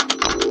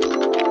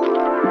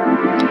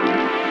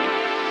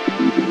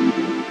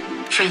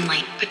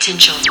Friendly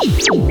Potential.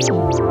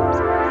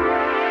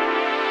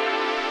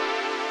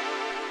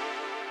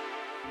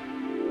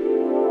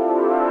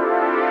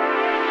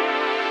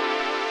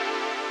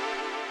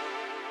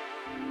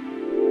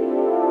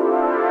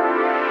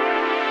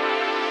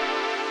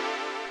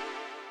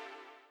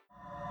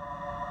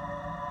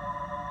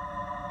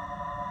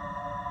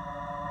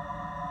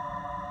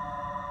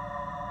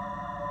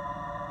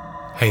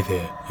 Hey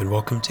there, and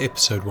welcome to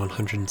episode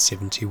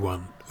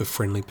 171 of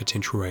Friendly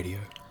Potential Radio.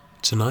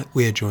 Tonight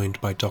we are joined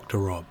by Dr.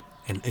 Rob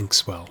and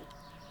Inkswell.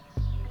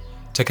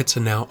 Tickets are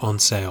now on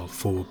sale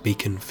for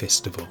Beacon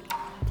Festival,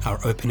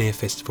 our open-air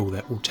festival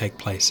that will take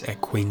place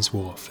at Queen's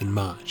Wharf in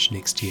March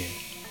next year,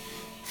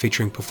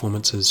 featuring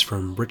performances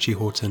from Richie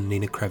Hawtin,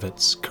 Nina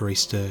Kravitz,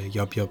 Karista,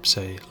 Yob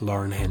Yobse,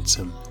 Lauren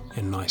Handsome,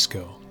 and Nice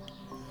Girl.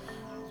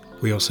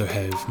 We also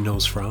have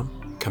Nils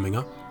Fram coming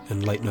up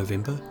in late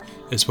November,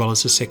 as well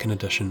as the second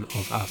edition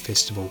of our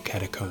festival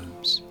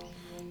Catacombs,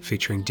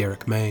 featuring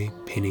Derek May,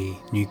 Penny,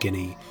 New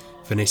Guinea,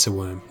 Vanessa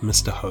Worm,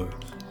 Mr. Ho,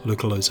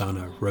 Luca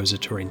Lozano, Rosa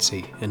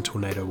Terenzi, and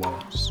Tornado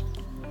Wallace.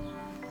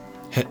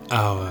 Hit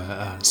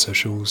our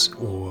socials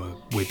or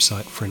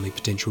website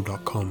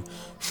friendlypotential.com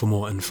for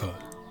more info.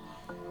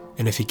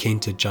 And if you're keen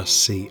to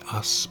just see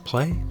us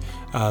play,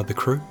 the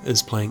crew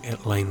is playing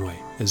at Laneway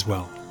as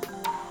well.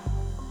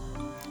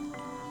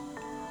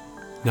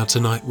 Now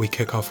tonight we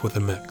kick off with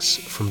a mix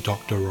from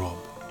Dr. Rob.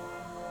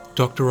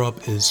 Dr. Rob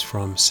is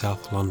from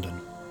South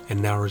London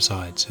and now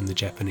resides in the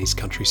Japanese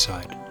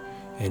countryside,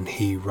 and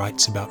he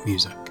writes about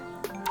music.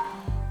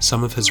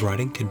 Some of his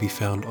writing can be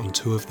found on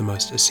two of the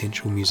most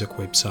essential music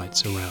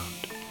websites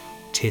around,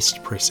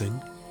 Test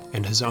Pressing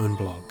and his own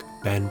blog,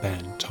 Ban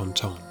Ban Ton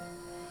Ton.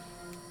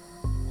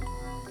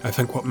 I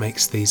think what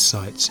makes these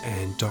sites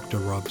and Dr.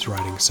 Rob's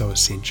writing so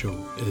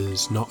essential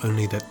is not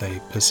only that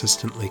they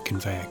persistently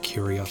convey a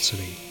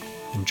curiosity,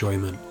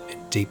 enjoyment,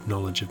 and deep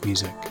knowledge of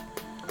music,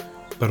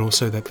 but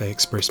also that they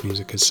express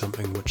music as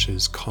something which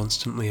is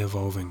constantly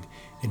evolving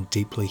and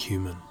deeply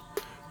human,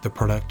 the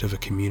product of a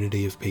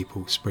community of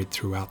people spread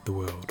throughout the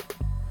world.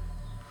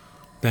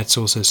 That's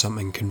also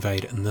something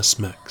conveyed in this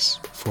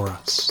mix for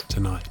us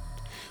tonight,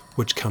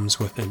 which comes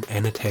with an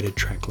annotated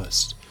track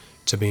list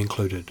to be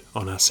included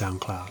on our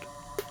SoundCloud.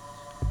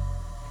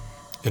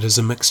 It is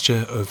a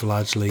mixture of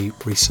largely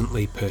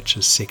recently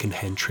purchased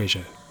second-hand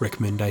treasure,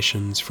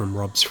 recommendations from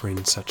Rob's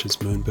friends such as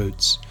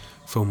Moonboots,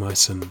 Phil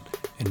Myson,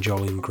 and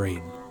Jolene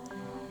Green,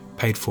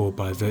 paid for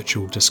by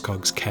Virtual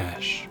Discogs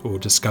Cash or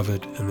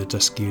discovered in the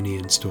Disc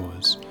Union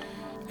stores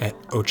at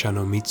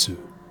Ochanomizu.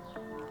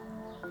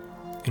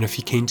 And if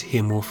you're keen to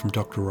hear more from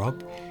Dr.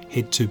 Rob,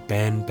 head to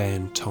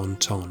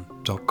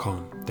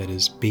banbantonton.com, that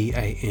is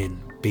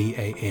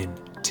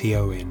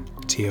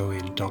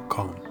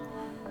banbantonton.com,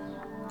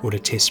 or to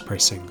Test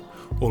Pressing,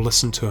 or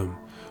listen to him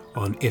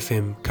on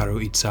FM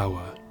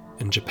Karuizawa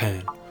in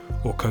Japan,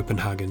 or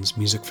Copenhagen's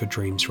Music for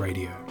Dreams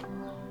radio.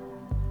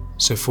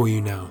 So for you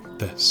now,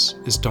 this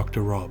is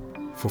Dr. Rob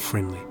for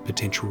Friendly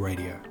Potential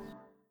Radio.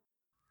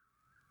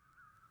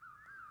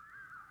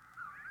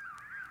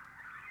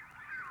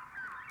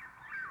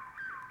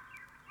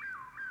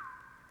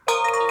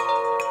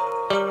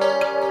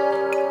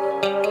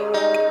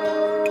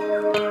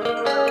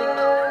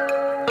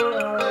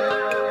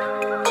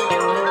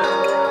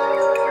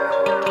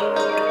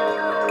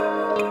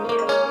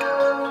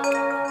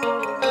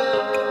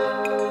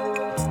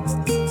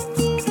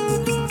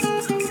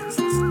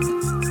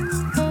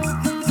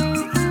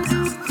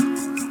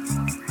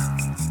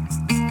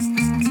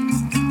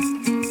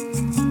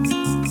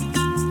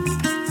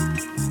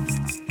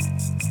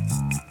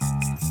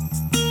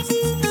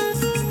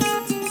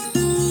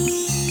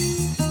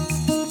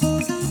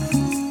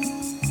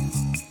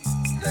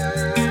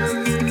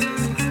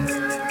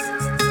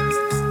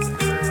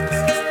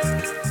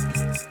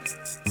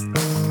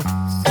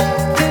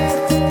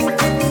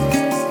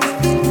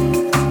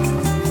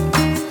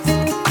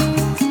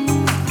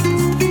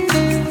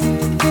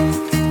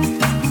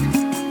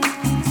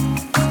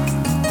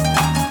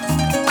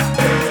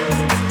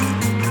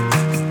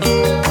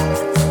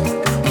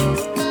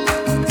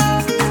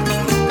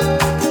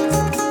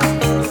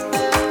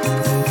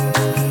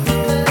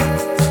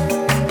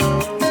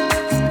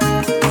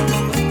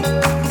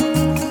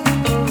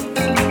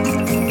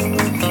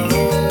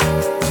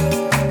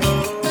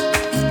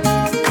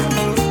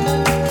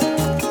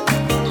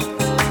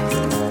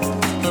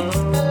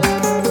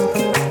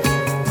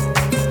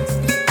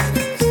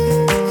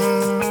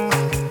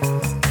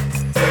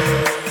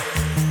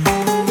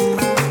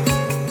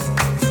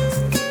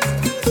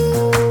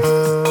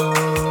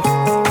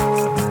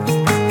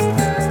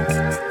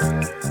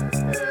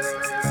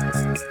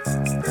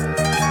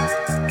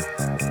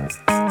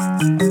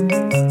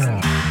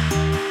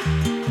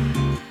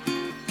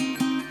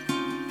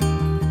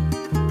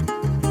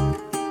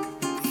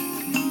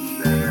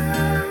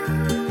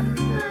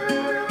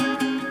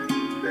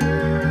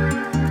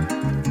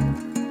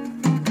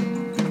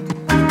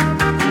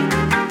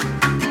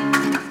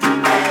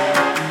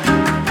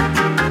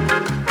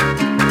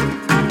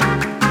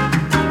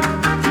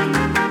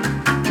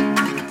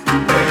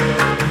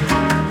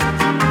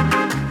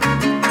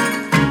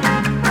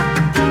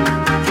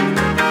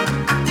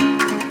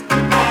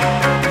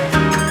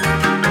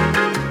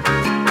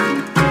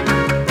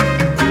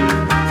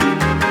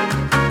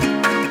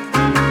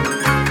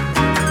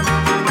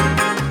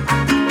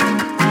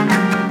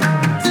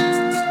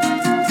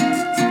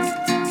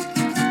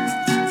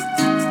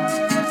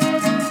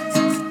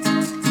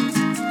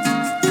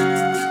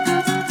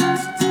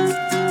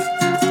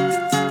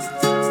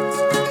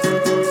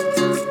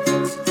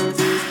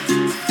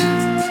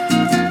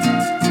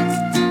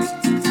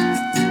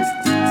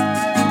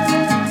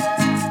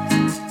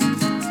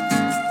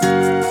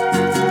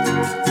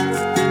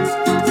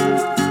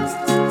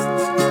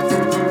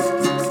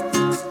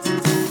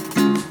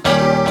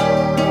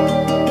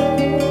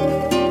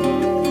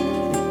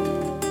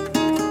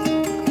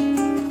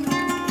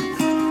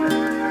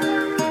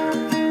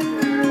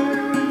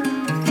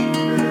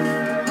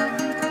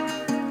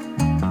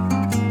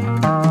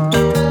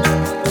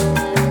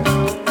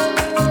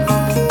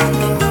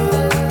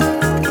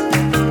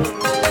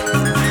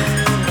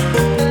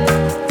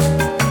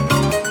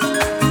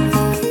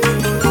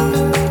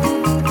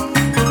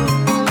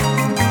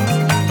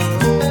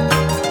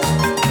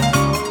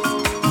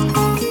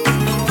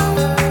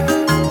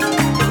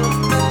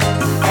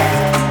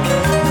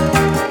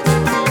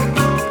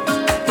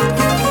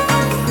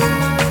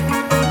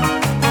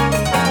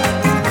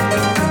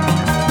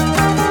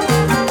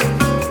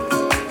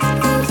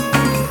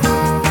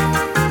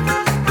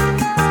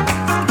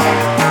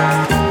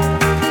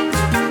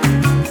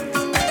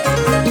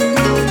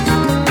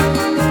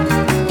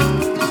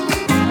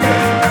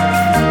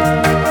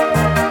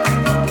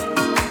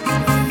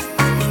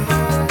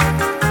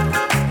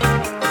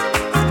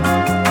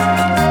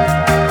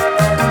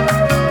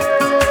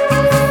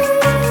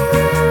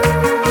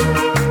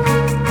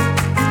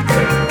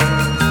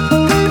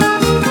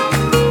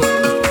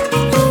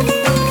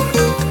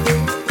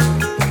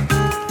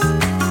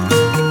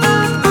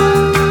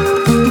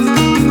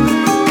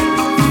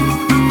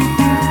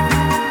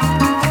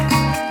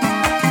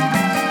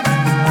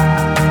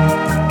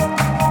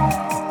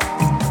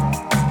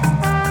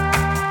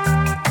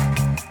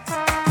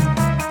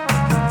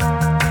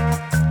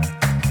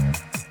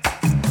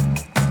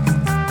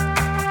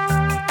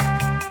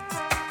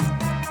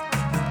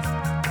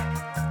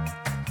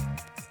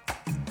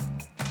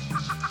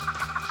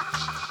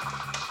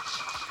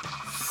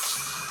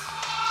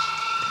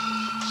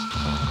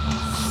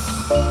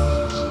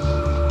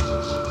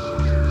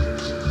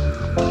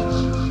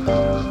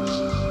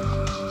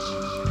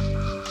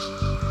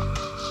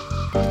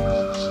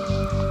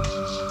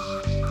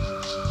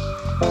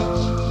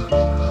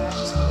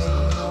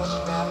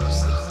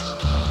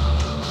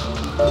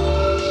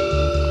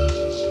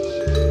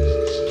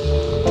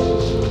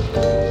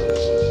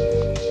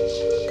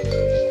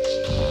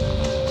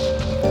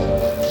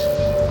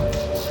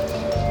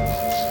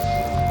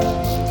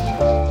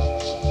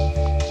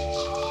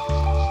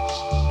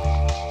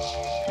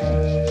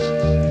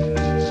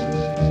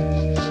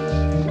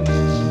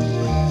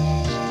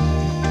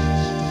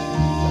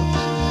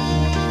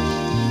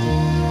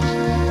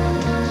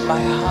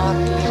 my heart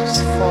leaps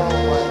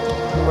forward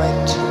where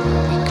two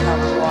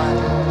become one.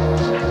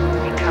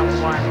 Become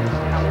one,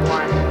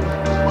 one,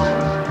 one,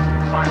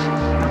 one,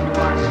 one,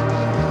 one,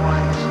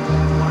 one.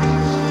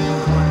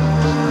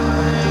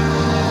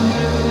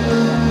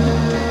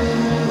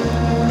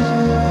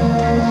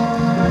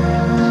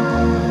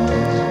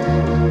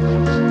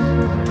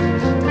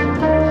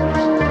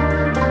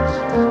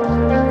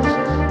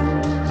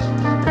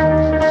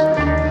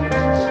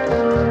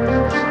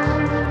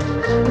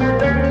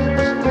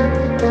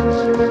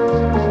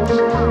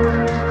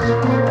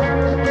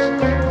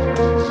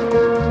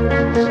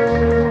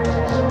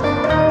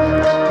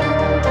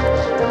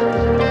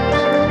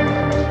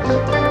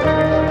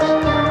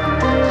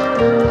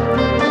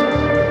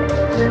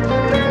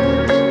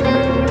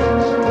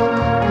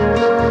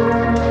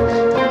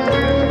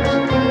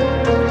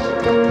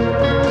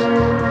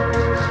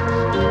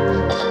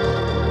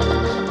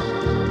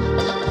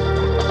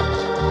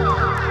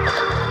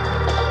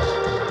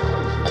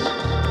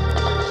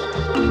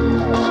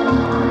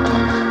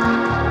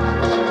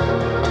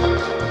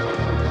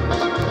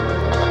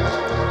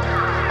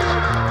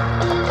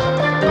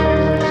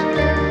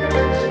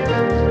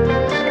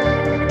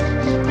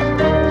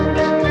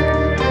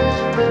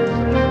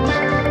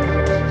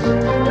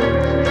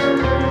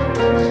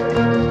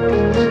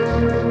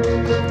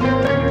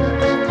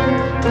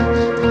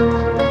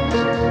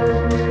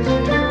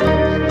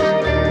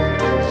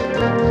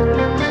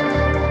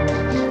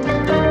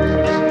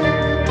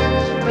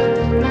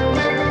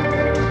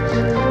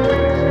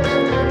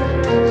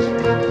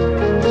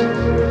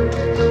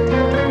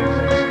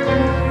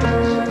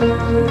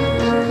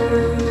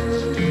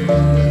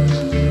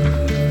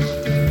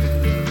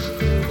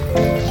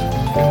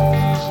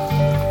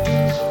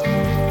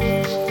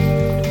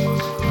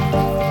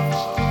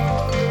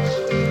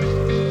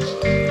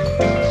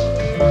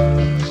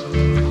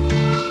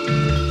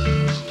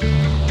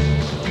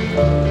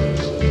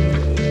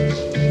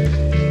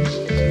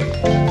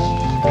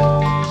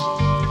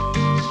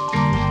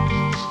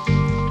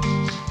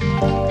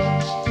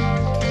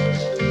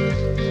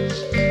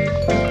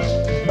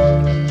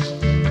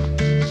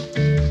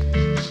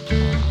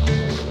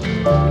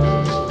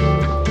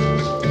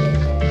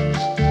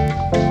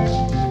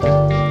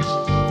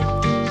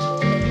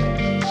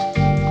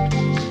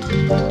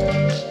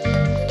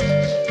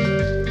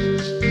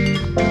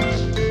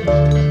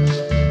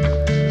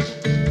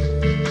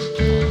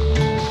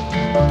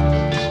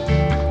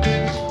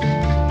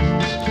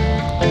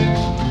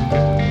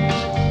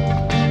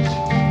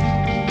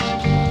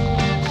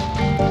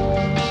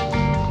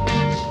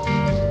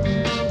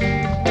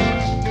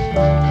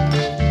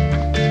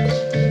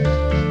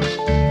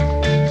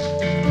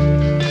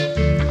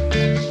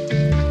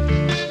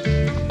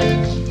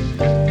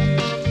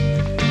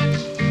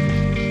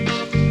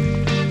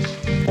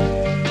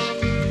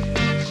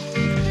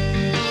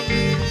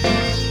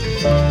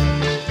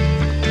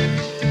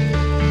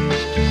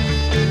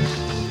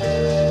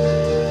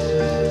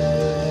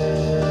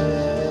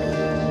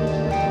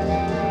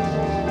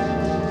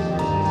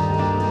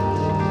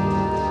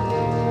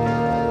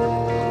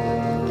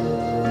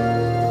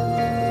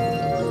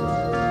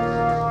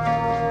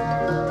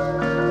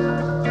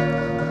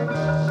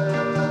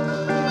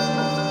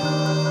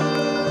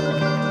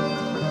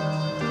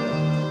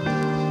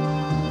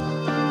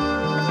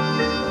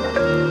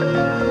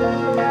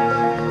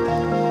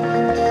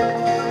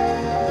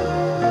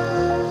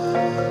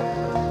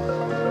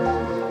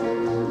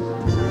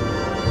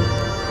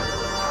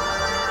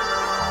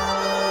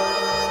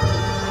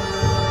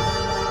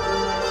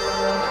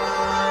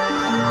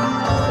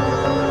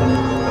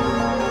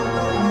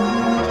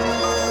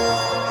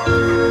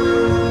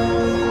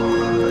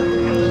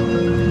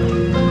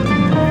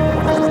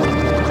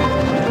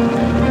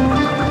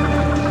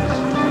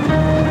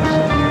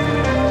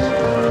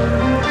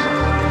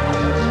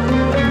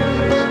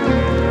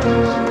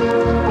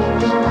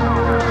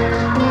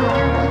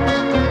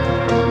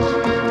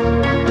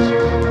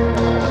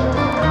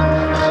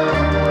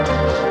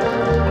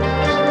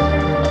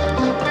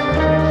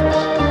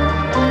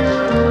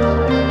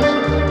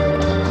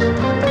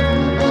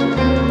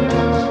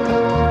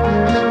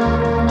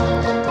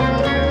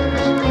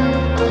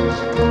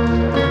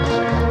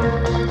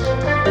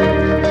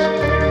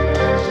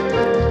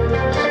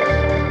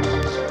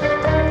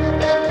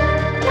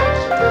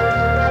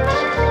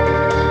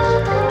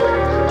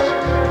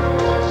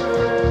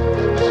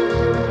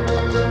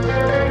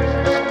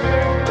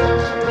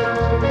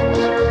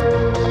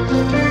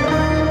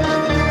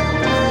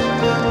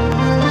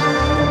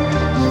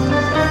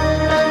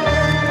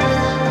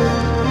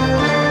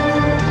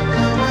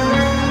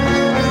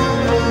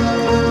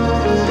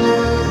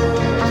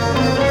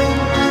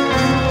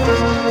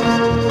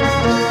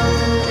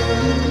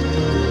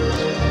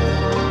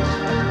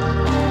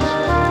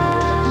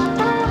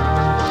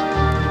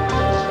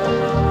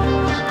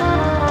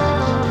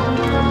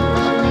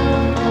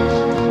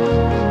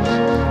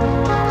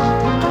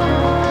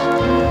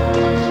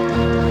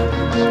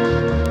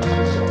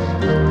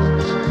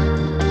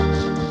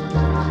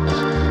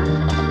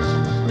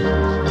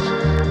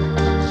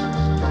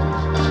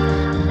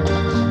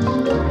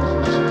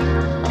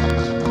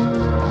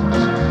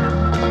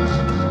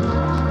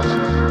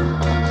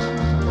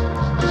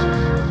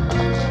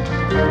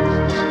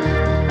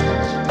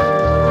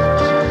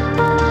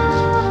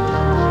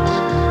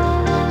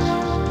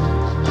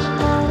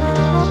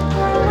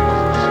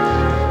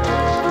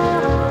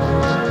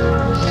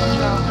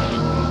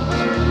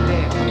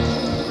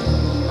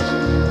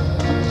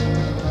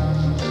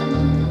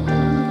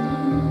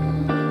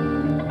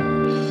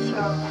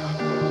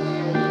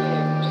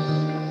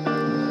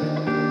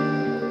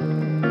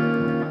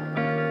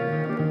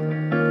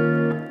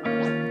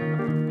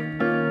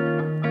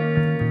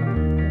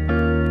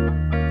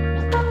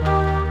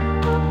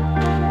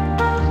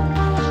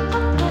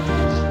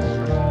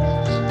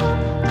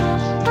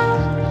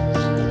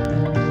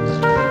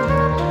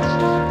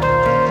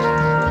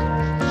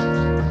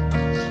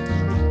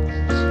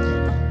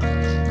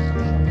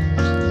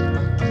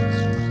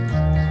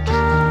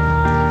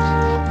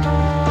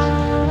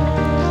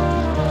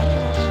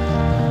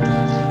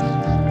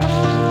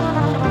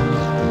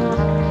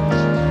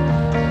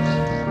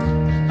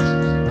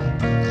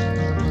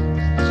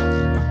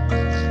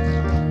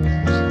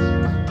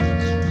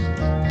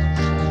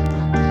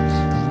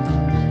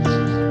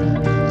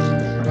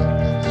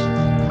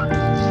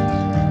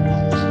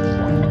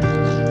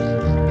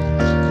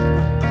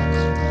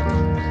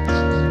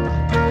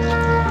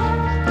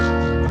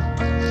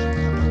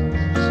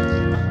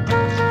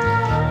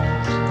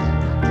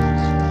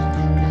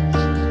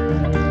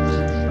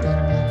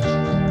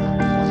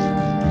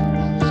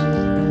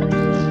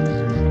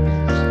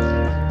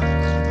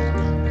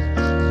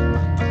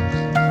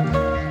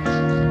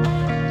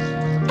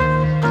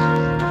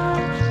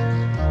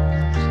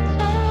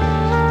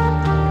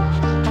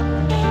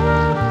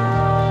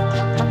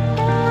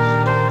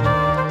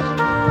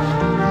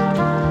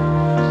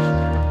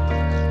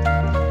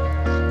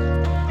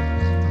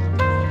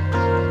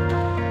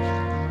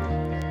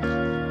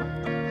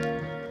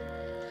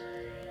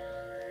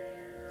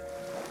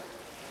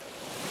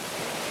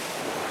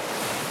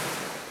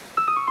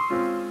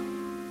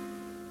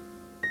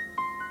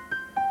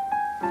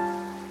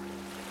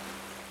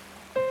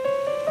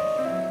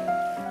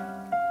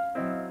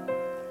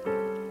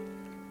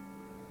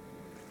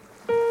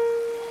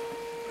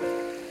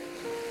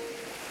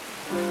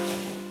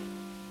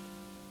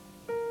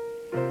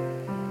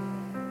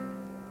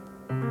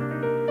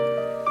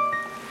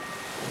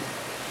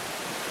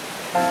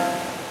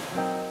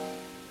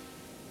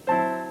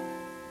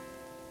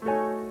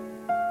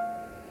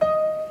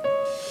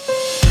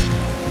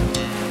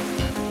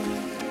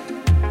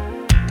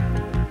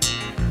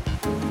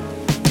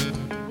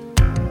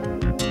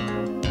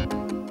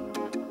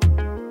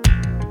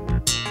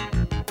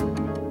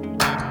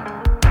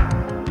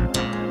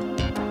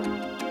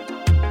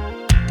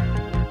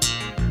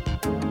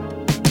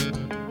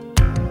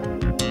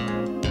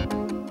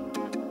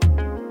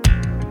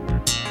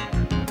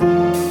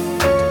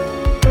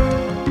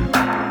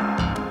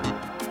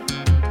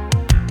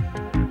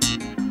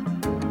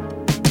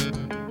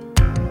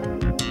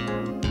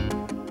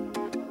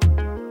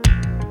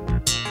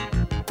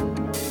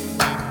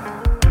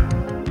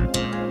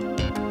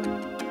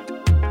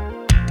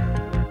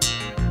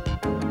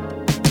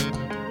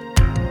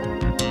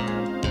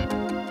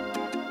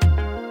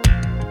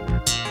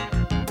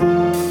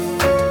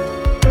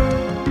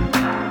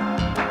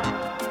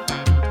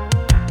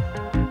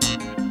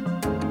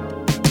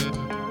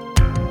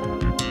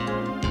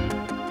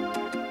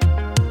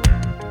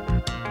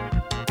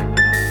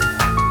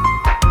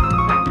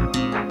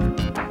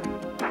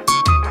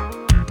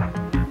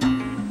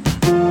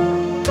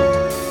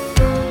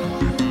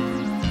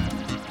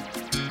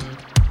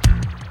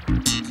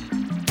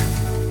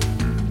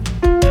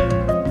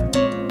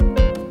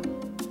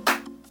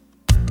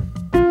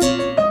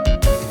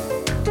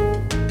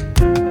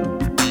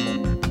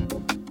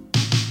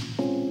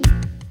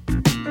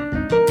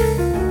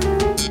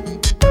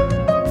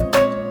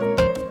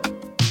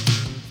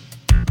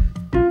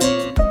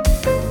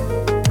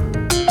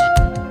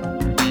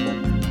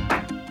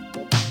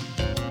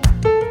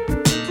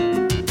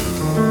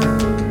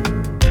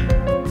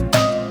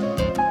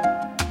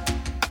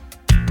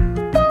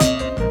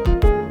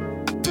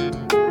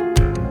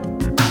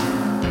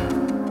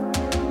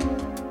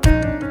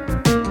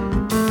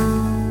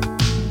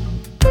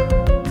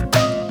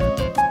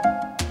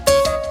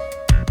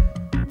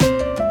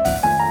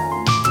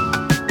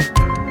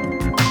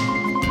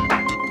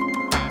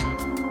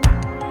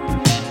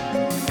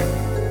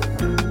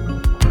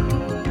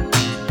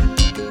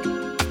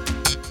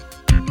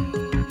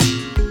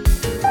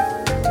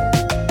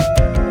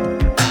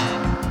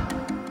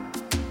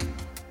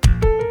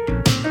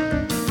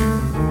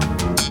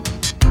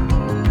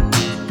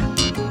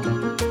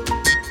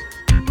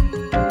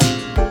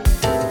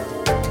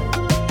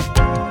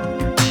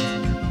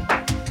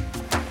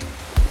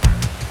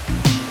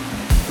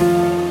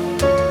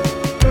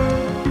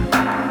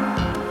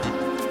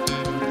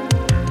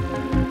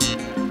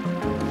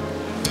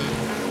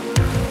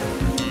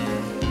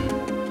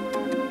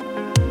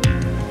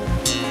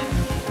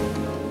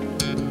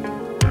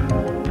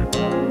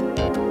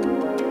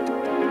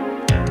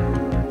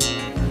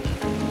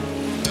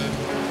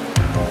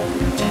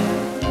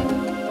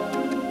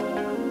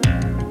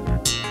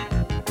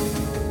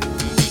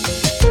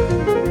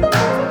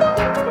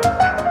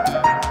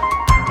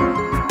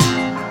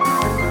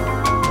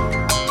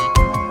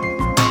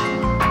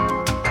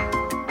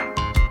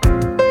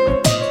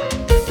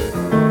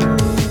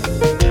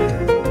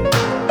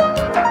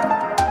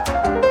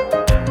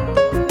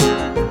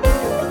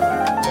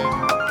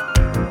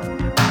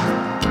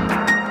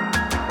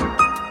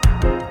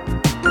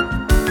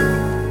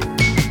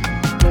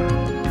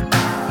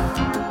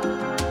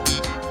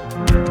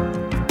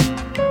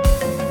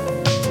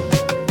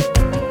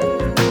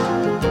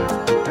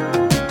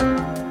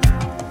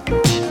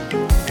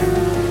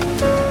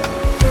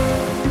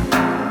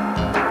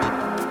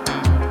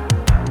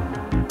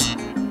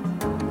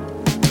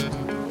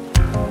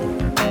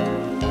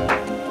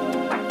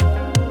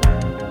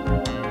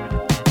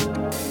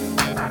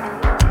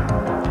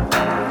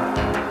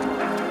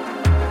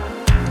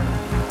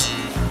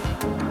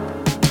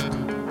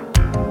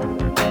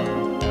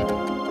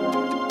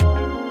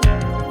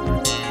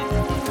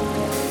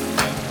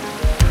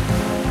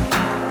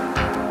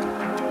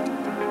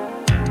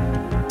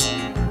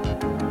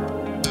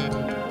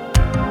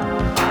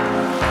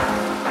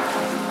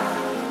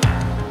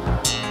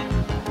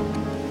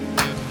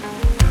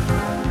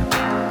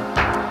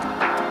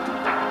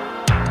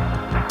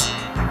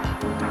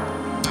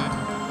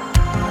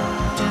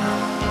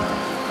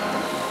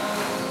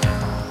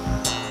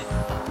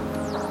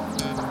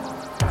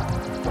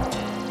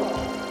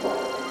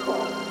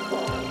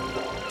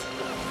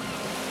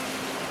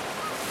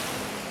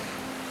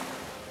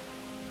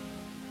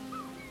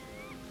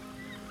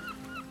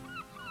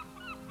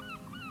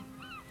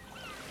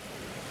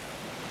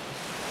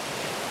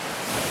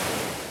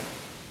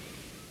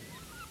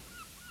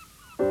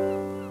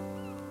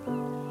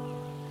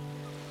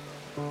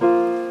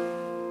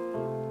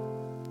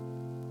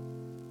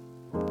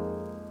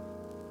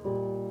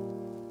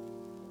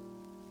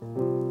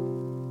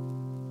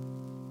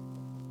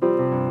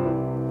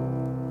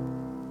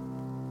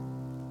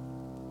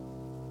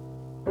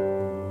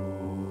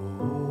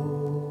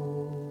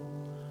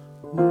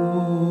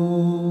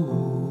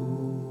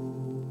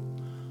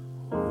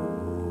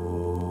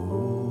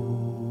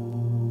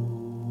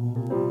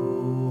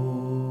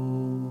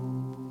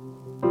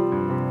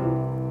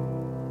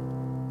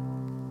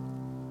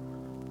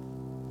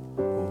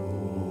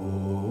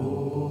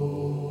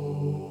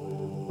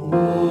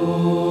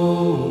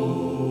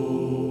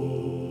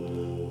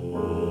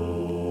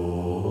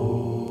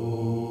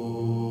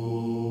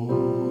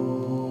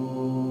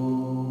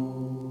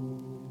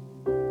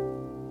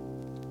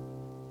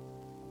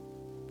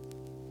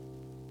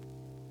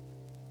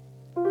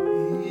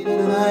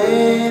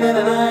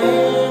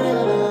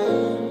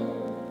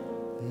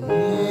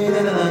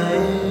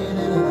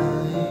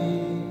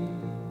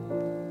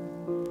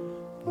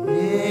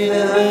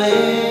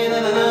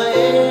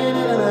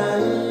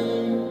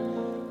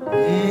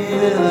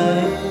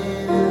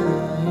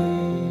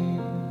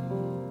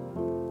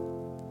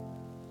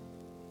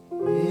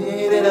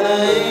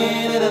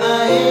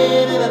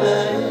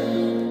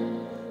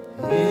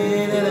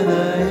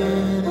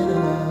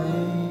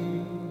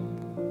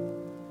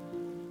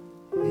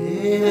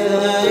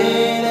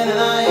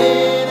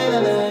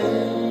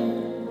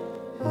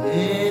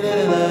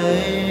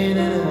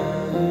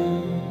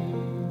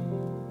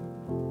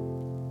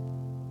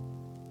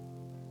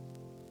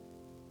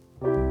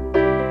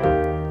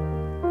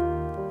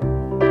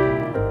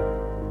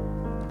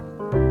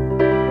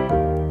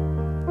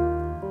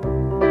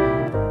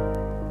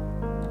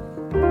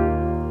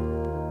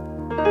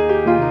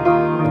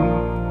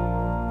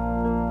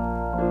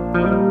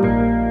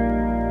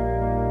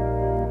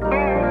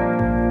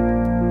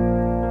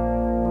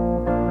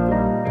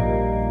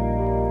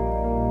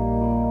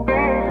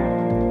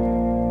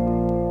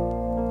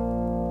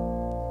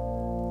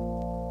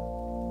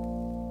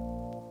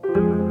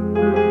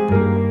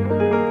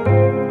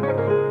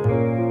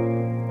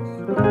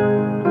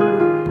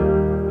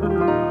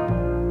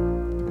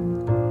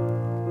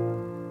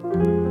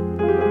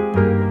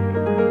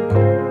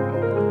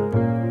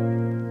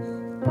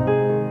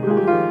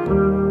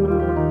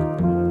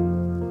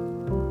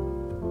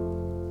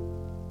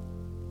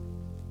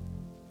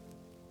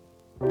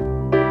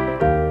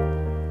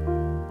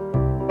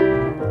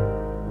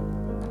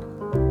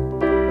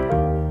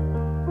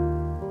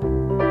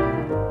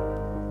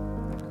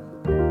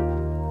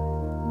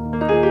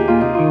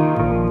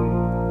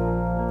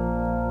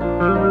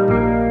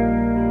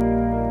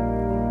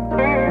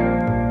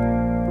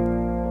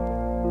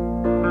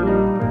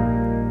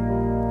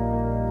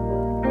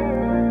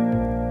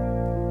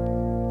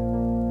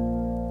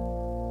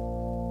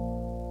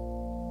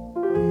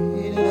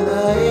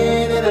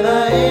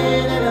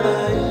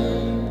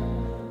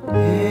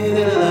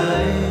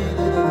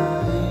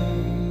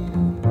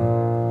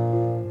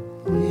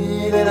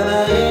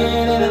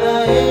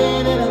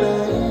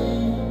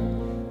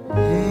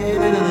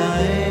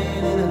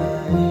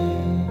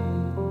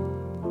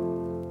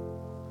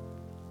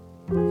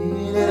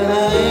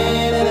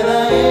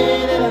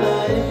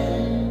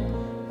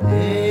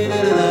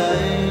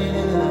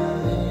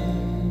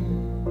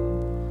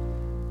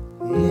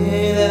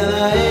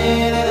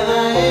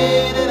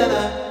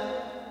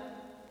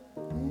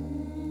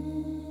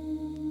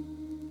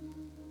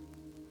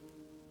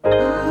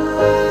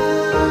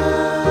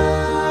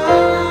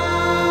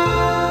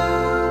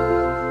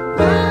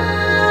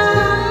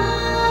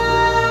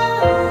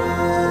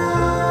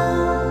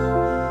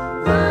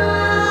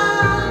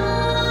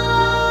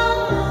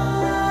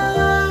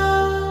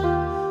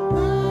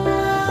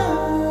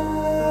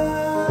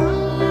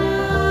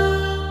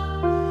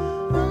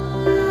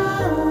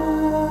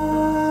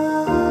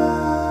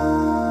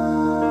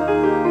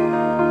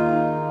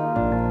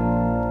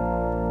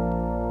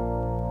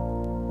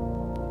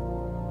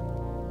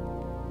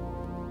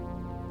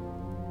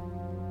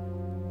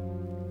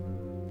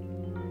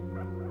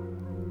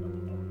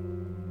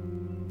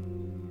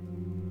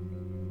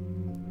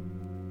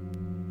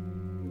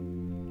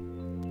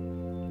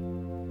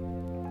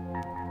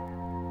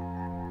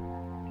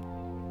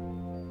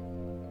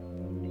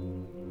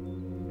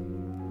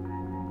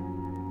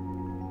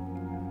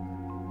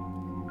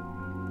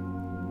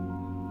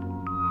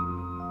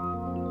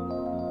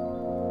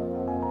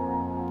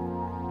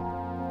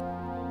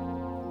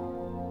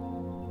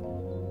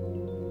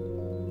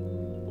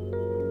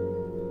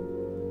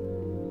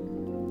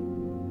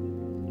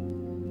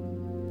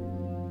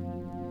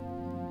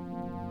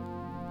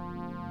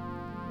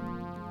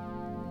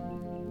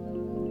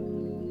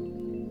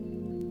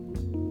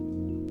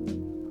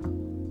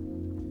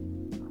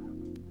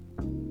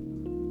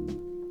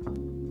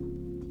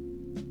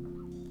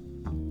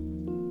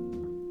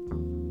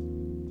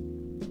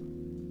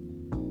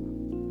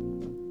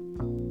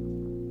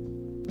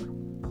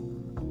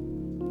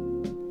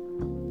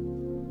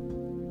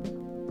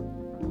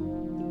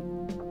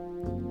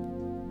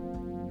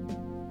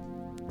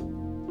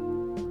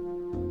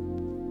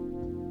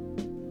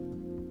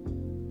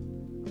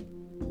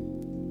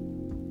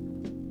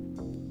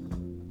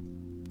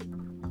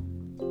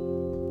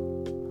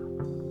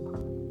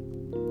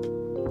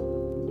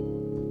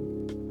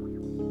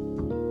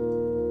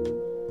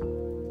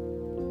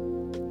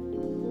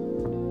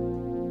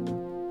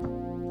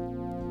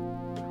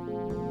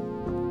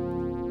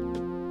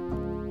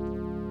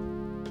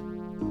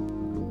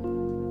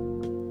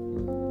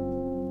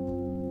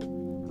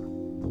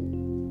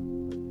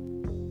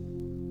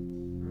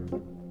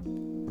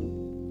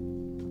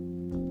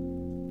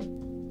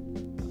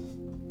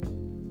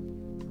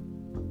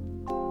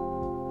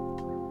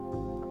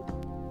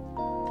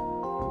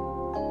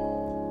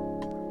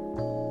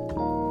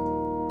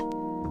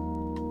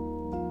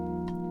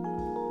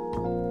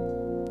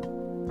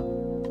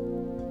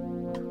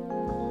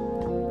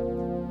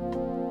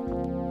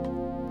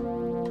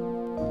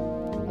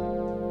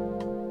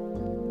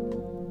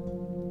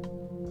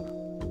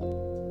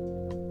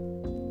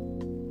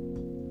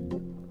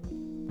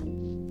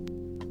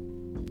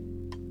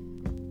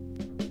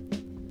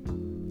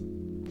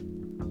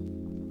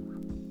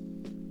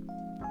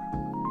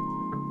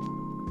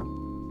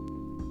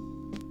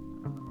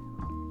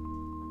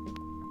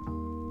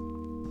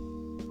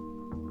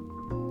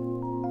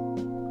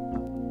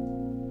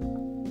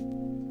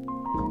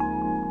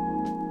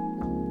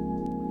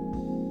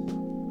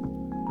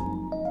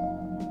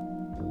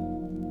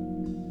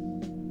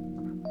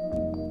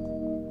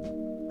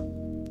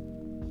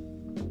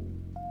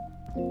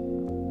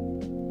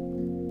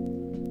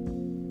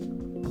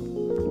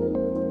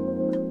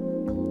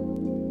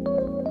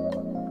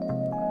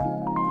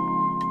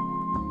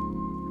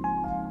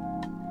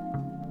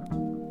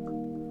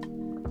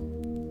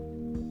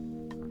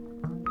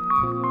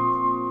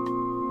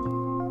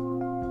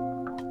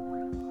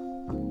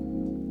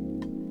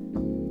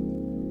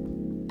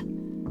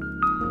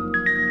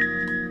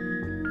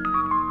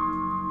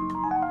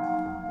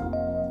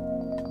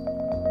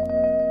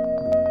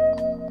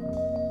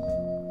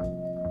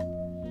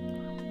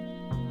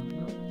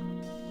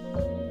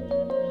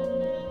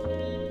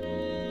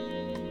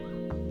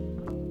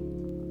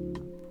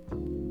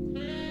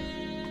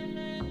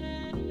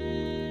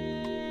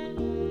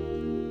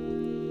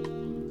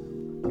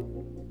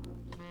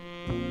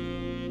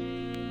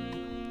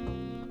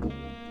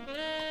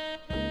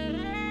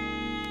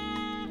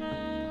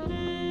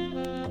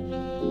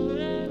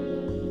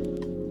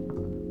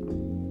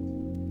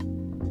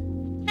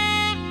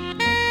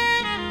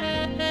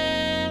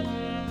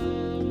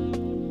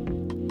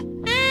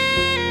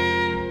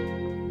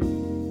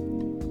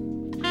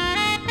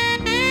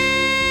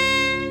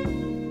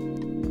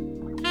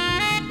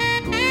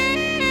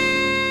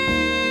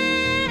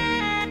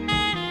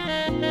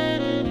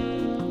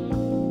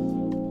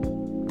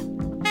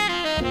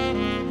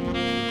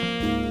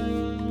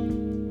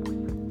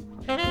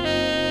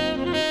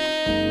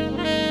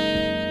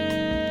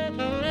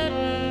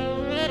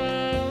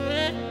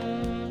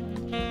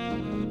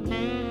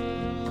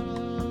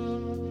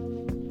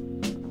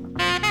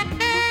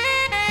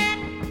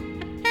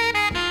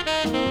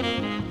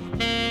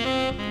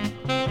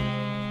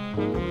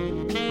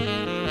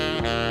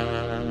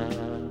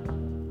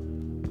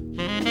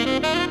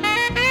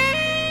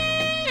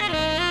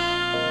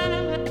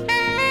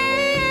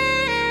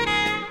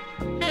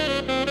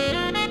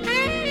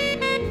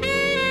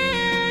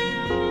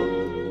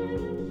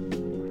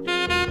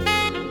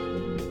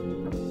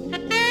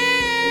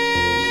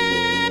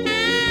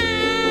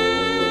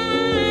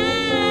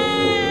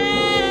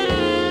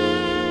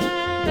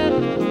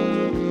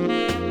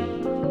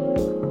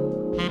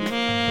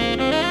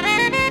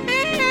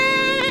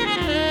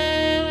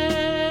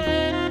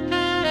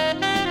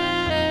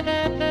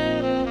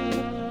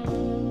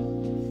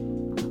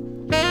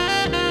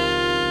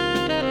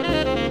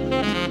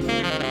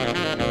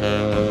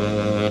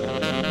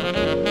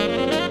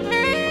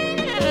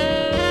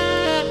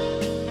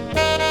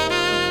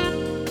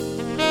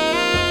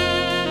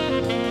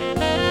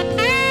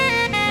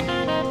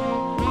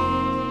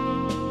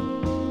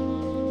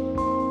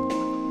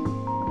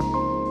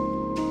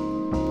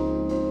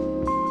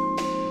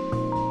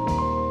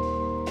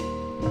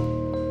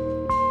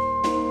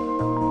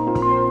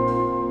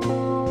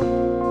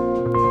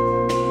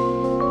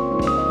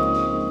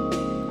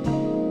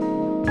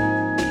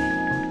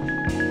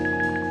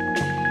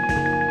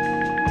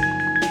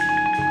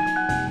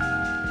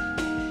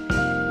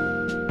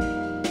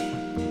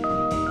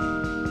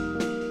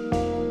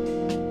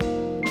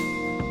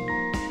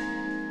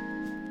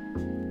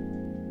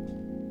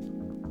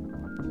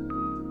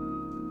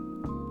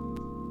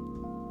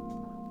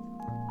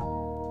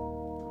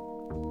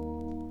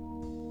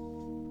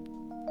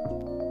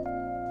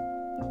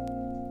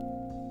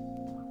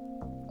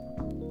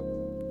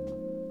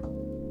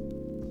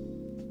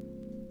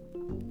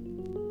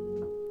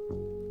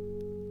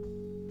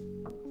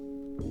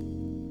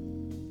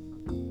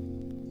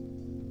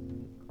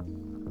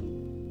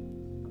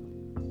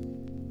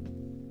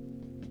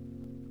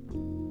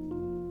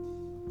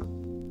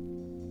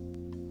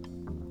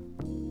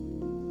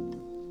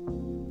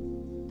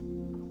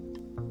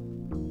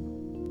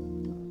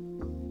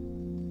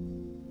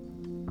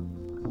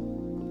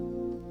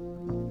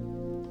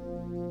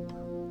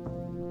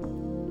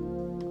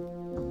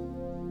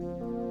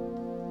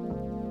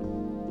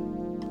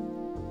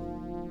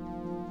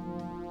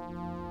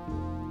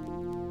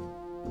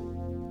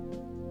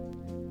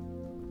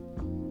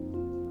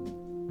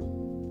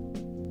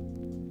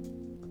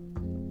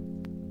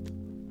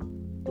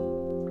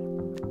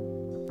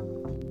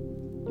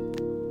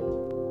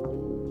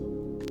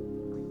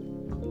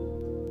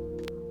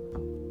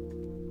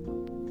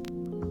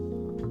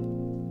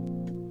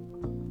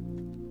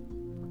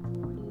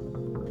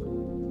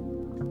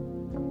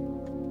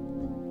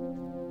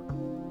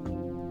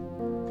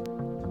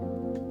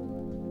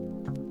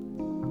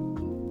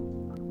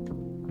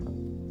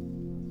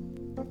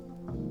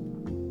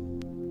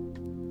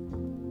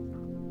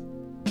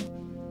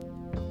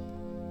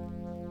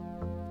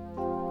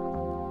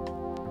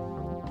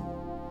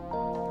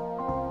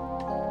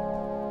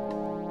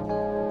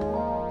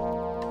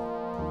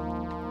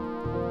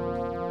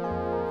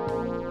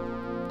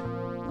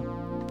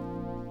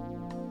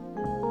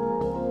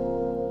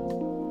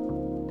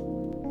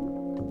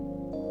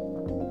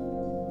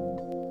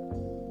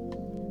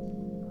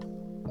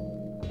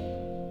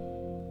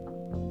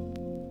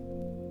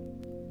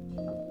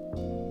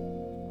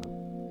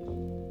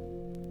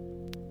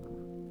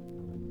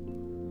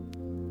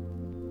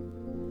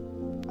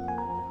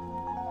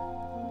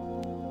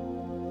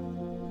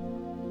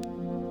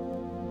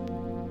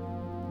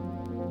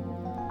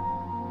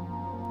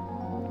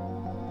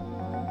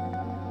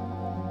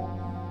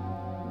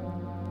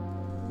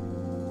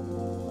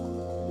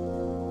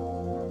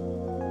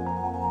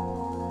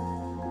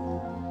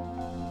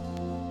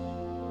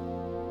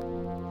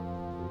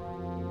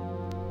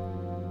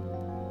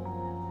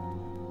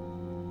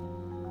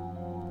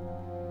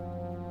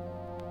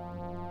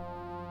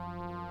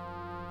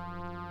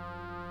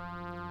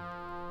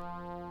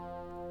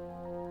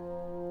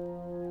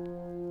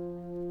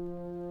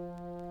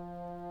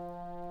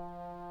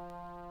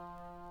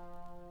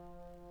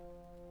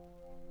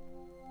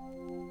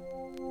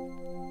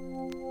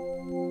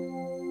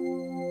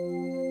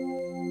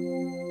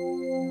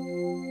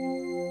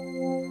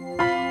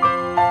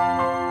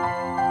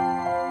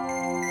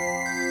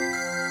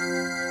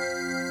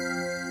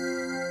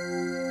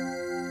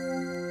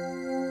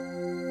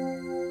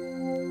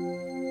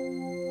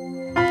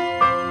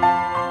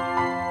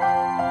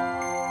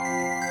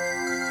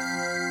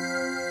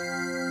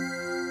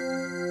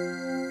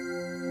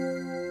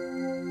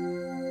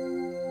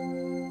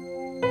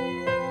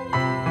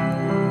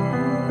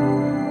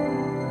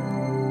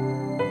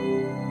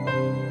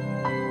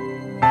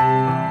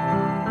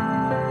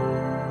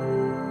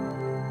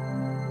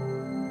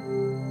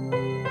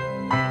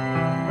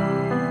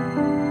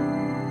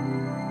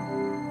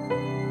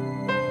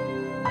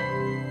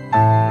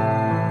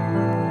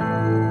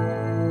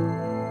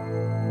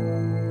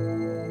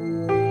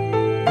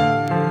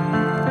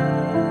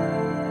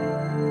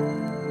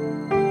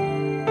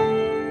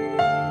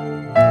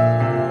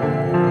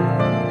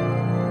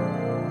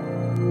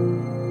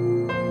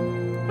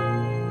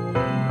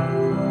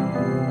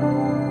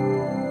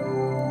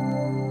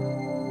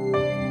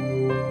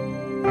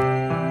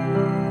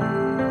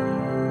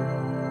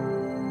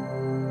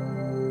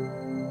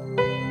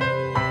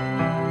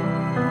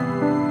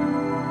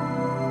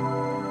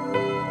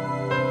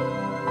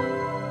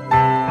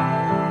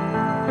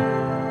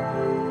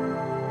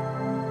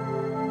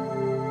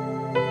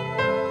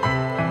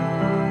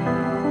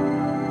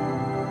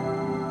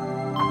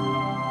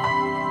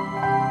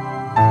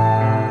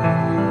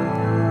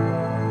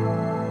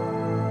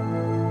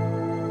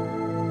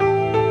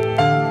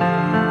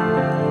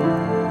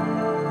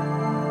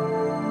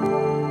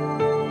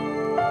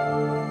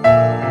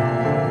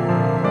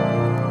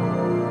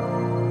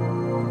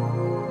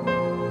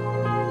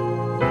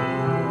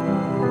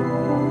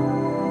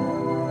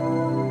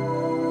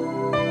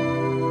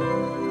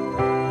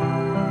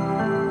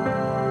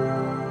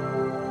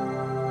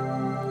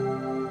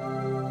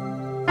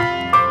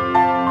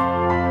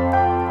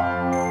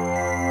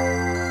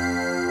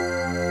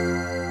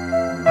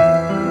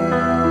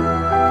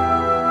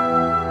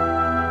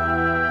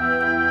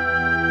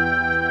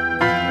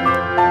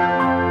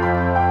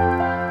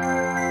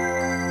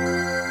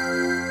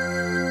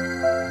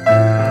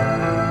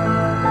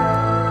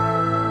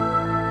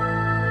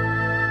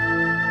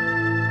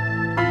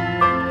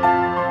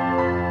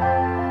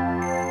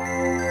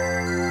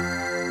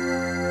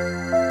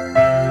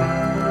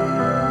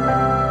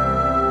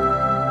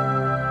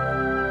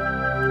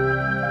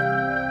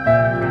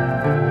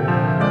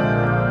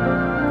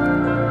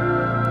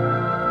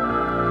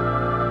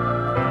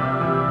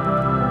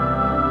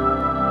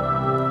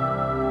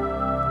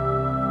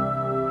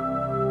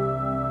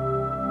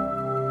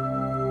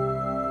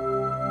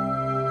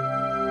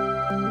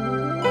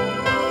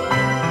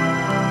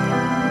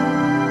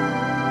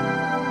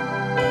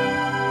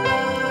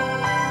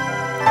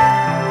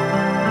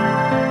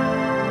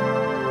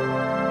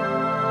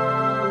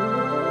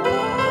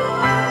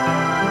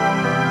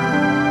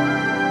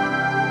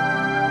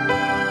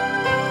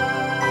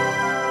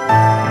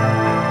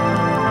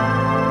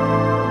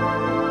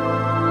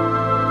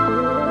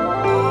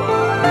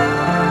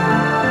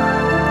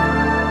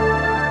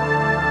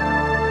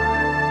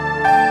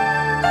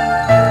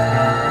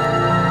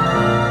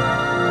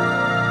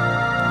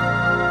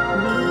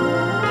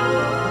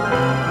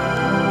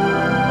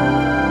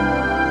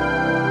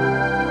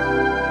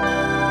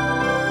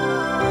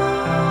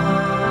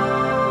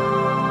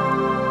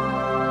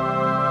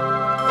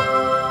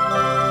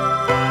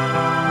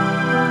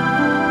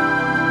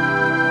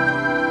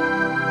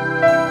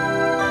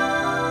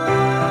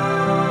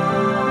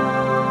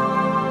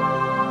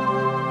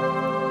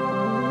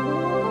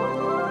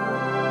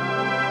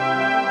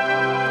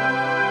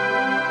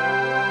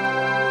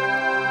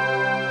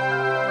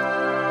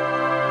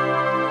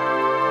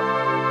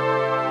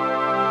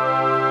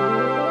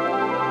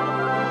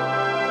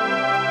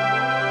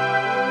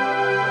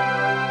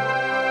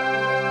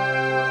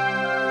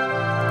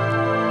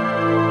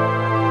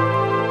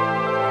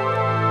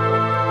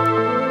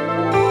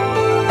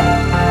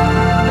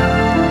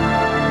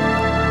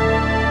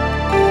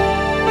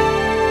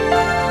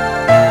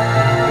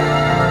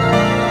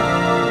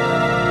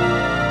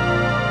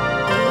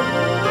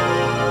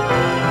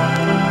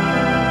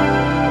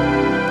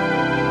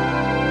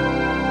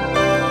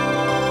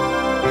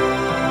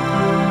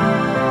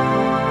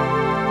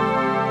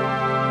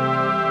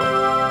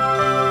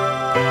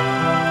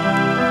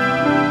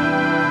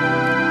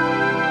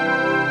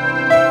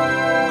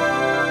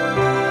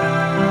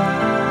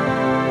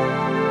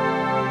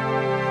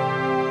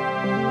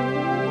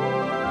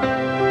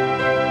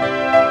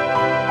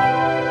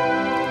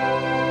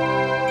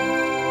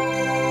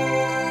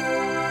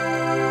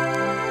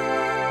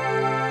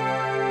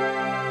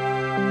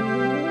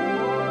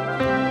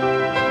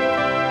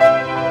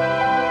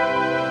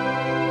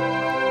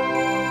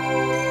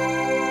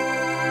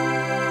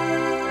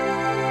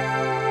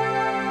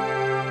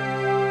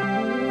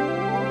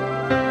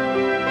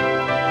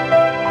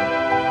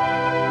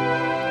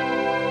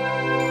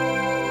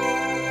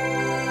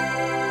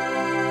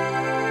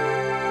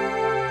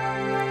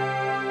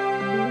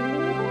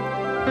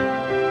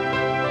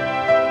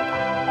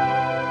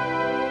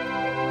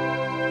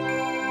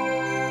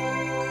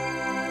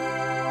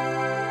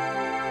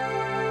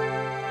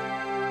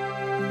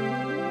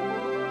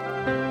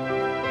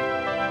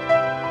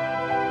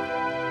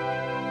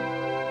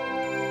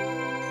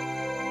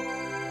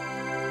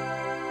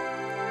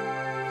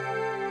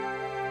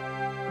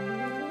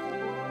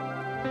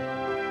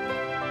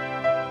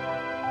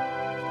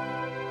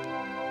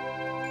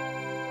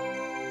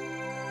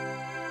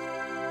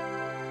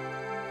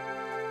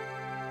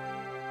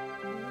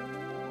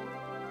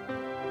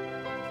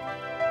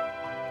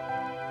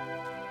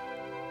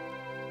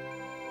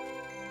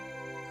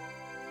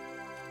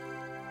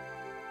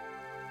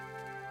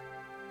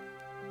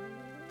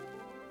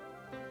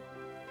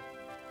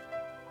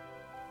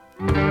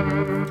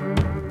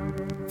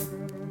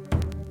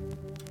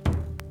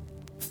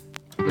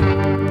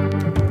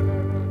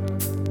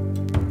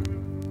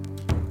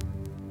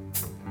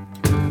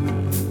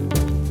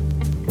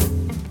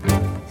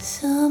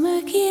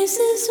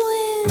 is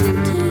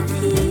winter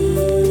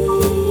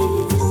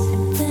peace.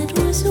 That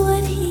was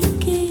what he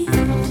gave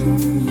to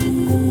me.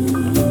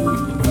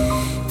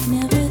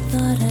 Never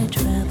thought I'd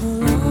travel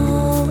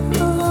all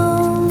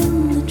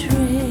along the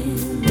trail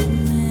of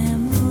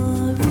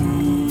memory.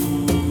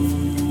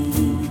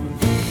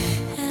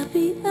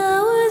 Happy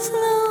hours,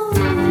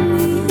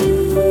 lonely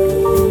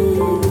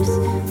years,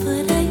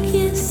 but I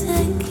guess I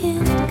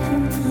can't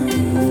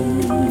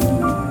complain,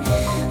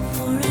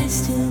 for I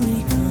still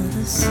recall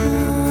the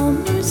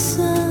summer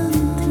sun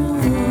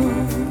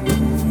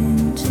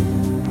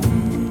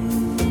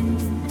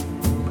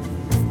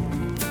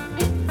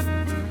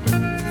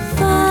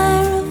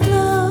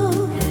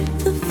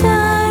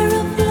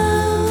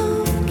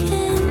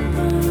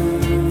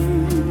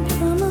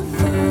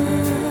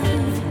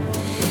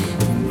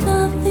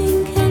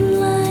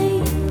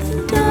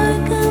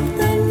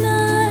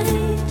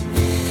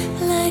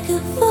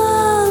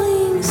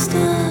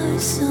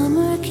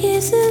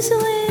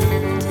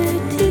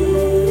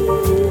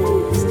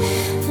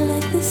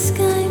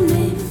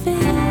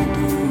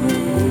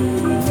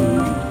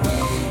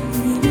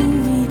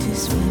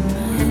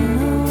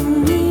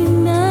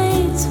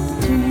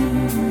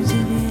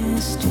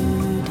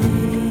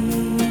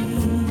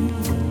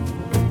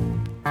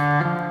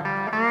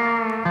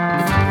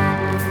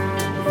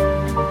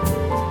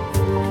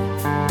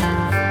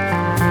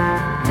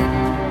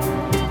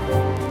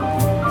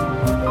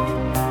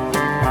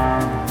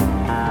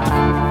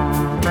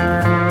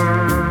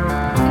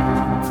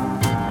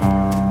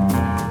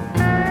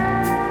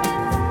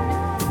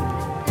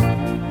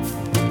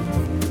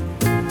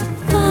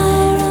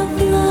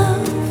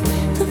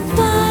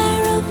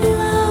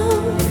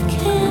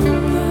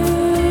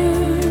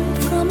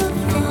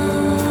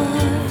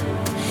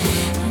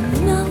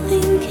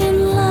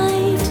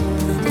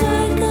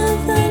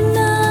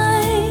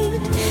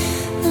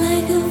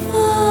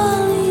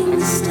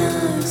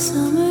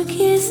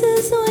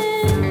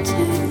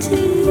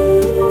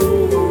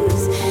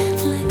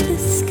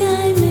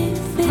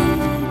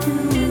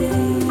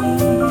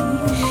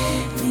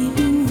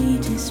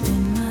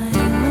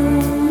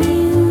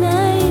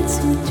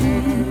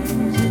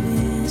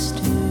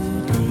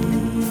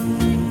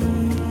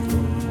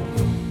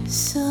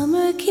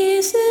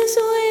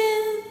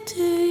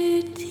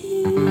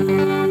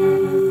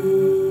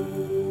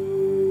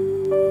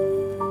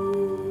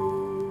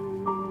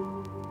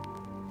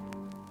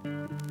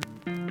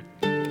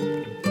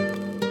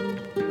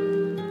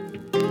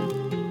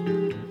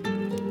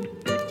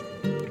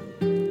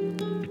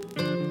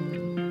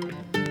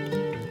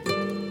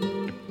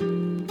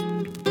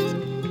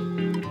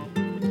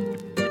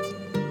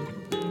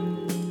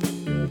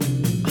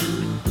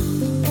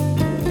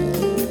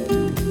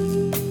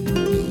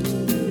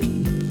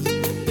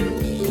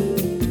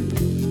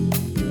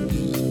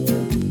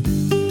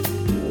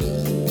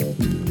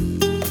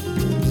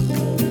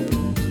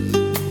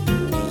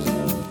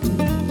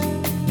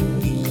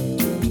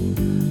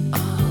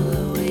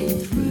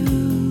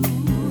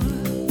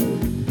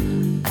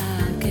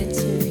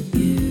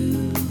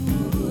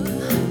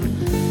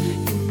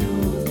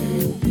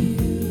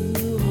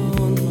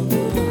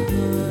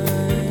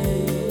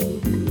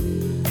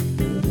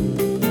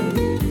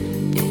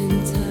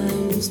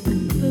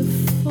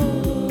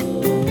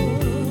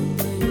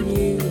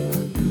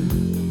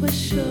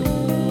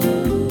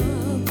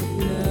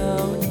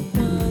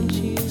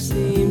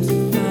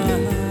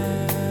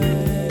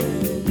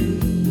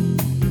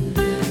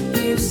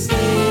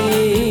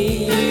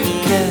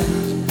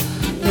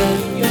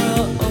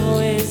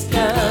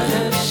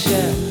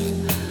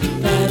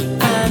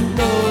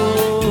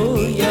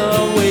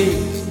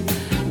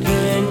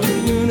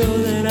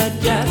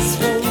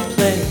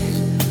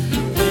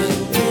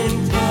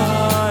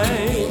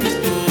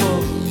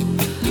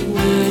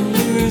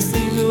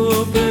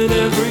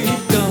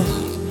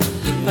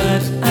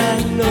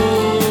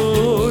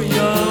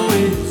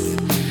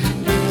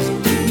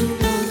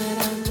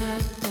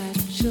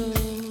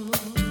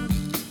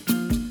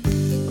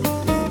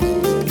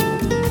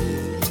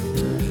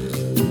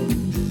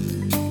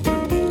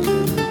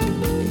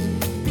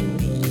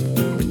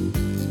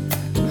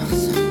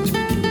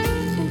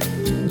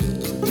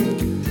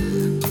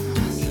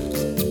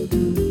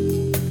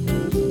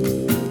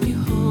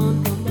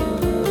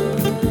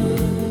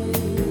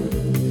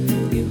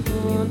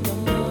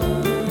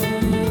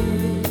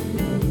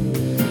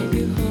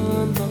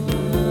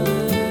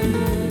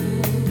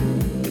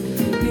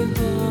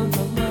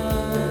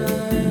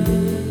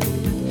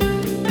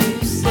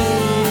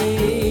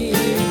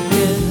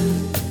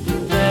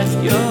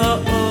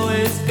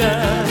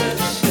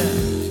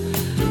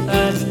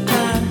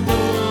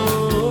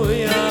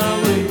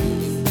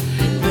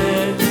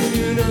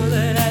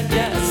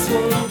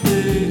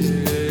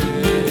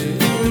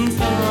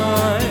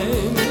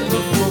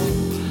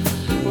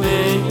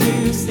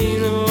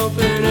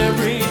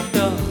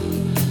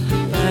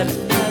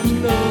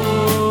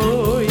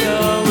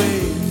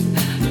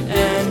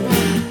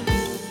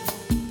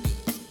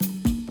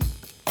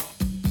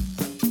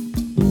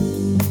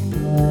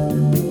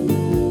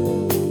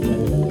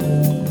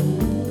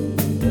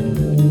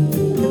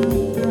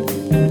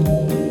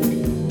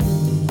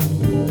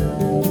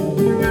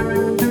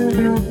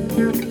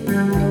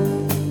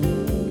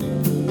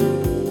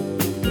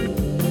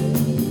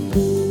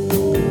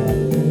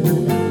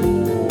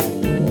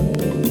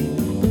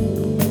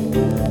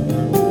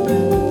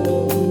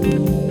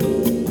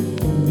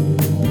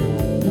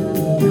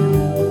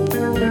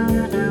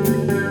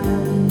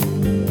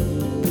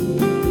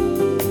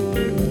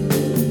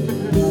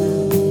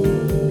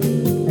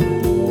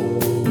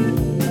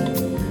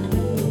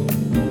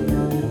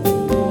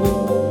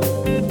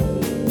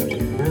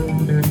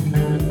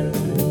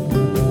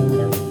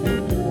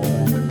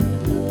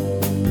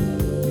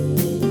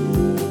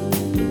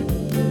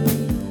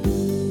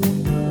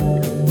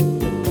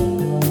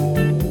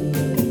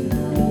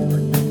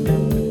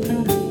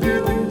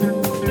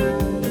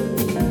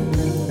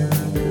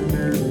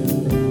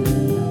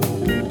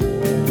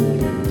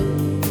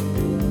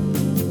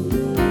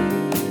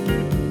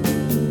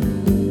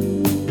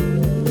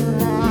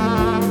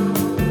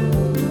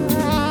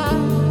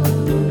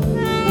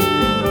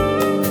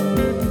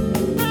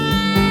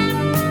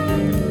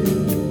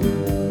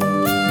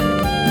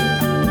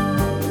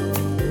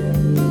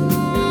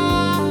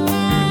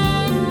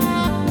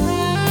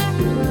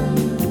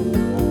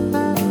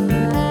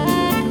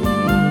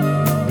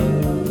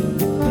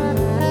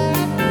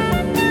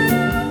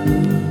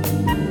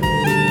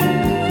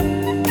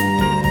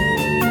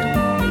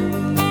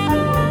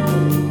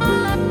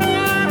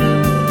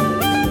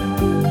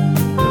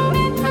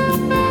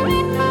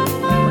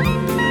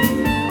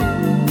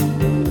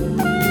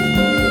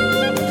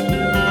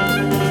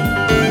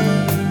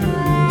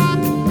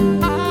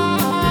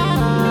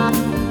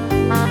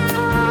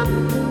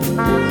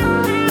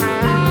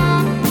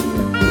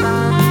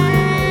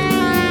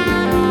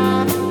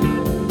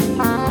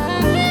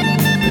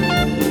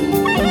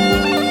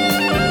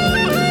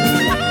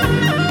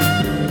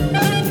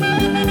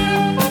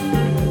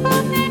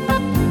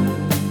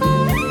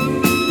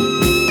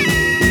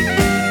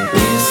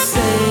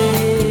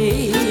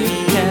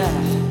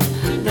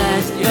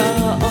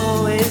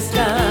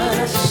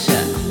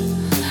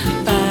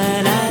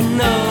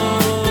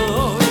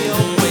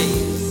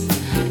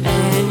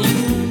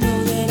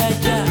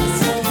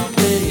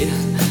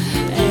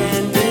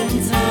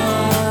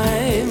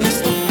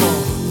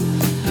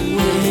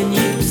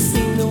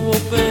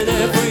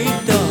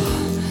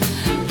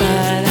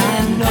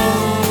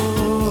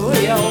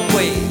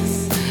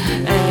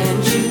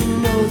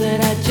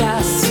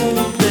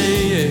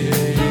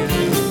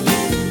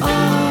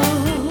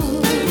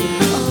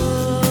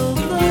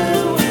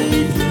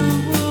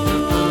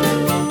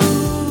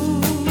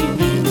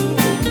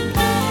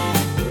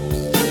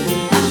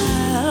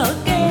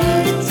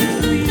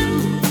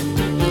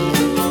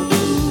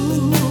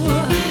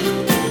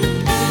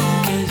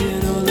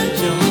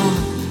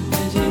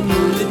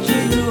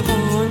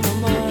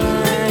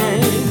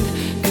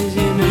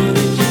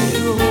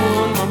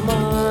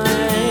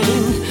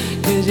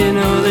you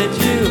know that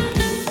you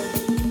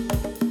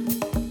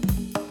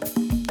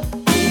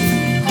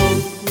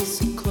hold me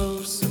so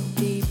close, so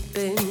deep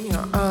in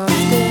your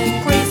arms?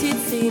 Then crazy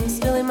it seems,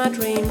 still in my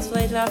dreams.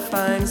 Late I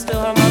find, still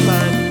on my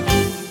mind.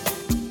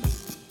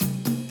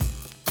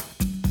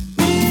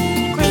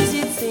 Crazy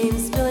it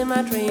seems, still in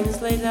my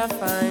dreams. Late I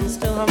find,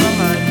 still on my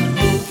mind.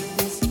 Hold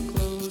me so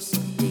close,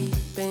 so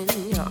deep in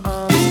your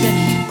arms.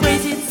 Then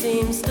crazy it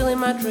seems, still in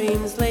my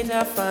dreams. Late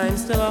I find,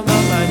 still on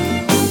my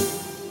mind.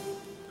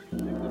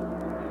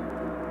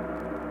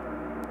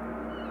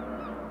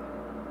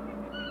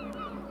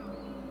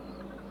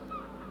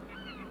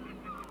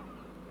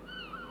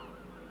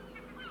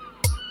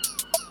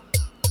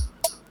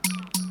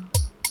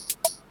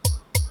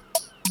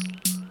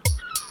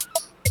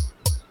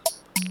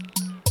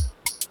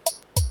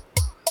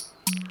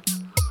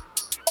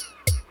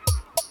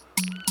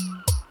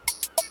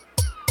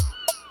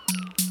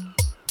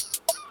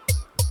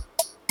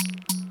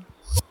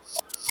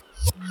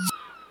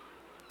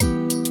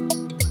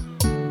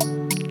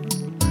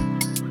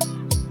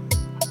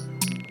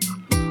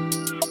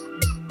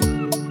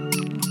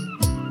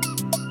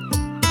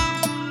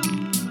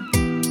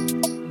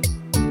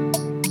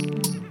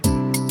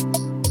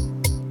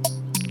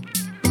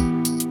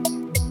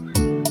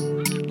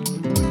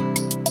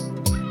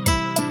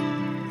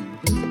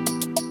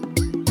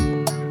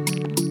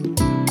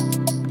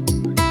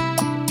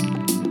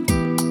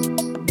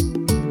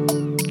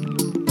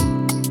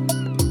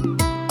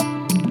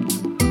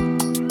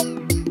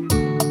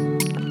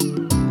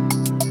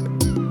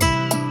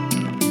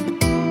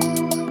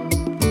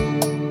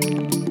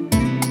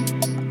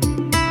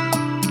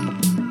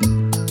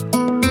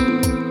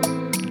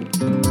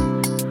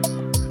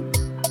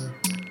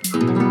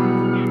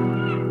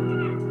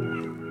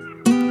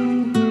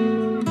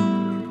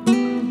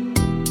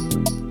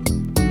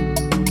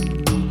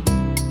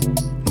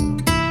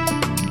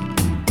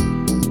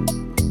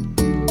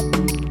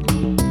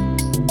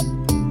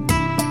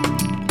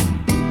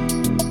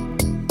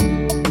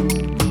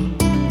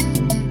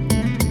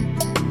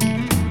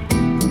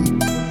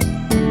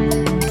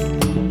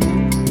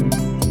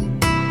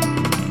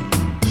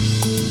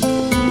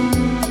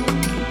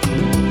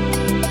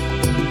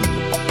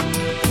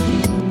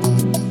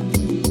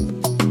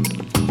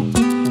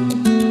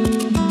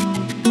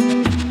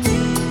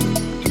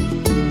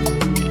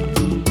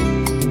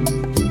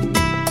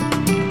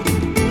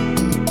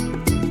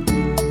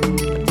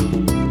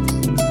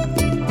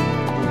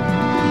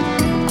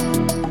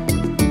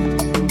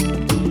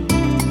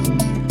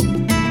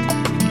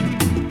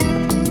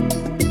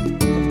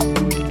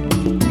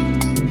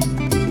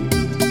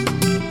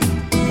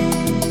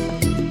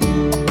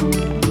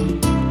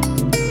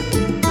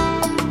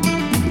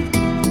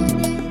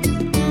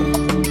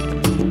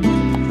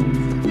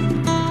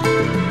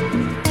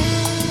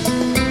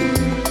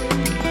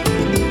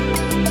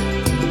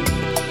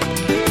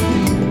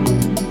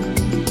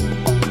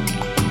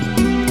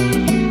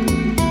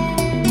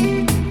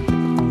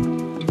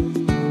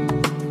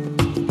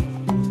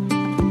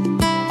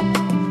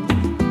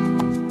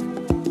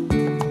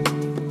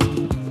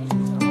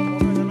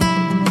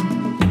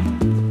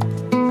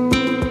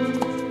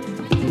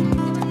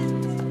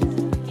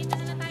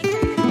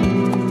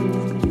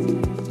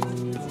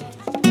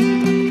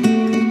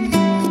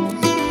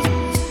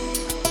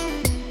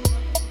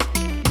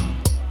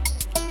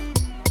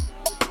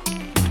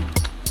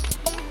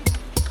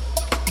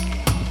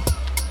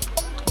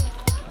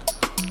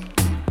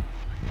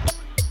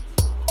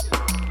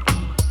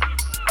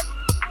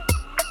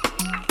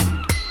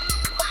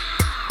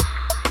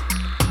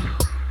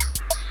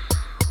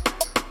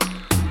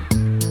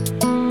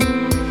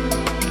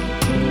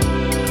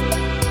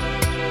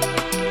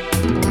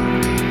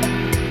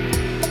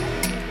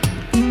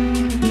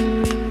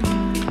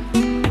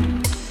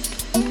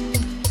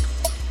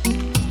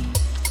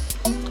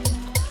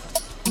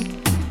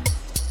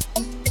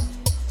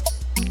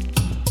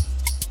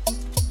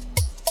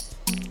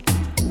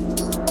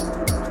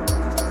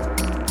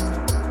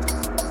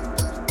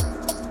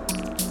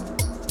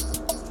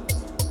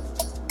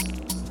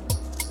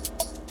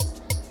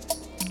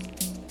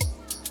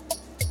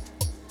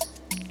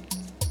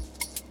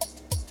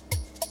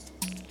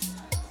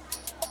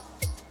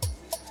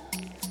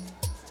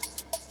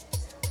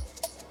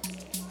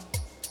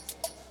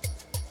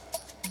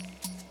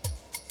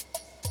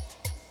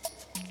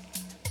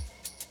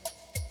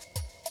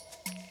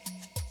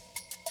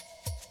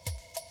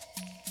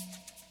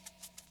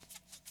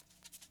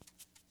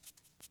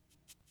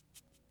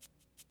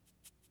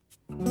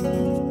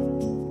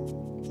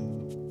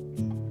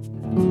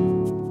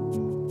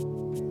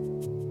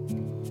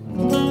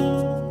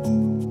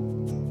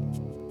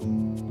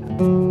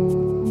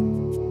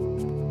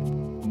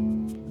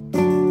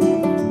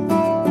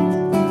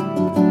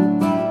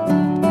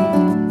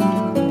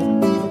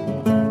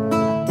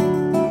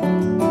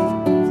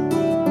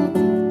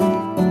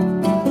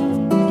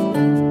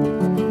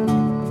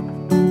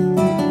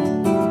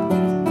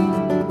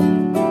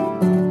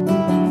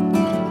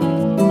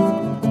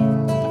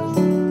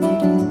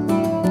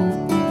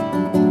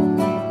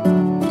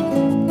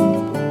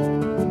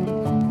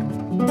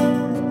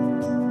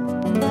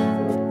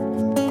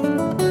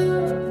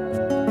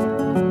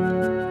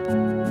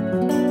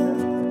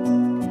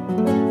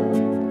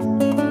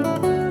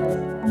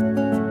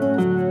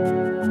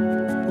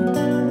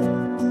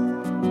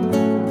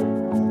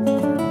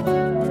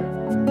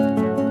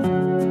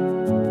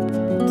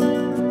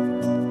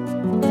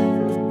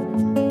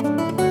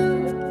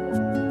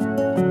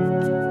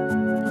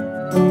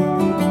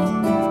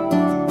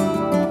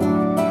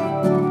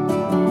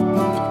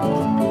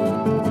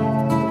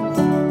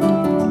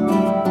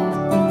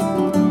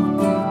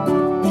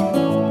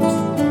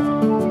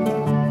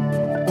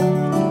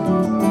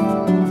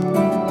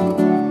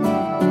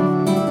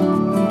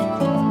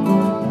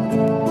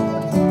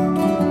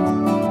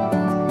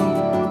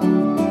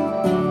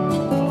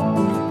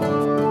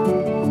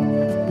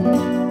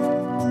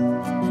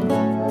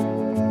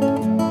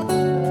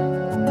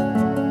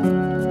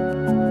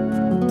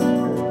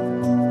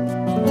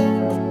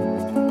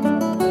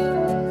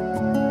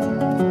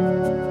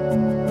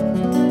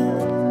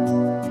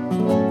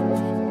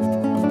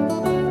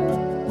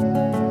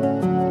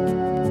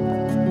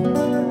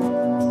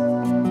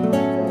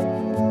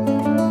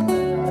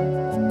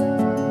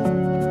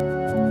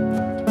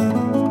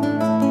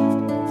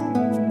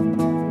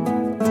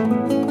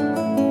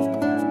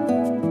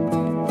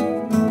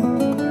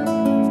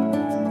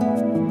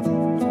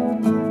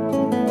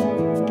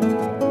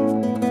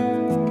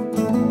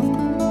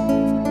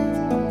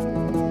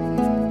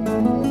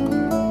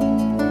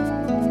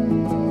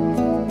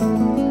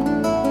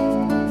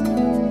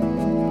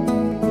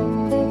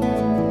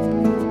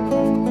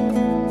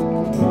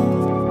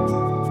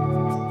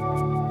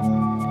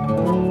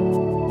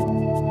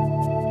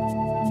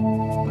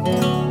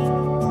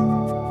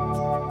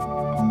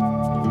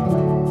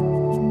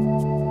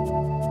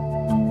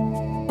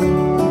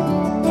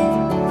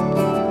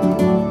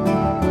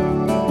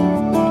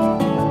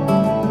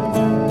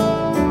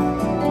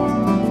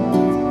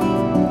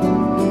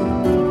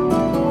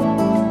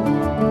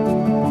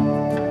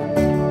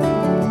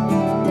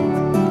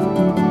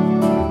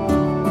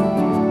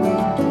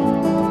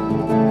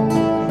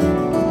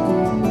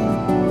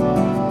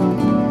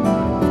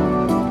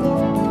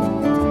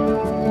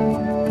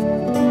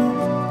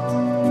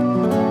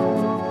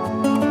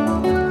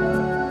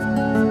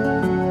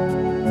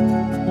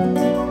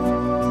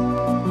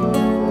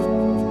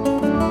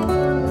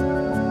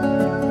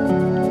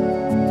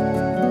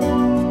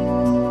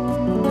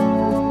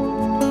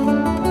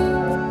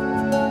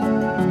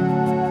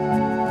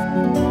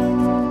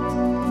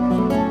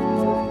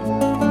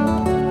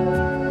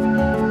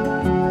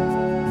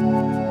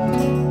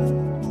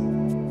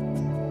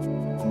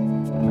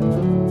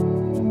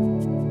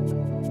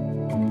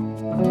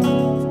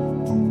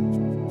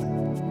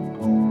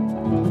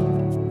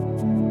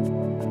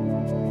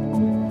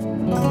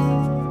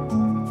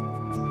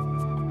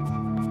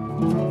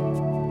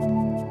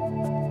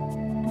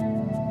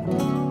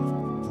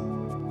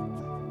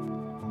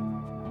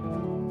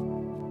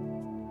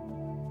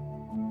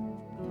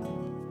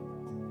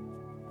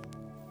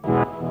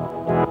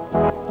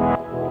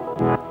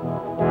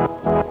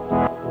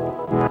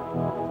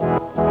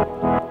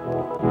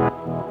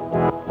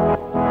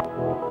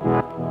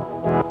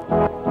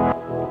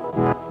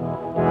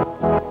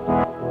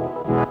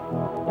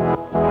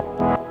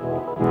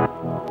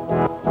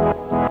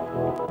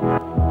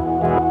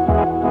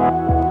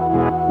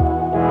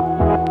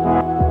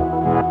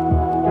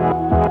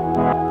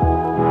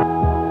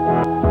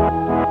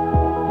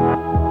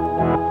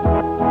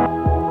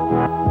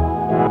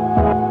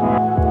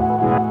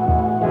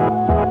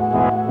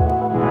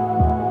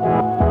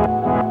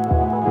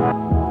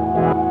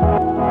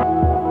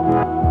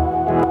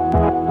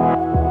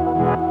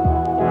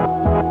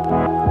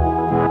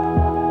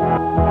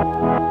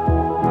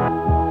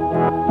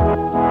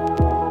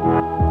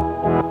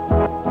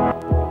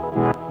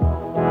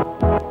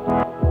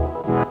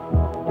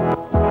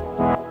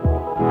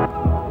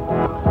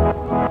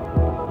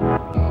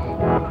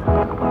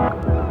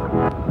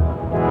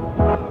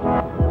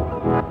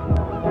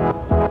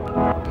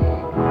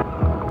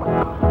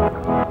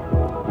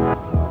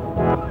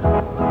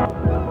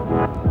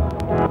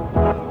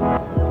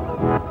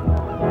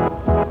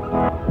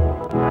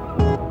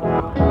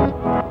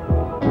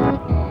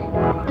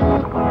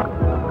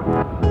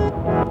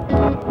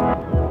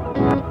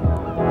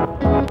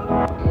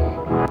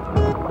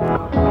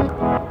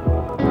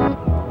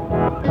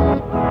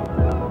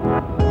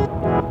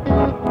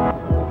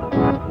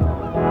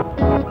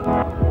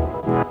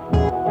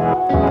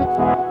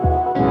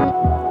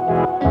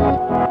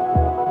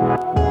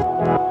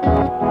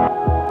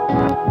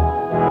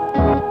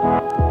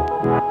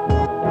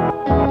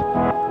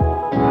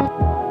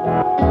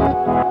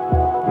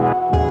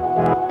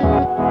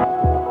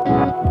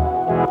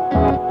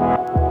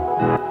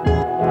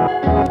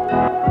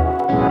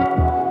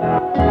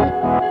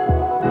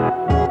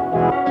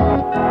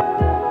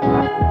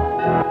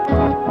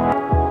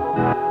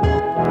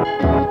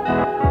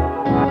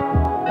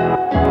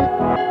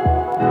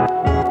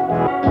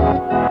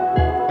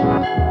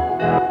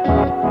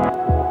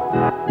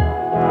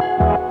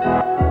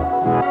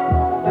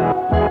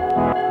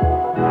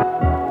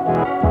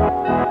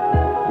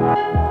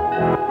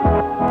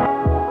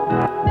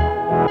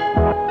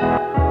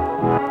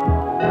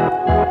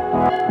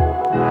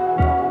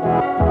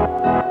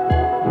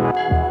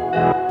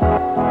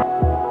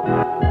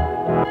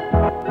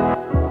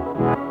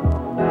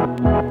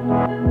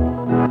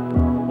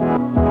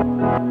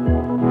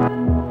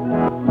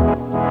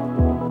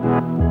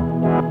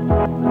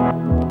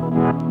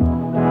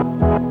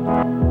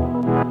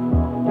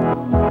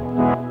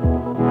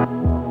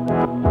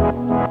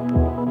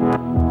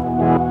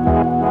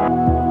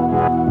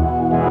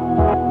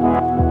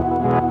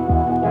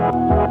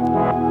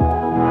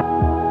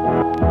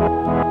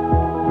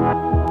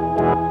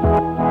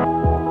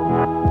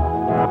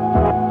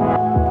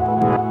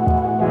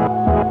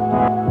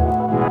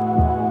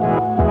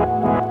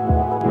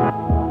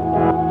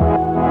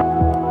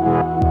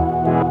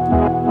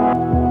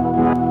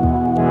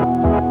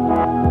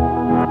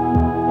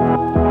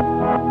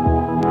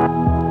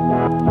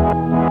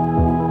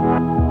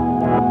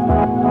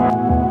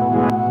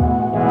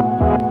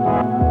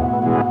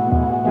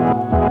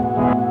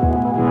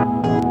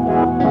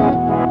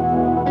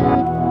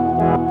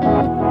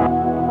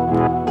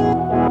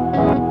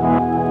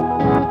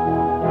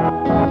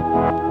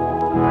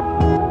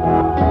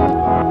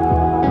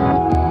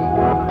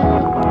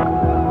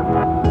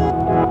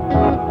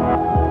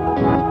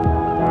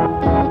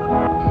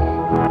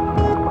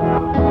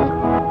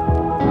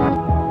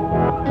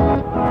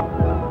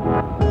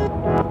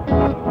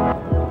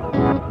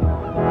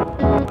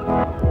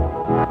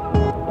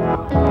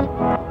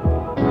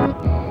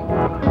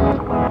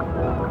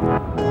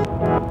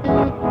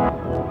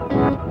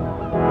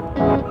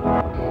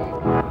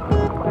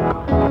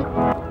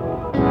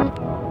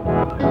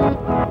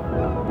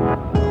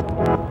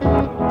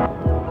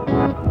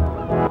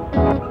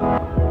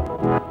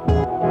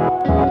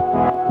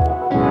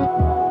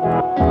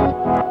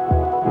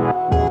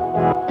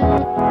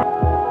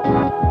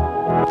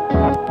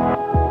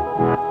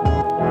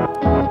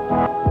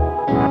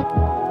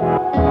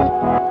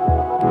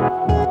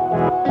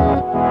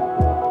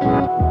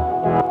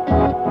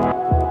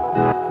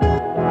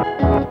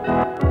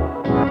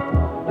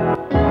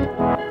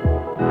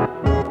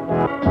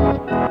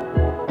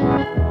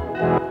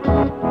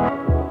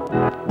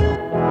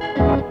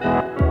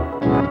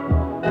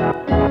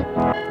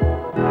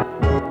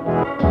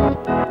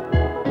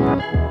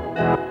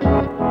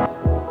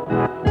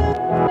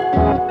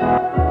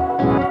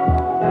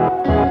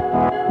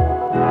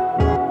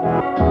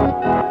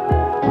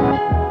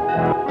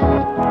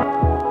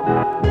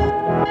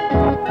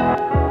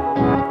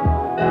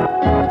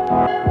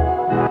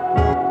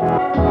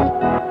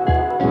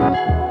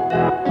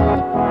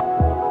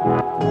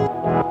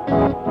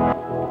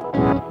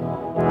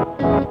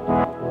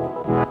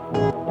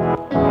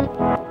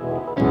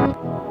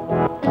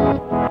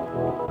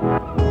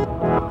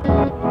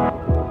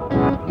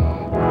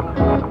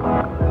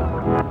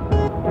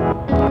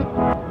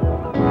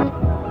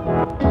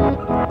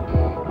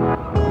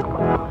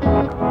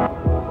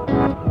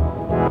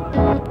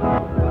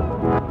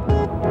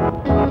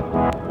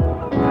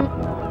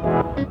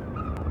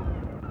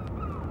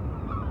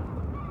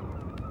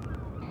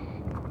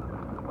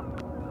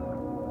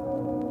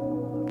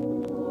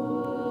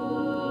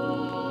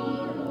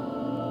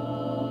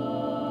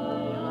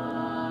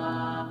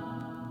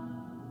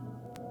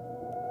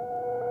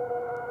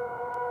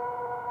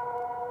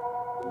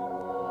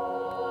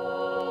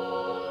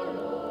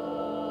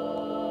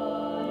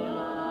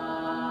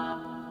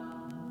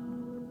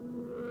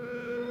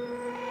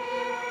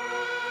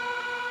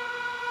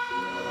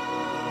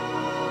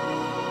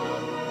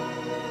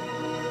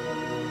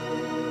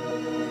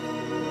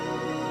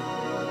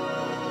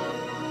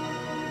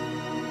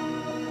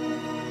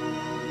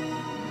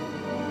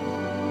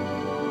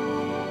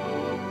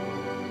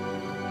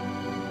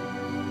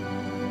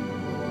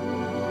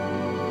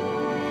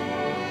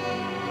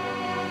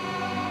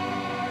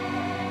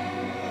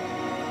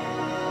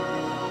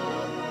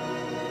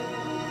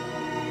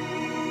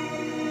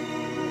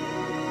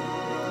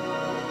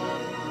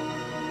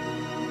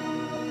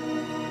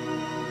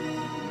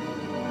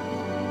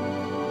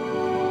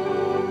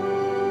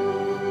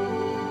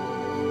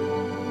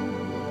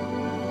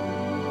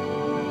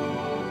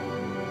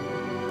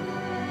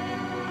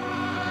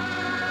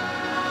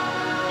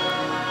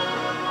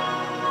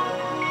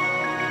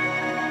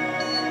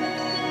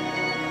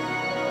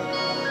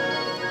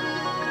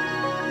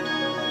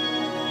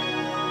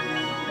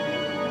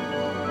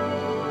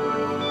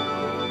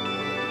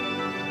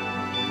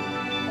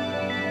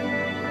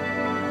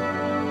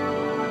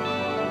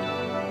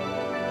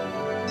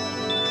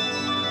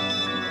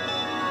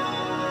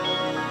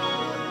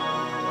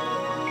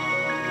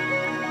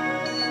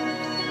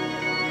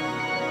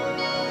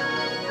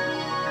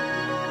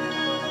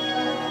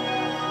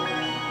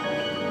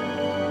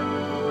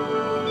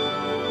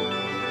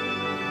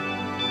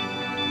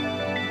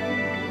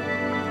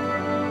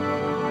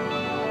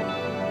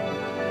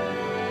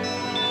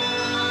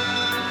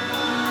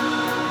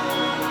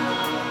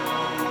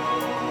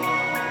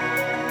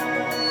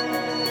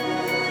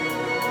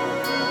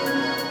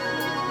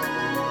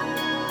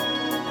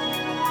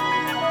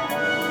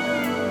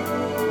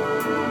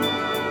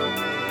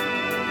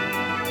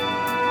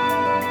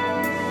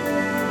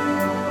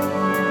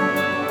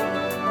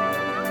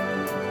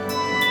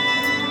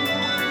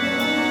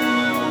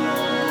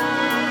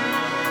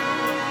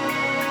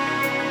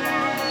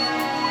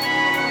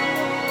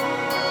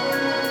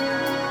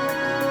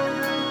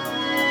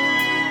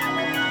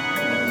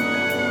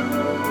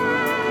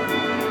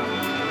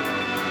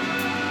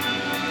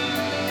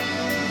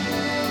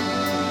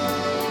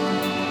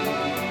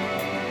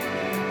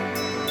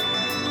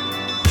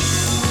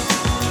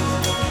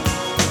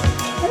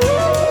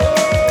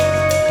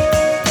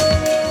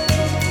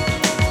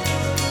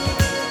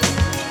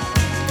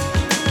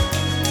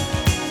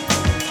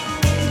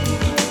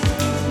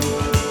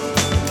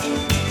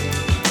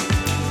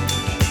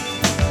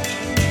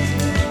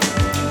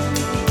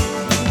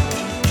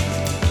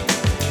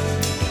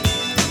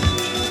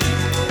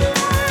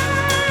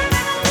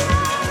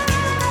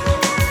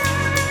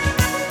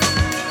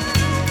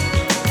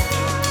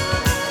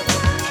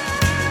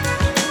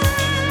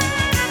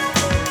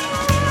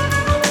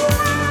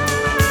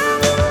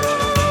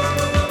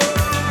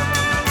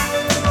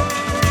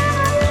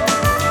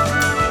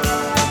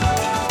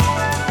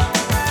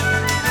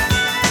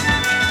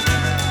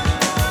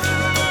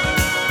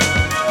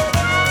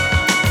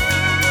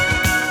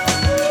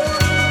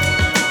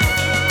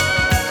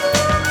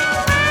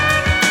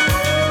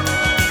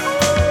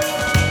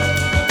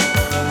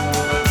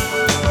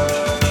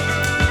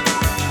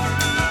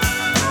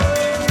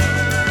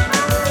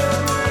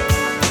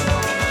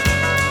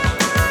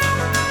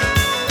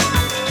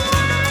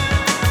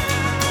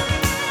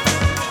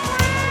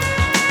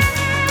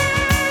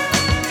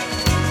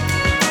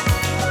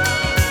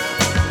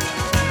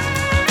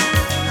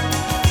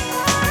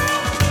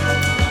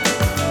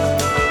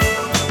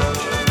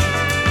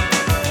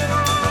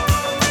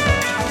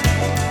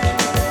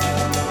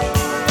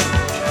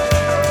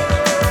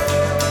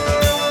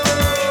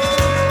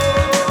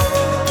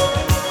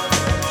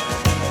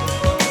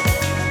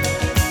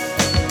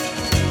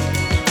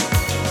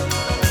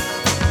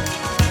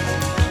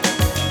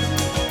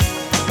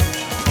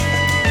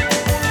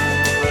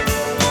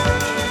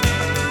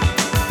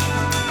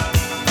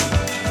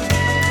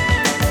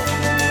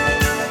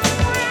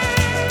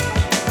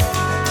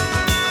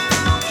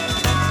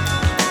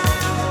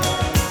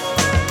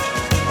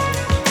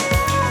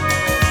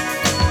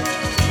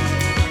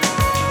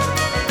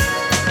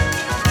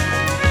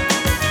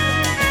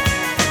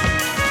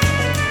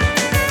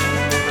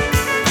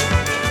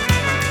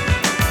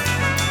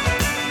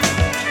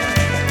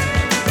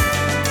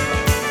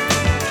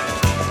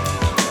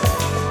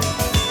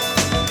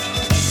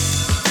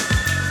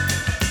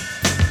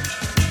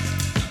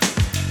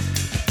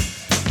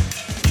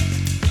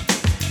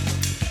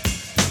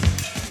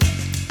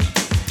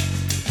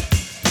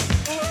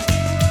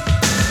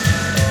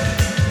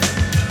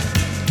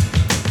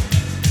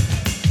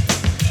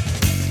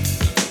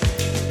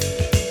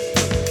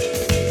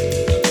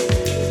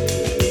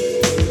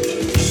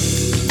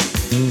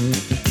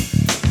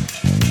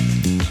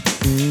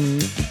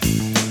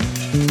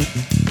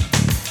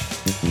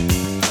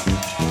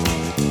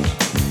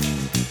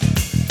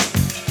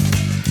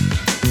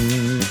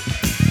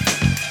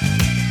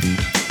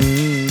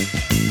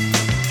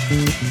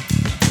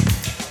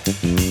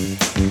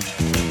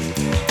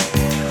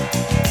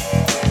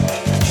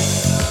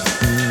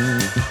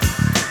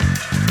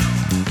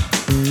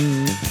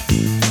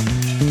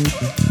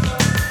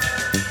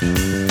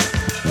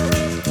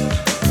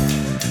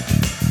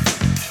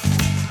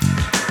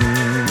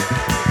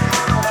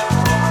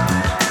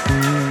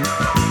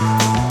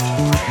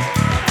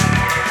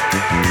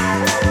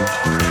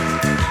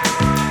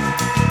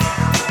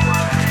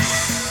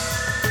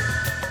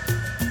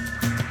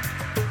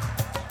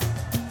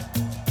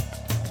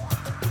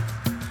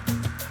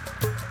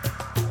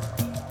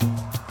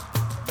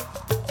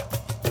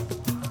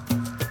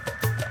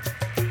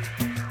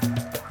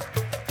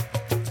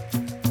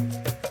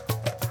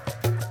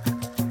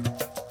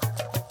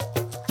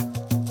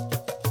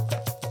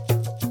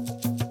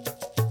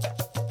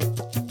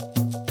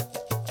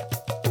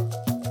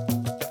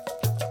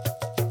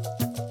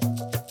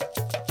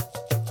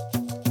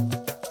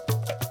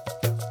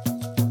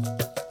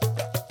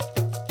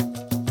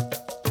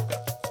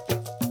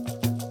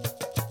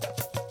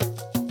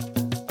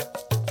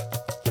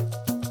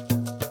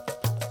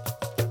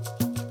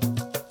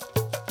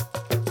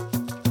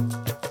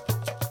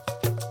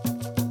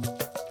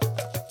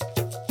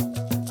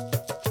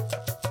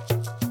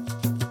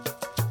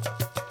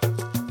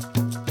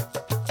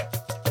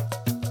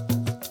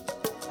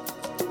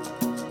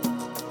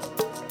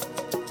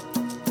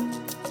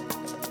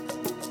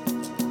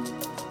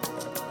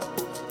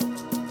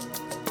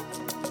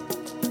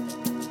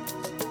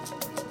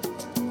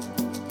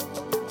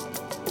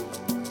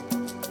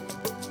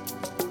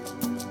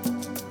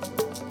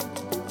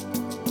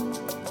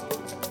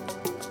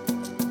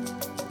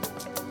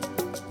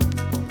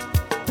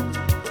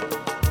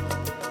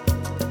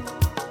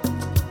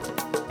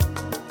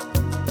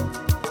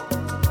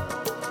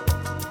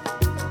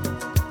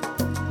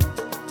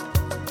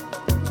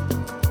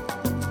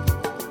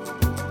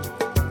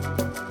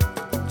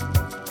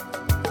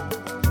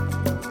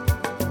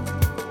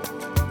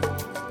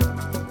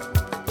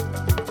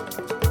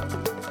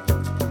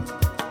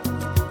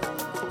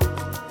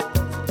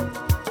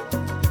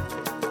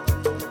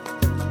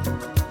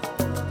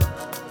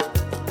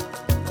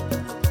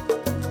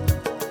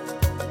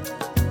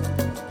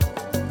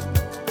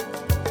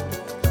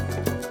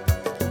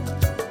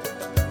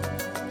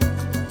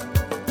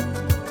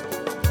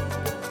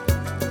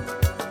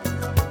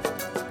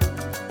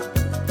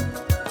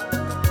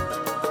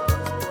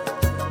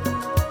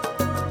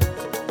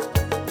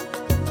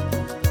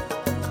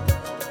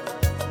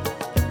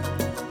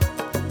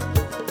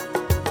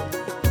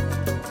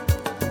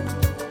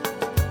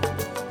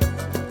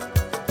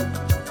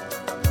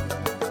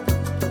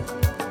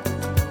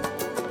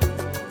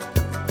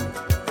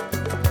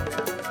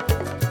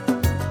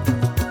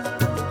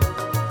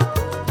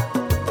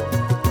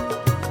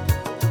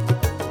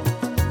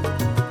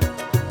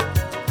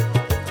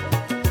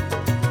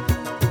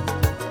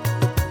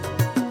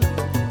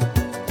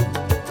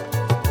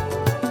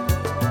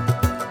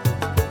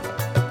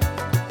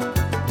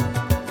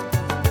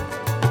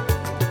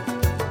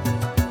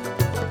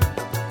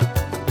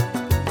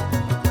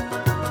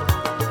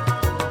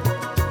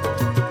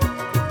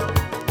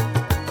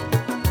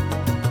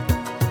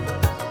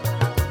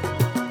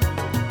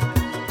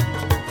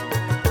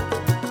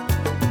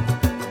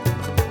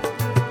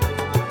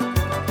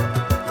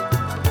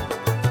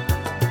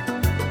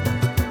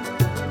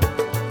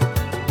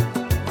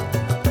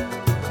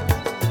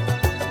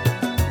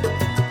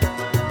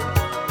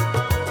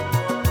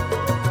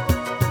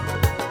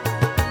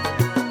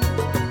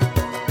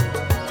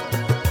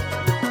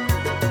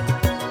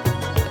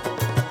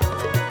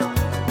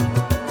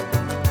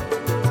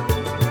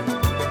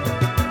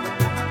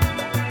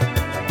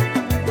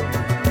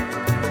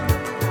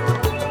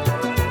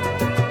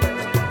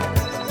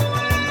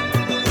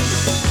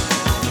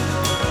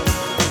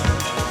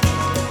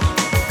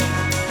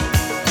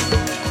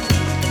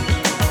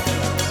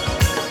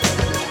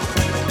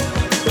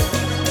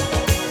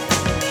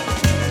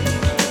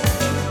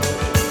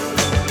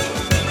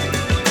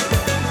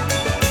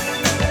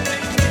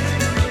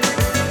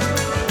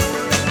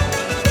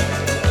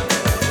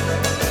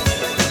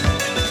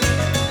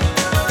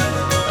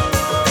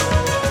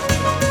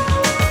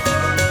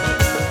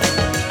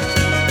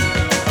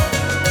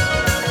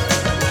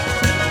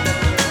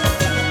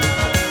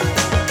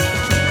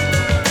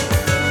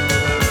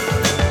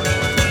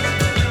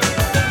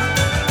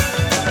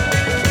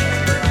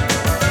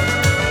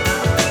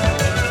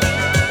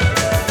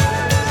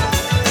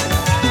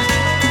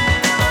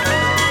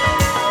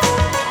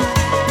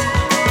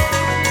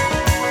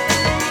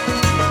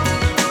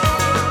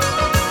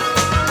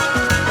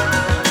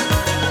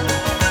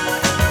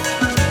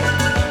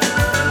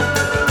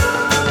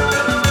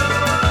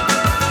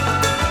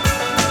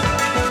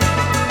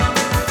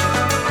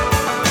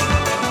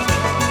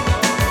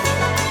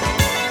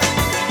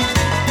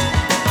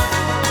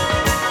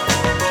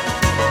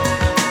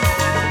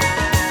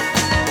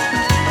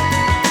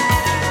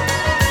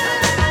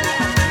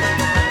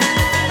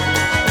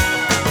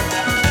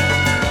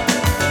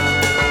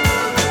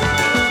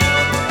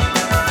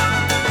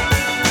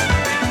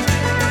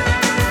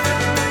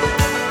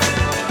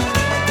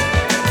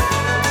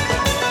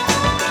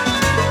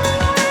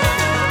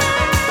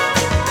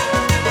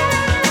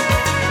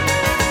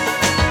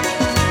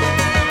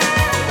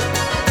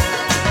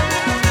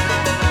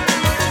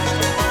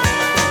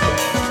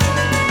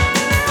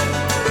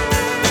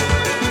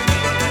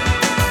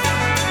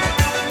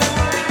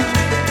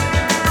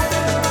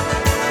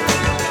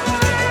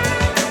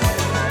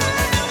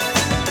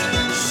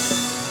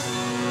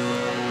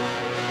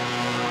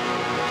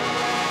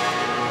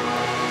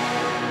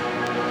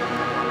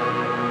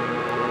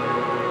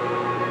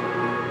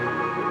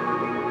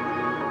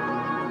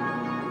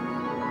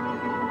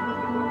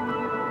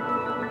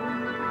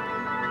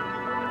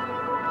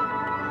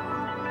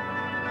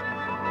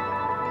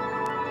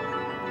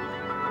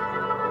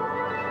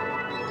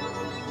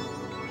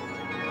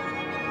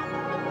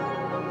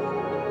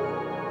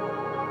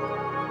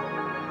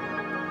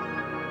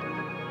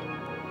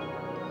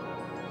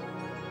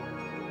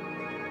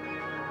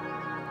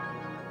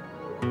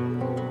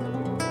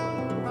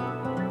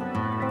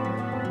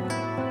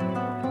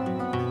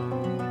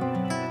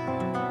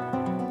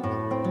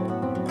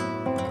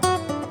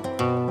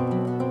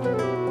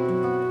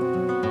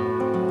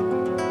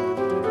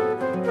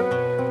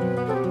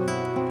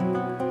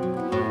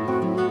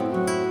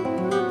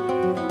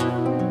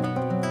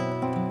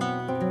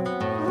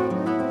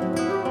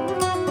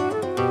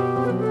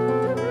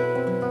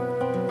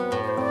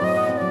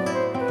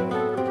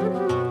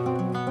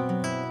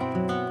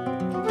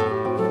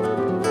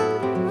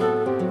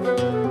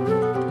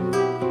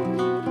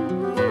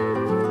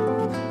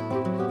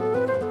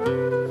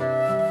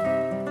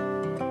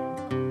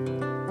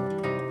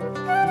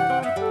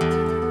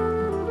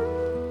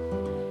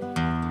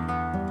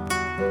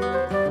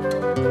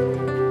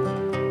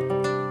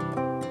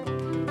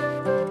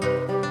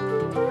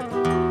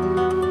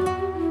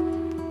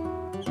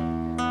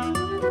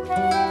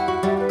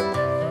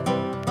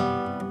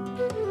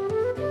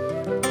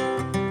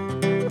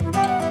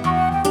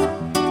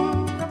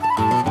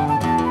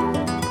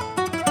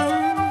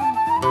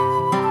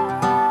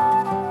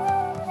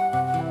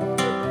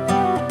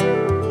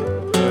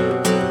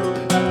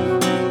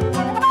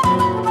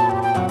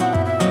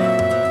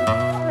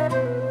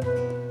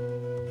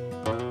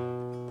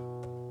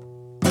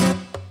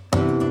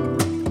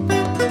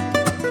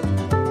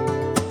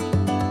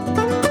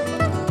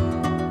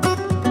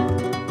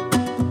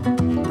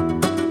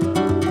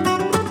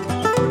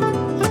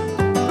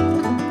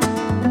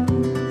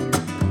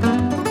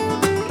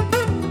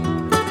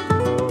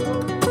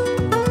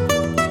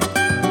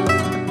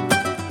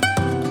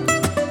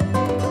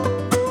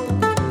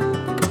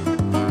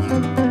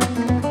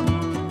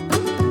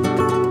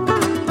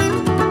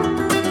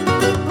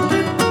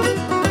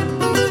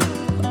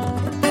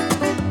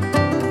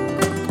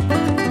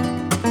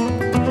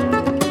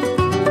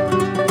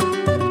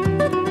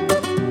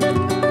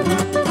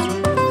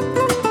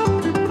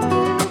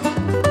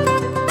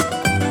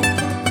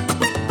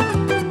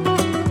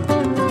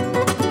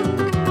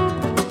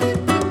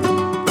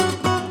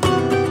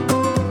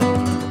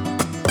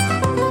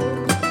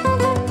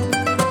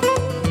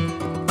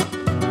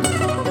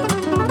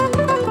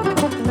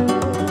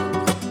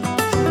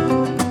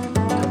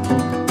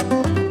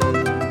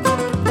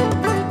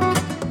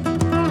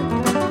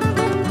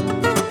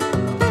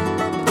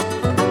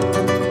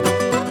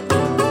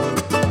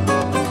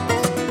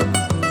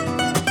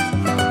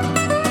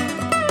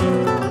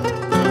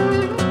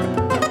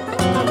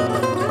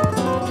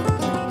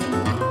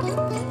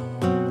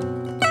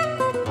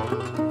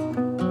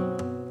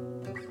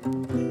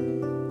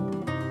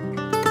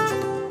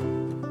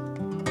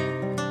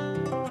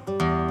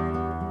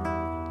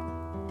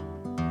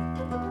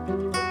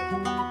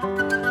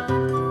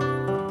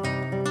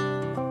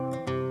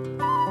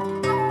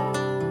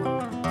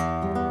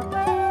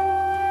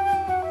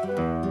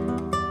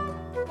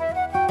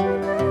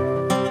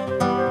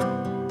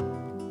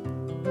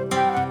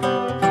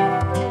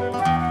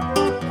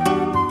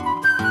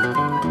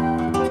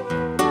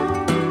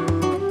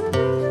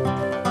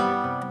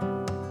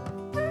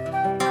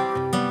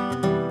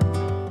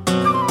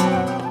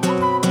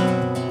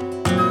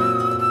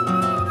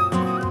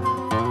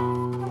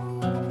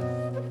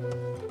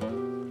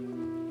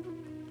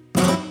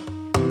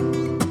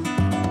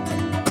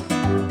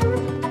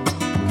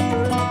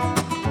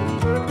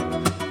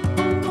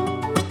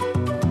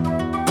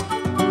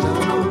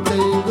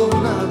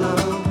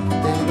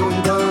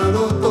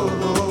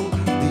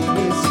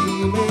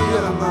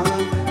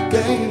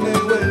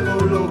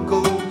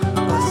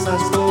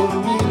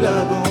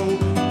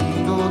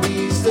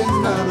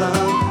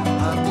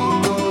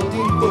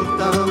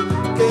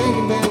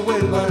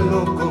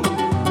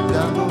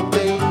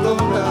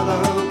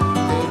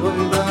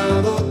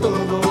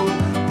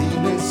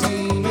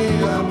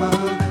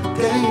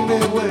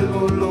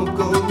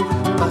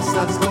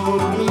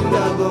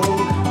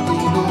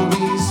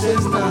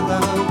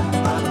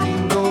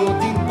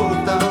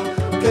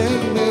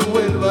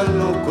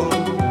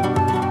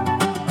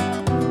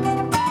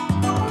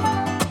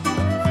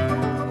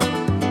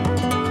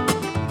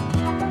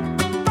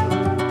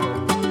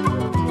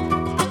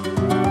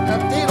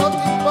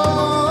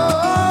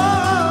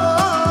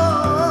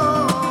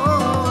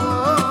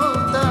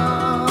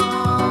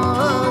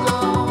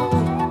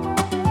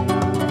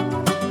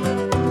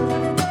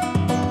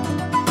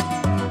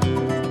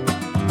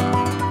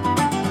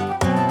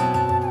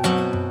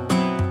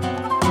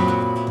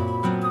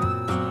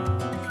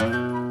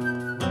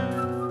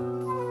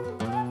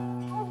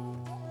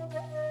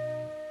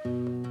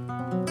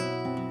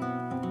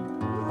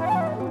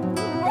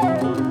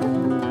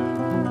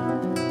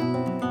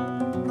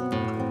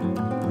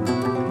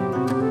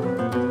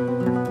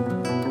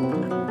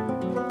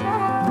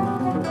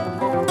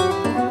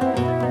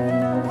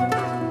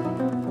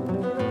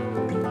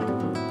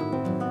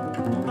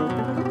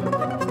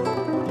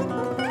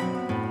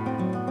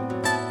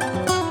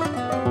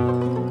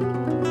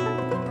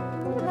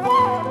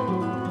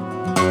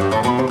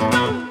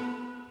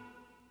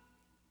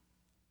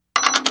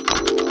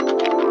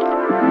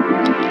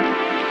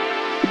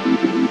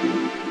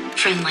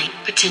 Friendly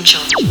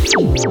potential.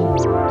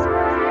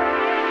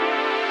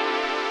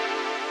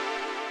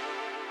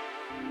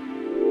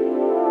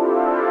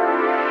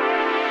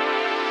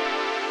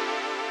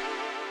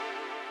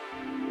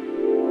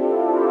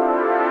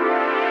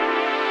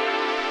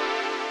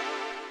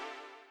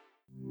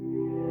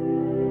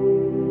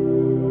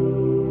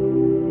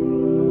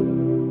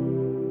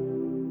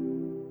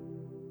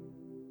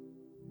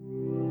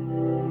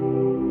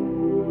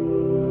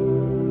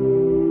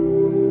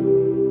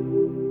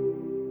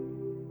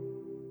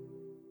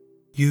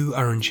 You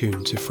are in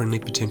tune to Friendly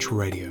Potential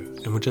Radio,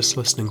 and we're just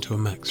listening to a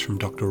mix from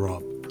Dr.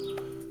 Rob.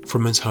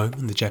 From his home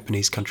in the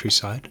Japanese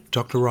countryside,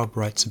 Dr. Rob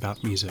writes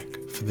about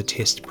music for the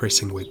Test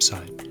Pressing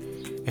website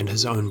and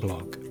his own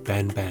blog,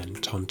 Ban Ban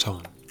Ton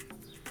Ton.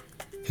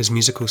 His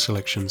musical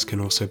selections can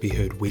also be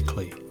heard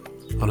weekly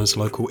on his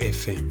local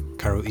FM,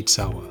 Karo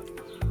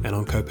Itzawa, and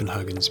on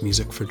Copenhagen's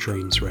Music for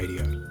Dreams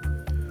radio.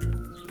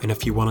 And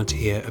if you wanted to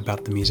hear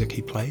about the music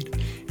he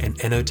played, an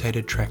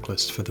annotated track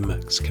list for the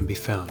mix can be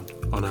found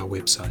on our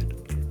website.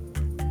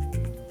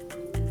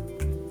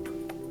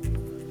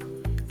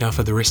 Now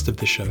for the rest of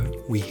the show,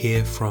 we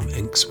hear from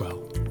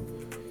Inkswell.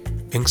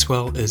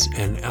 Inkswell is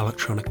an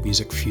electronic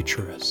music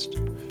futurist,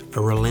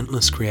 a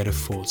relentless creative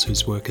force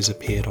whose work has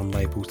appeared on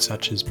labels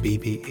such as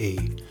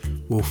BBE,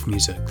 Wolf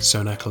Music,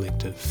 Sonar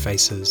Collective,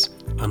 Faces,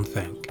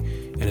 Unthank,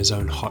 and his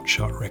own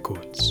Hotshot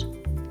Records.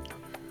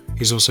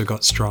 He's also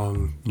got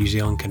strong New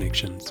Zealand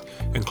connections,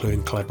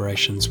 including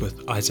collaborations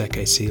with Isaac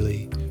A.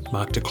 Seeley,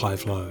 Mark de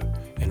Clive Lowe,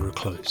 and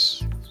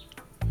Recluse.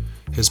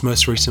 His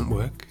most recent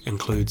work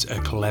includes a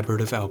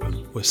collaborative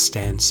album with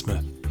Stan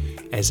Smith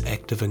as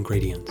Active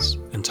Ingredients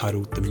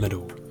entitled The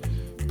Middle,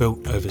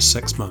 built over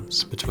 6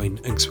 months between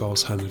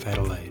Inkswell's home of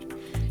Adelaide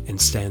and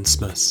Stan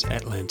Smith's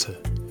Atlanta.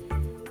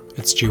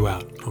 It's due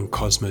out on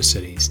Cosmo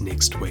Cities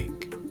next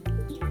week.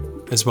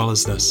 As well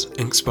as this,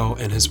 Inkswell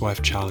and his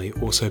wife Charlie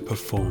also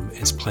perform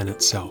as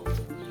Planet Self,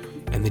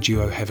 and the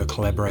duo have a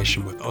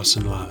collaboration with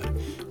Ossen Lard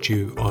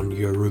due on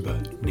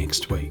Yoruba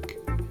next week.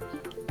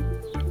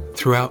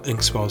 Throughout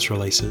Inkswell's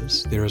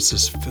releases, there is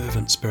this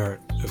fervent spirit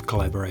of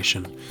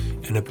collaboration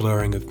and a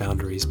blurring of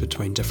boundaries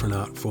between different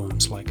art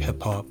forms like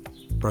hip-hop,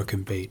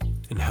 broken beat,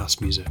 and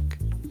house music.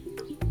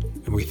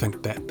 And we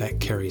think that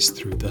carries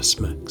through this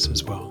mix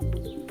as well.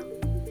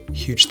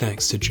 Huge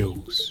thanks to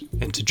Jules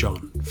and to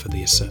John for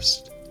the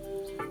assist.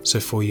 So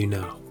for you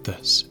now,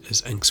 this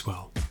is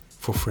Inkswell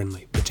for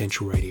Friendly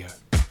Potential Radio.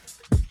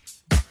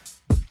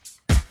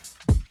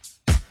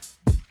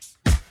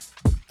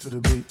 To the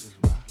beat,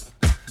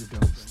 you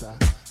don't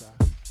stop,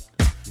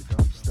 you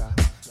don't stop,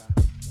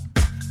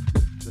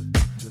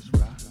 just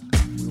rock,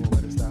 we won't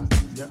let it stop,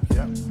 yep,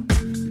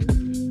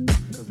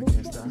 cause it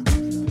can't stop, no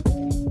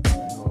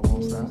it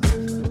won't stop,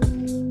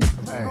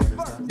 hey,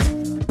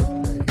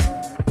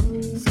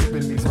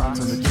 sipping these rocks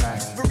on the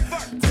track,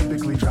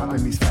 typically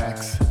dropping these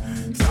facts,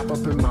 top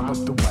up and mop up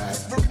the whack,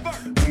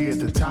 we at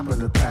the top of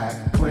the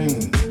pack,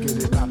 clean,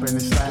 get it poppin'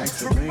 and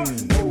stacks,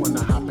 lean, they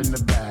wanna hop in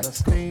the back,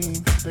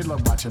 steam, they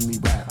love watching me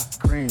rap,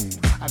 green,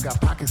 I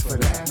got pockets for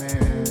that,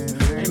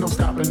 man. Ain't no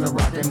stopping the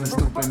rockin' and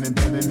stooping and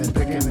bending and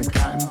picking and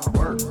cotton.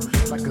 Work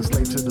like a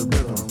slave to the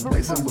rhythm.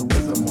 Lacing with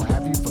wisdom, or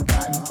have you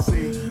forgotten?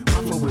 See,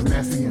 my flow is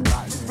nasty and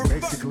rotten.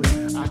 Basically,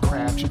 I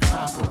craft your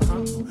topper.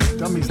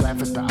 Dummies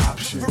laugh at the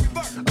option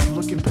of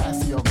looking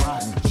past the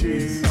rotten.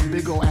 Jeez, a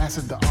big ol' ass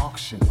at the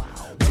auction.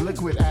 The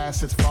liquid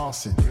assets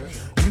flossing.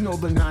 You know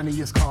the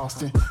 90 is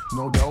costing.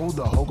 No dough,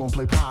 the hoe gon'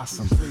 play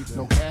possum.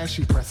 No cash,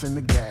 she pressing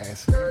the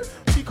gas.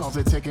 She calls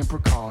it taking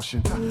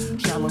precaution.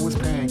 Shallow as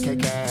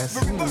pancake ass.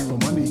 The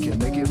money can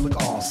make it look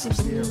awesome.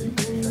 Scary,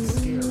 that's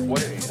scary.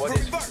 What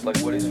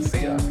is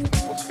fear?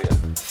 What's fear?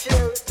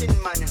 Fear in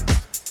man.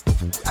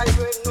 I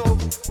don't know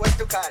what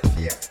to call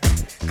fear.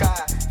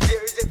 Cause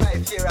fear is if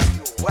I fear of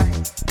you. Why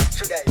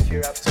should I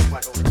fear of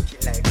someone who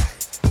looking like I?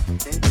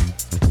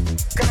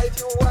 Cause if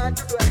you want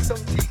to do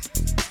something,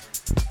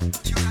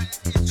 you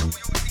think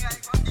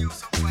I can do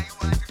something. Why you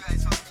want to do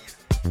something?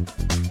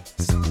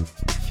 So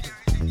fear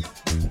is in you.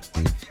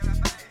 Why fear of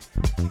I?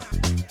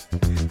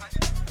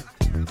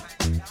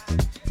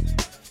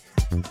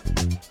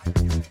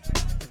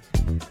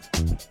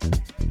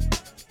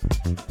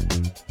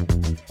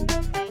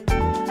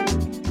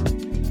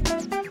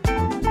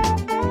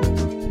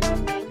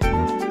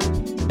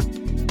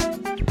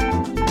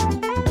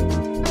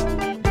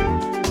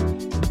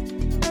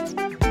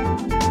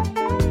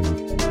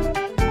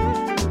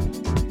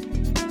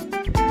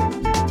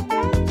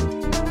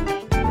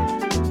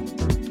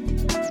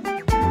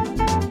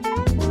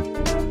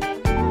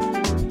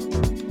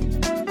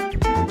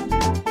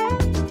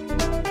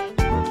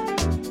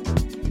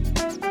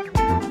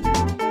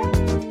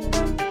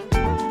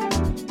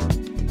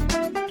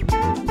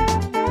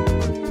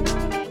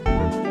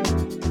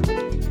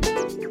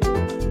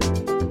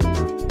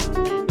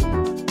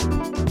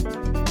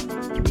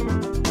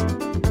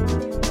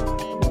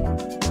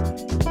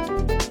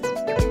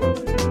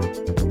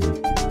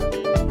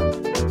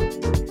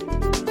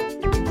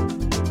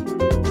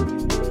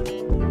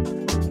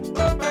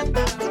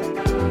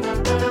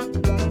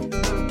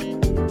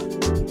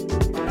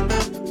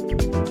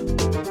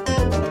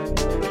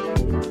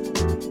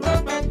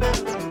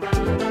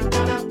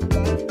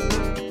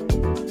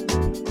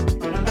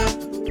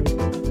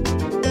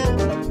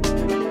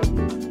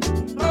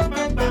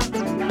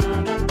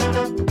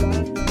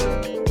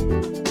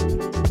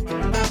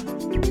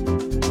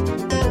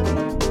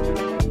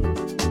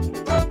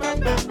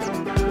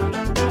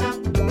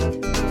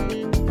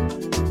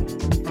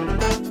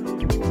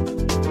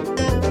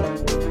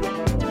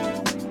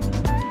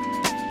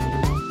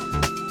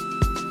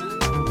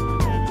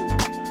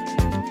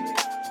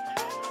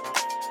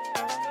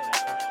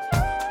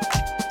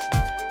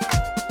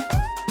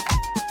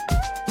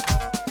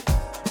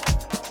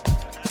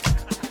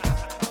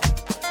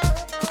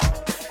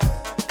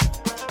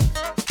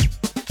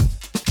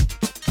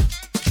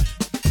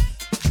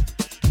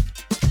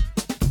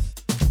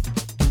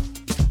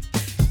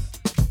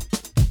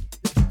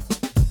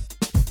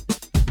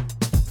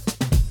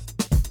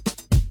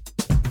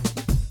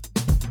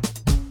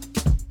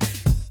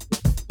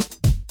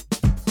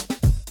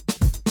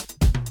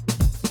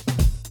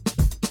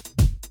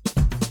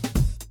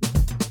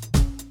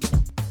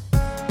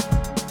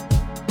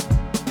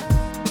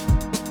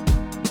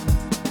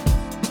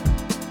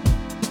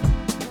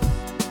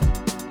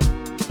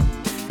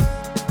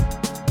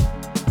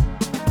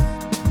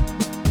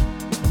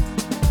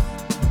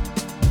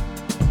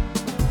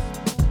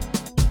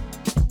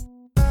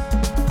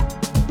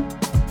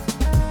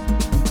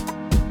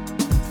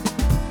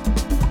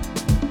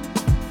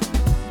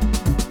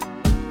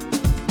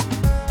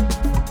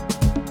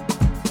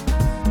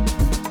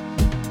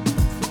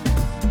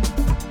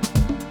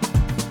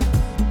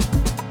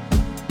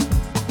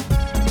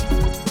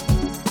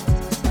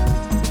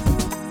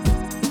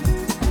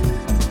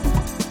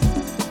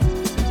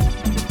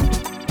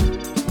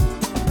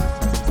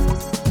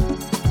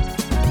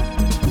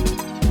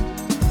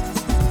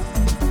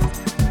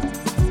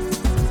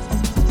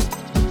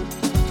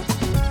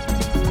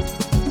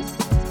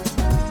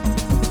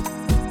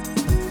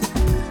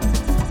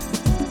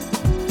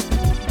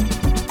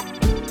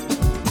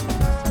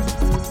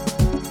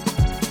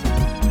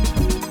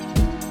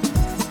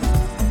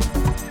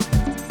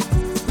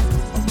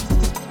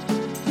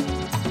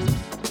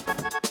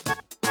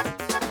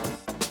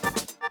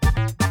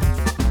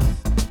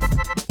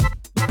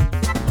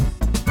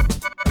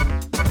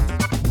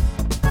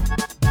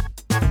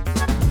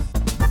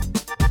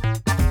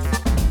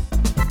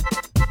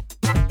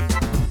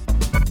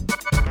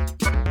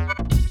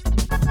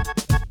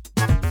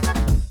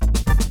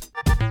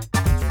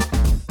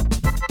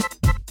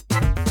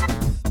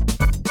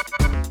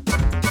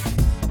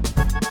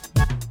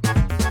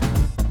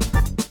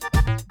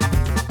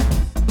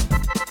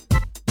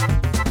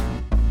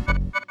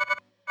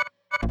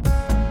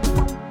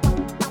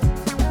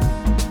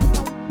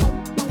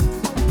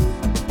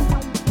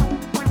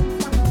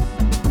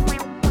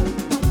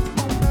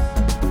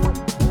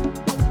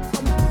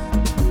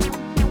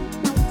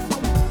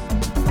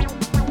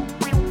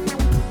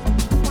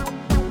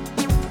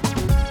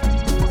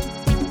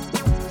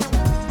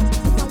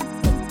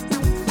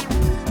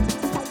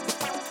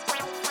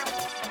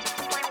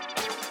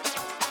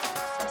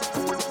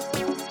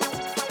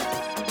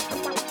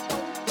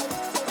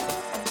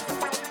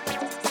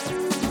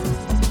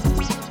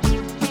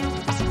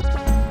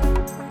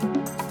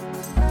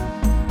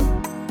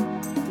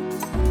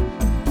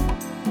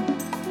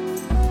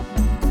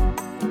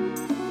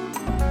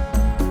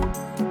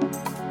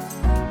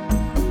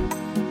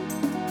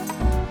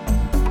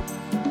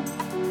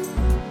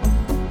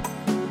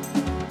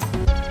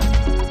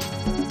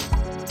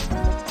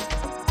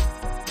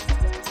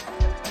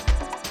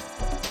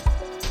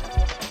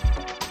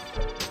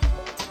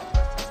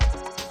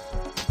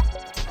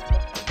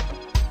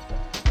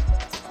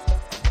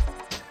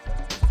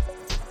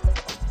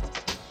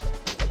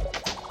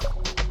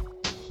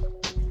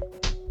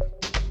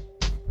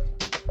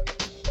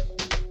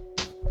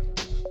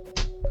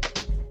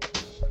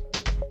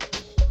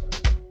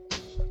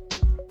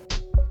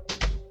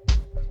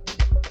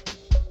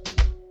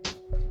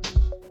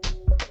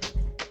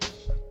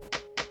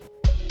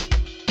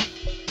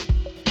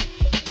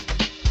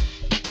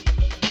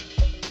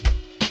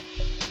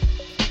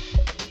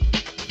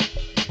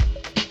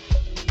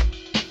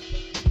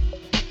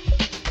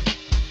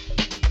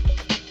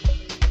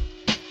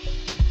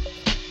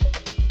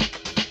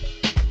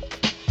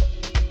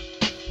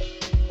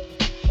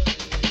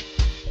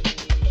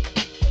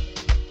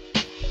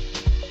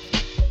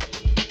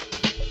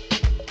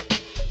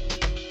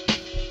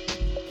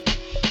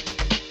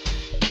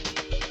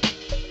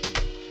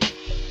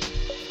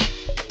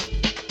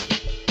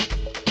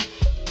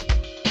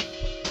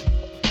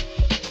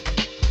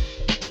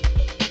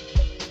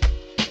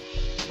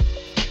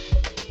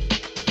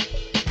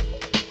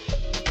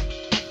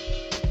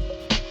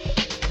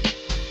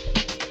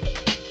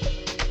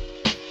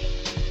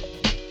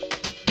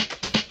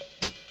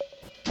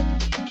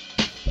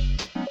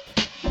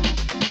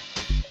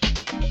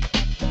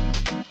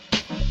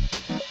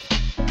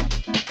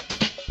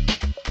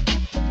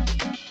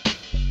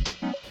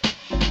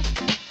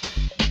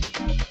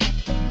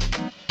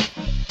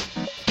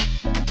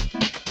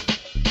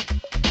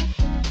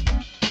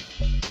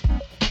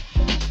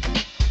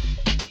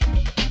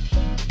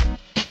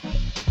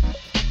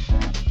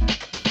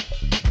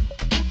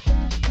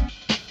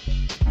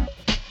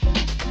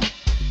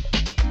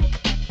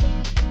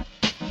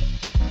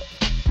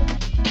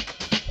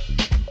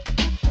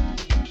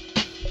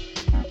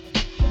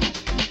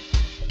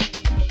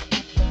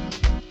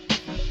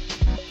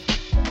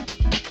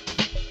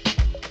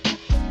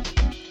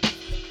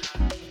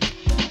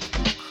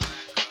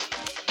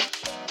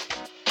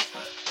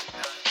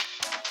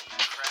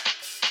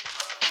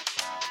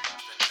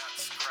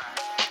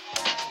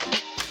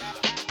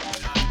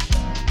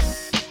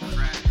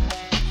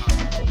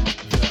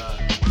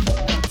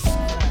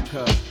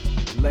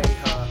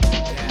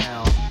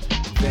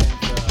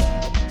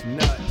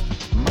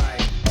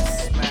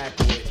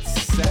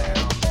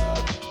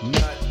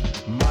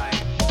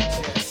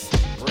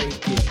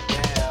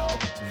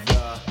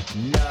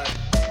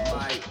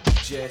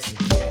 just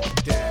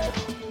get down.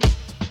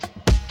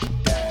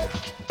 Down.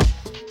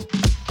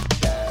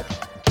 Down.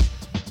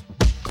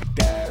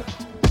 Down.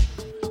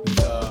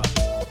 The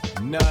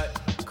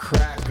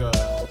Nutcracker.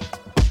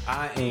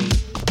 I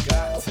ain't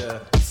got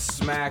to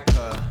smack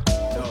her.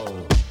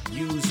 No,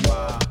 use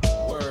my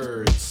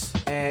words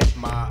and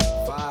my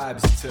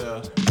vibes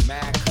to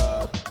mac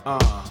her.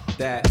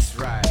 That's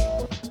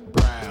right.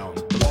 Brown,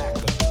 blacker.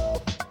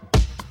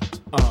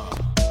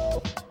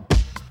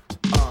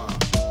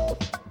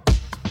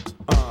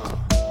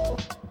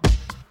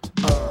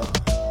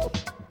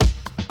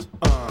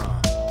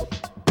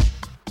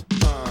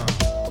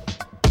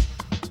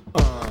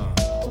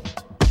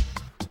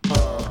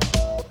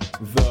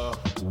 The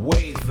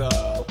way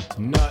the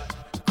nut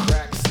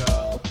cracks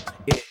her,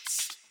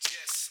 it's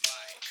just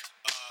like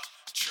a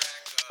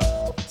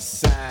tracker.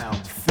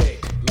 Sound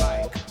thick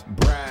like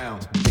brown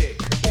dick.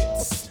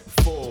 It's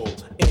full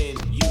in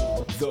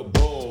you, the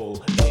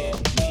bull in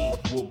me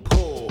will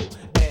pull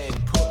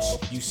and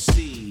push. You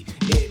see,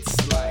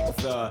 it's like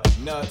the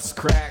nuts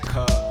crack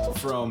her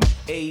from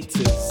A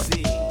to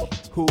Z.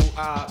 Who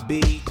I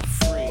be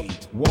free?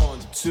 1,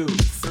 2,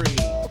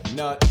 3,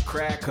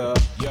 Nutcracker,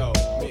 yo,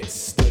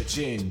 Mr.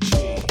 Gin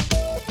G.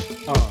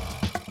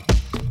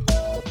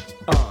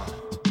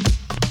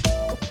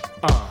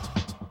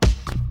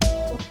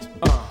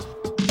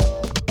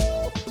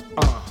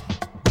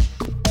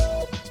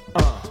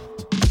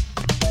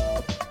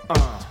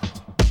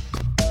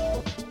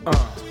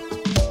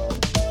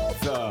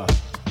 The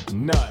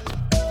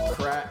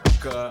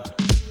Nutcracker,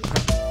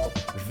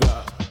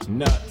 the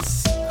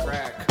nuts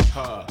crack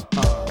her,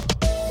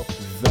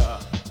 the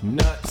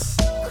nuts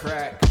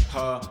crack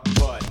her,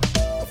 but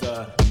the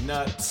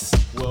nuts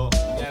will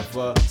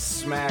never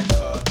smack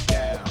her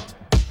down,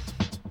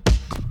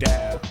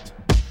 down,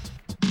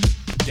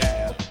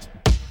 down,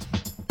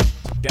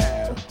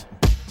 down,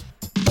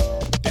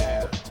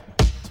 down,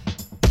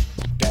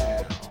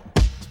 down,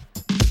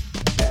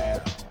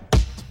 down,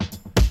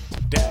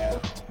 down.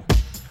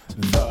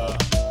 The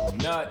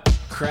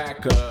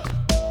Nutcracker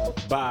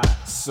by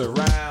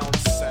surround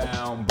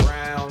sound,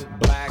 brown,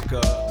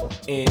 blacker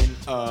in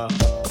a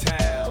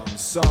town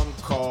some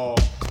call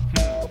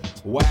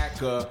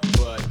whacker,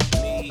 but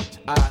me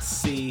I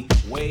see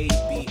way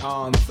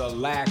beyond the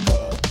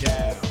lacquer.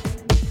 Down,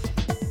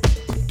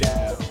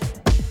 down,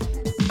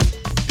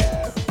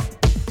 down,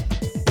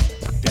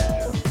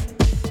 down.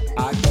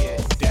 I get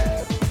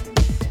down,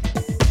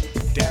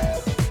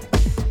 down,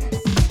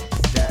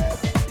 down,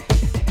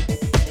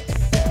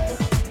 down.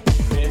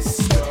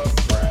 Mr.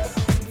 Brown,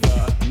 the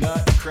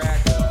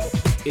Nutcracker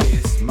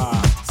is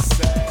my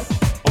sound.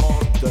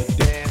 On the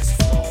dance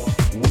floor,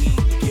 we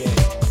get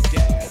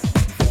down.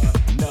 The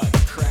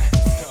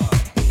Nutcracker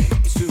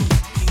into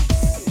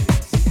pieces.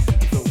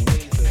 The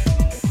way the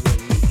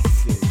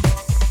releases.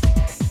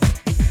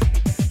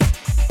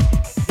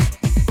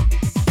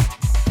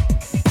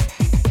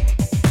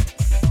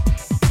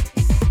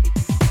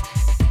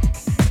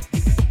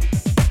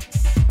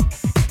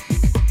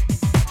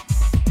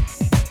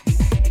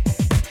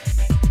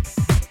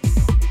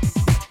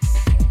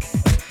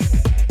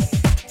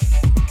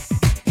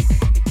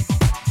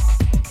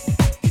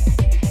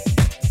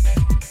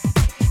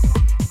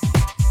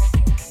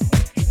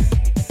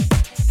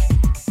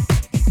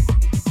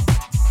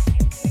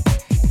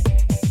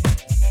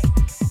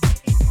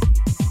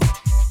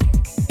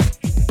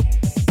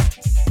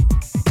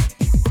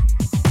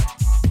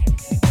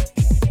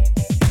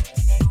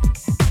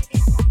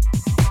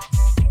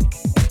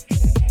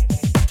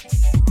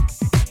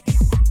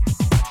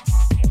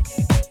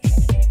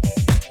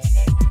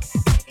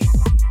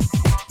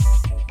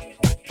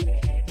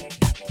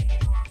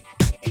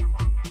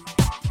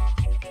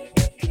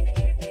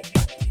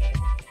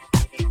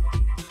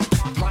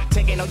 Clock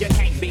ticking, no, you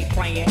can't be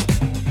playing.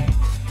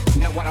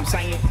 Know what I'm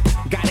saying?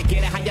 Gotta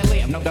get it how you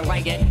live, no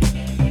delaying.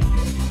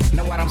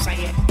 Know what I'm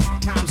saying?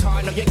 Time's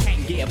hard, no, you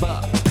can't give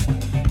up.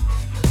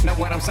 Know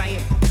what I'm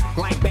saying?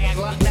 Like bad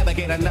luck, never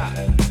get enough.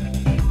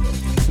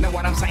 Know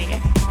what I'm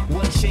saying?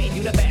 Woodshed,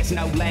 you the best,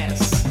 no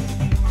less.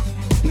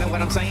 Know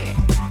what I'm saying?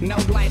 No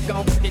life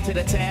gon' put you to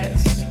the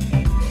test.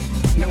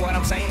 Know what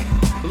I'm saying?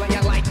 Lay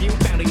your life, you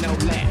bounty, no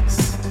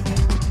less.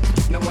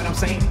 Know what I'm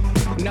saying?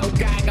 No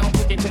guy gon'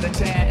 put you to the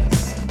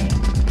test.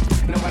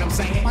 Know what I'm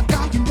saying? My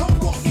God, you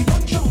don't walk, you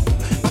don't jump.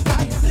 My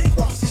God, you live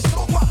lost, it's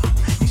so wild.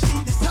 You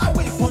see this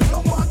highway for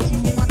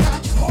nobody. My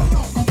God, just hold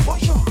on, I'm for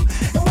sure.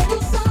 And when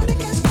you start, it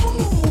gets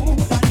cool.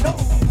 I know.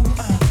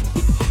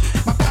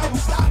 My God, don't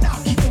stop now,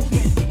 keep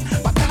moving.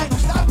 My God, don't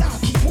stop now,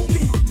 keep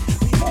moving.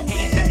 We moving.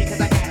 Hands dirty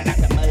 'cause I got it out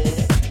the mud.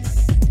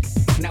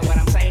 Know what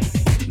I'm saying?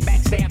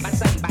 Backstabbed by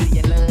somebody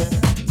you love.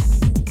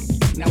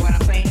 Know what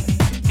I'm saying?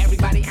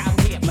 Everybody out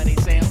here for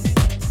themselves.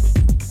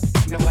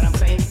 Know what I'm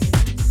saying?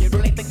 You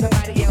really think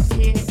somebody else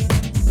here?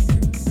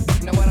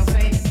 Know what I'm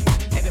saying?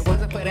 If it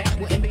wasn't for that,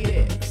 wouldn't be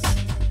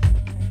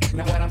this.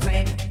 Know what I'm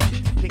saying?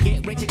 To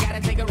get rich, you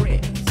gotta take a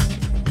risk.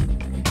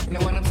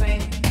 Know what I'm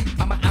saying?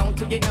 On my own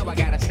till you know I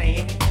gotta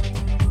stand.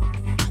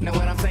 Know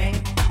what I'm saying?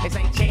 This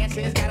ain't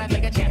chances, gotta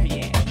make a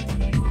champion.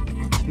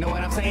 Know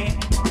what I'm saying?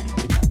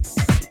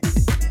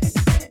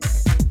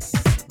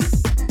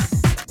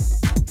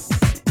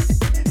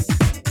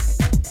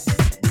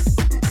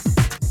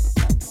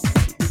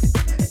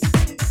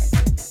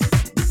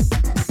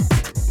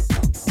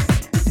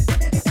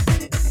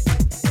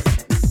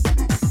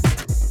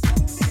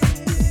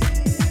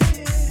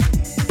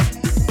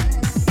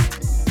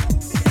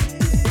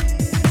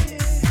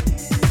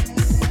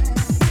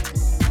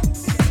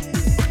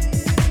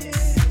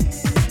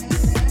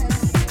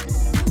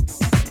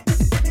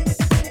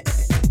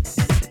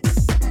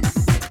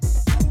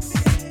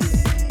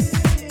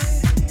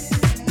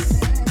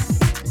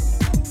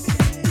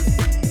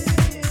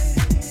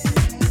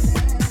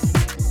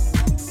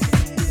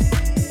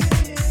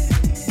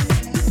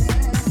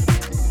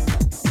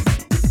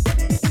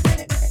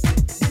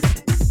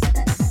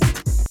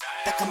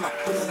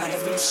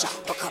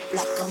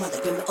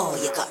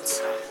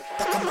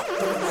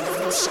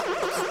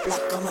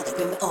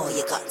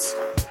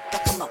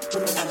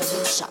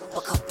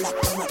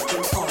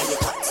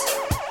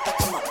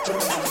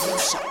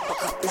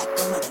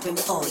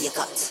 give me all you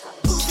got.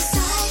 Move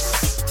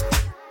aside.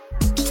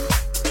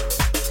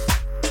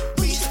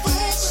 Breathe the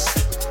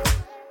words.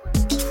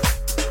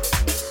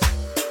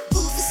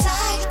 Move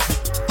aside.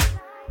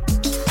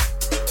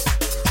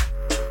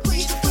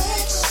 Breathe the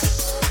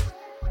words.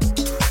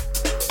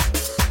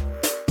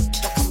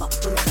 Now come up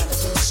from another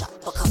rim shot,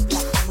 buck up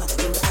like I'm gonna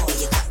give me all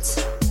you got.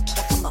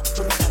 Now come up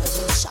from another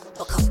rim shot,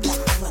 buck up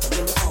like I'm gonna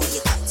give me all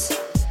you got.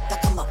 Now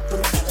come up from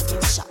another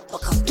rim shot,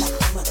 buck up like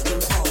I'm gonna give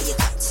me all you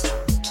got.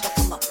 Now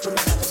come up from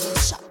another rim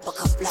shot,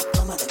 buck up like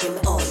I'm gonna give me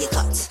all you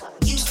got.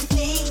 Used to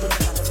be from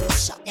another rim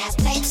shot, now it's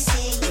plain to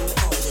see. Give me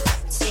all you got.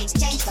 Things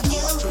changed for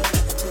you. From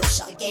another rim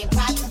shot, you gave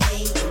right to me.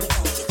 Give me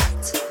all you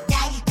got.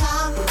 Now you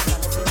come from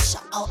another rim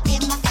shot, all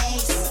in my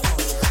face. Give me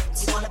all you got.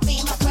 You wanna be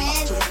my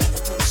friend? From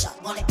another rim shot,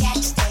 wanna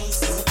catch your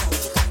taste. Give me all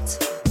you got.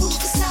 Move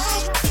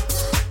aside.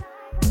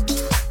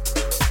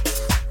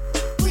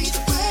 Breathe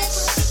the words.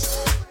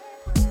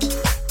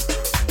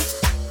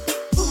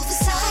 Move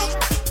aside.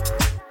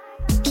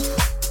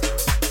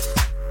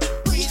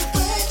 Breathe the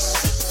words.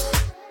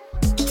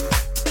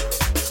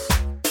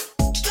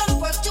 Gonna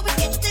work till we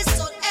get this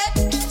sort out.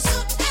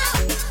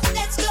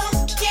 Let's go.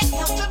 Can't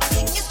help it,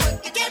 everything is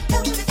working. Can't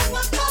help it if you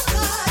want more.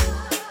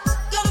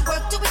 Gonna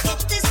work till we get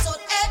this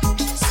sort out.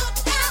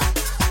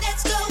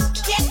 Let's go.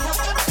 Can't help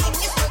it, everything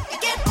is working.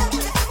 Can't help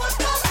it if you want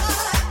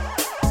more.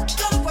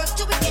 Gonna work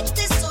till we get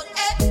this sort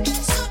out.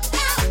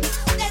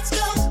 Let's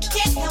go.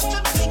 Can't help it,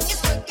 everything is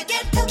working.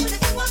 Can't help it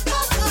if you want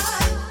more.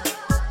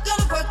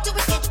 Gonna work till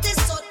we get this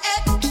sort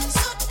out.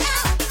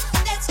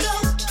 Let's go.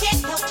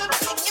 Can't help it,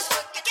 everything is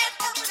working. Can't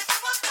help it if you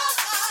want more.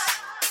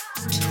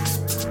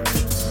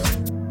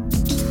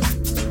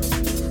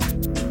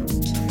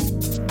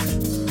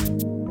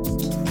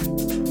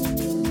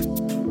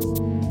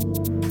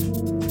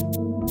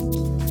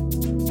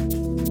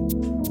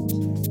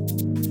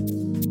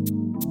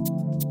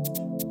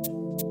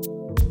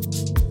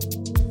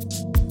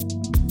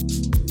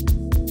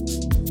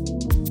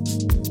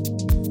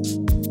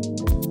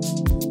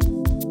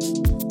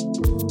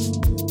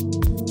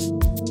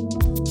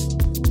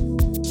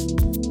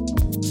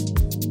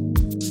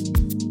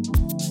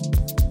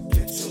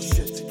 Get your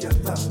shit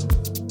together.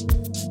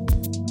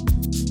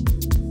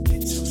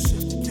 Get your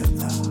shit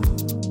together.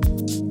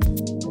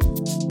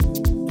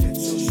 Get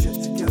your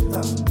shit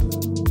together.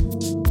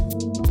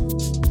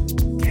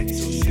 Get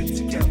your shit together. Get your shit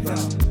together.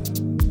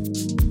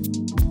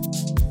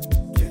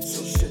 Get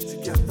your shit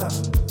together.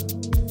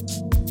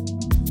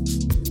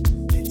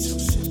 Get your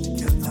shit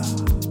together.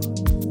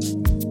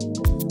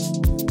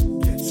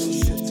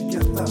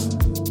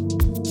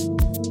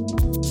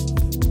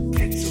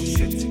 Get your shit together. Get your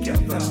shit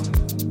together.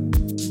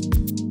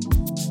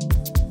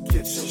 Get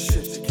your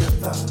shit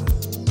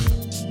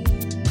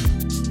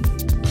together.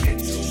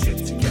 Get your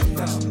shit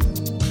together.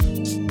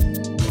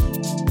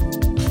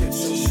 Get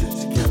your shit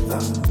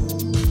together.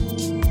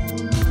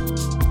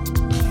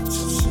 Get your shit together. Get your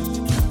shit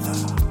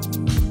together.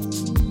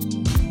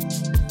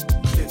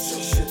 Get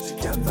your shit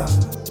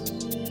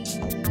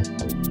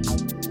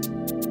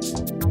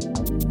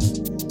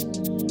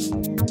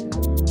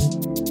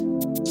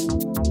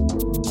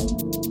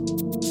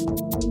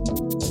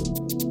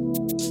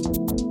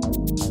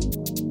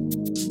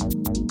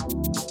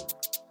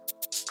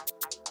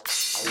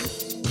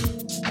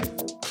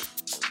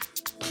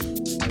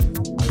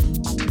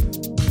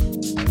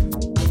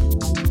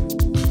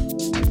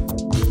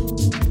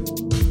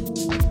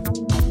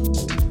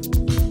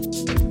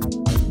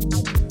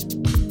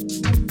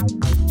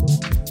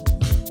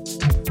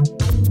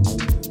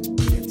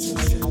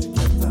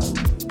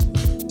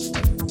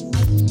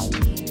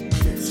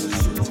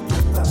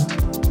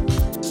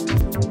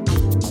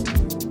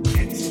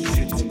Get your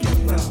shit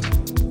together.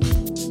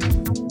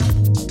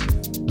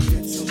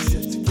 Get your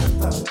shit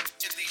together.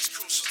 In these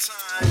crucial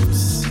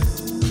times,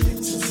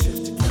 Get your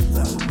shit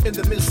together. in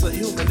the midst of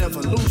human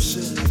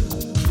evolution,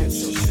 Get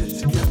your shit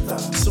together.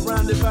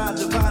 surrounded by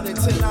divided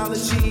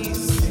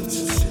technologies Get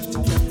your shit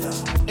together.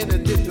 and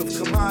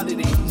addictive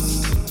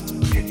commodities,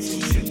 Get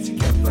your shit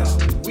together.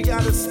 we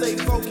gotta stay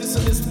focused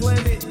on this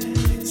planet.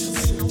 Get your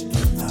shit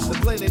together. The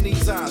planet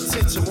needs our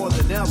attention more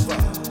than ever.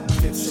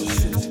 Get your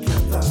shit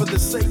together. For the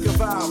sake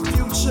of our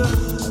future,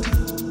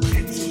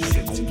 Get your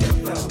shit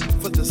together.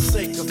 for the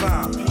sake of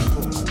our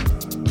people,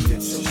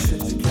 Get your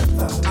shit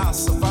together. our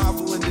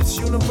survival in this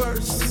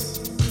universe,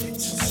 Get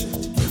your shit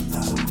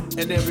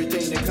together. and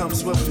everything that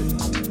comes with it.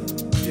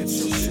 Get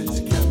your shit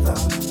together.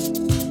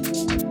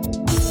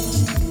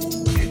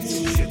 Get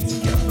your shit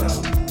together.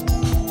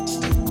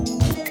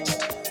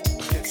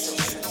 Get your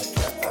shit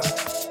together.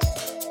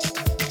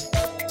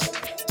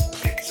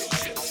 Get your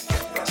shit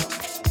together.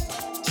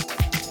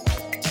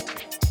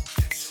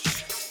 Get your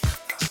shit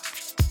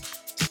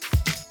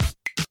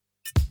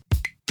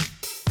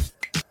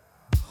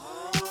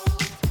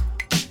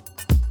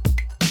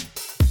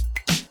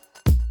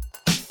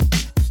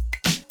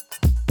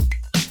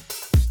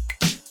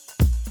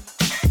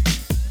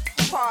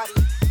Party.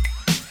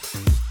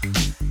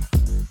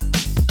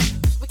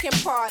 We can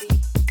party.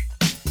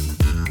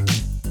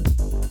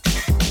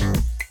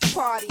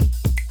 Party.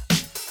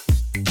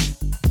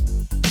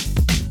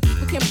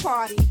 can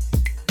party.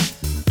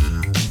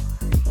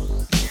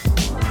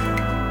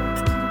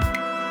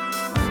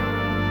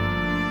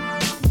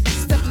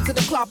 Step into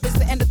the club, it's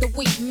the end of the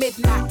week,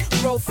 midnight.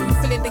 Roll through,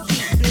 feeling the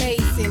heat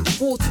blazing.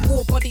 Wall to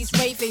wall, bodies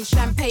raving.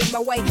 Champagne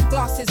my way,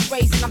 glasses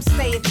raising. I'm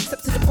staying.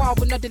 Step to the bar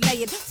with no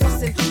delaying.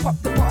 Flossing, pop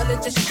the bottle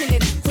and just chilling.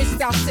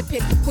 Crystal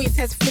sipping, queen's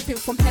heads flipping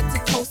from head to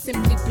toe,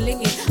 simply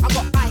blinging. I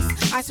got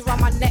ice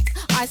around my neck,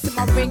 ice in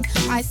my ring,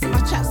 ice in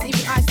my chaps, even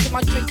ice in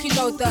my drink. You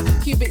know the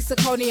cubic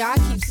zirconia, I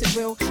keeps it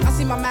real. I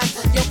see my man,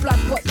 your blood,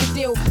 what the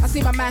deal? I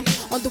see my man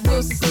on the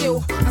wheels of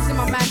steel. I see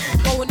my man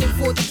going in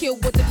for the kill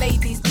with the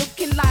ladies.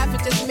 Looking live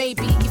and just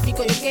maybe, if you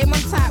got your game on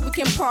tight, we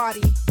can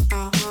party.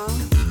 Yeah,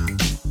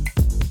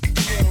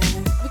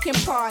 we can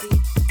party.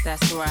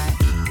 That's right.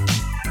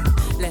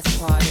 Let's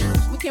party.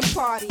 We can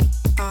party.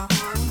 Yeah,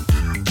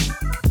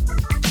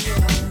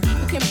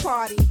 we can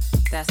party.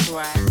 That's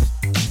right.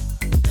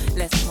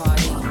 Let's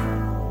party.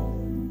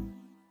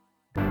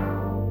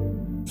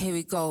 Here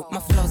we go. My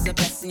flow's the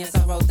best, and yes,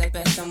 I roll the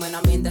best. And when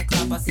I'm in the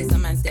club, I see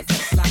some mans get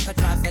vexed like I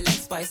drive a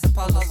Lex, but it's a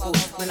polo school.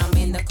 When I'm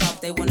in the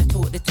club, they wanna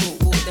talk the talk,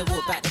 walk the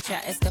walk, back the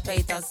chat,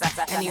 escapade does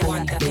that.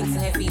 Anyone that thinks a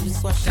heavy, we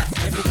squash that.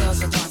 Every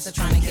girl's a dancer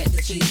trying to get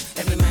the cheese.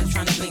 Every man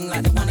trying to bling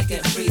like they wanna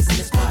get freeze. In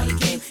this party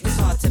game, it's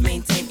hard to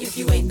maintain. If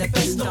you ain't the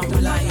best, don't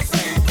rely on your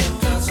friend. Them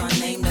girls are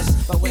nameless,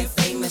 but we're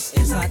famous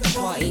inside the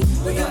party.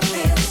 We got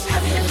haters.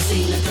 Have you ever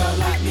seen a girl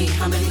like me?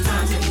 How many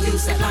times have you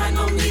used that line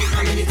on me?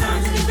 How many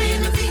times have you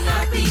been a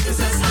VIP? Cause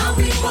that's how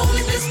we roll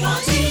in this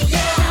party,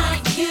 yeah.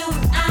 Shine you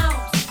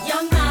out,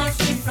 young minds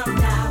free from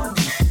doubt.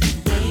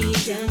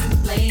 Raging,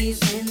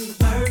 blazing,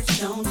 birds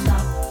don't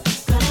stop.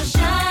 Gonna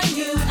shine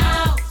you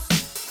out.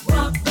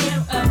 What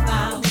we're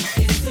about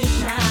is to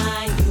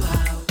shine you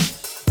out.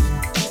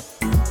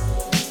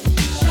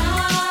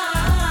 Shine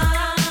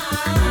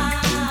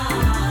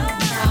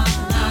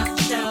out,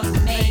 not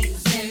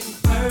amazing,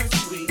 birds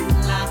we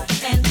fly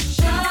and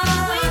shine.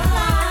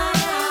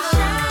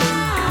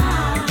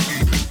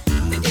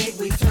 The day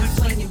we turn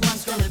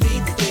 21's gonna be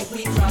the day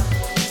we drop.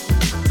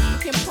 We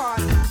can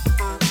party.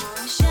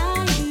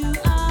 Shine you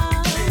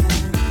out.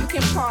 We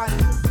can party.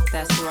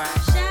 That's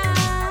right.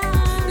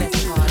 Let's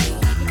party.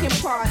 We can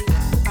party.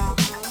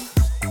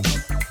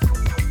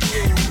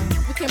 Yeah,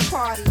 we can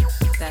party.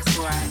 That's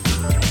right.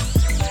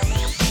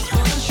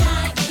 Gonna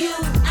shine you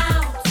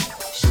out.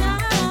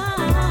 Shine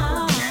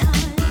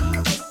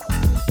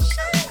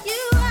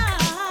you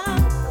out.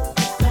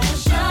 Gonna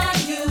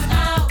shine you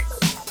out.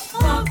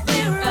 What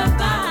we're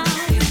about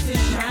is to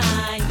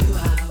shine you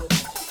out.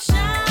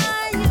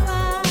 Shine you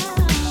out.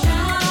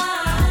 Shine.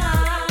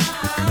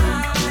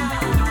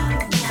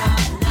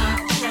 Not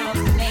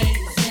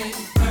amazing,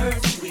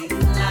 birds we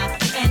fly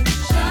and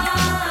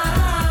shine.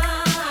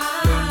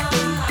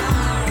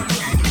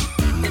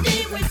 The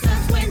day we turn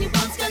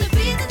 21's gonna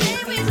be the day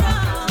we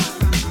drop.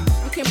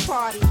 We can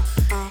party.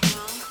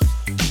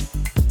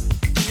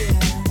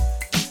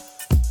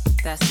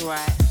 That's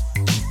right.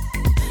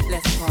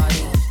 Let's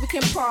party. We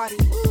can party.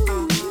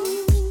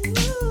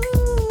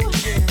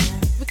 Yeah,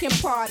 we can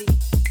party.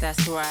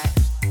 That's right.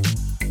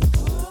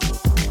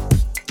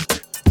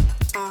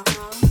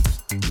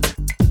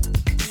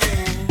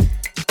 Yeah,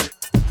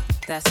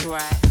 That's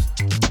right.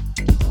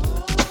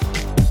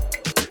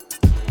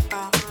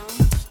 yeah.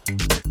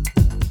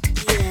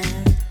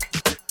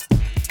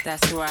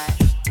 That's right.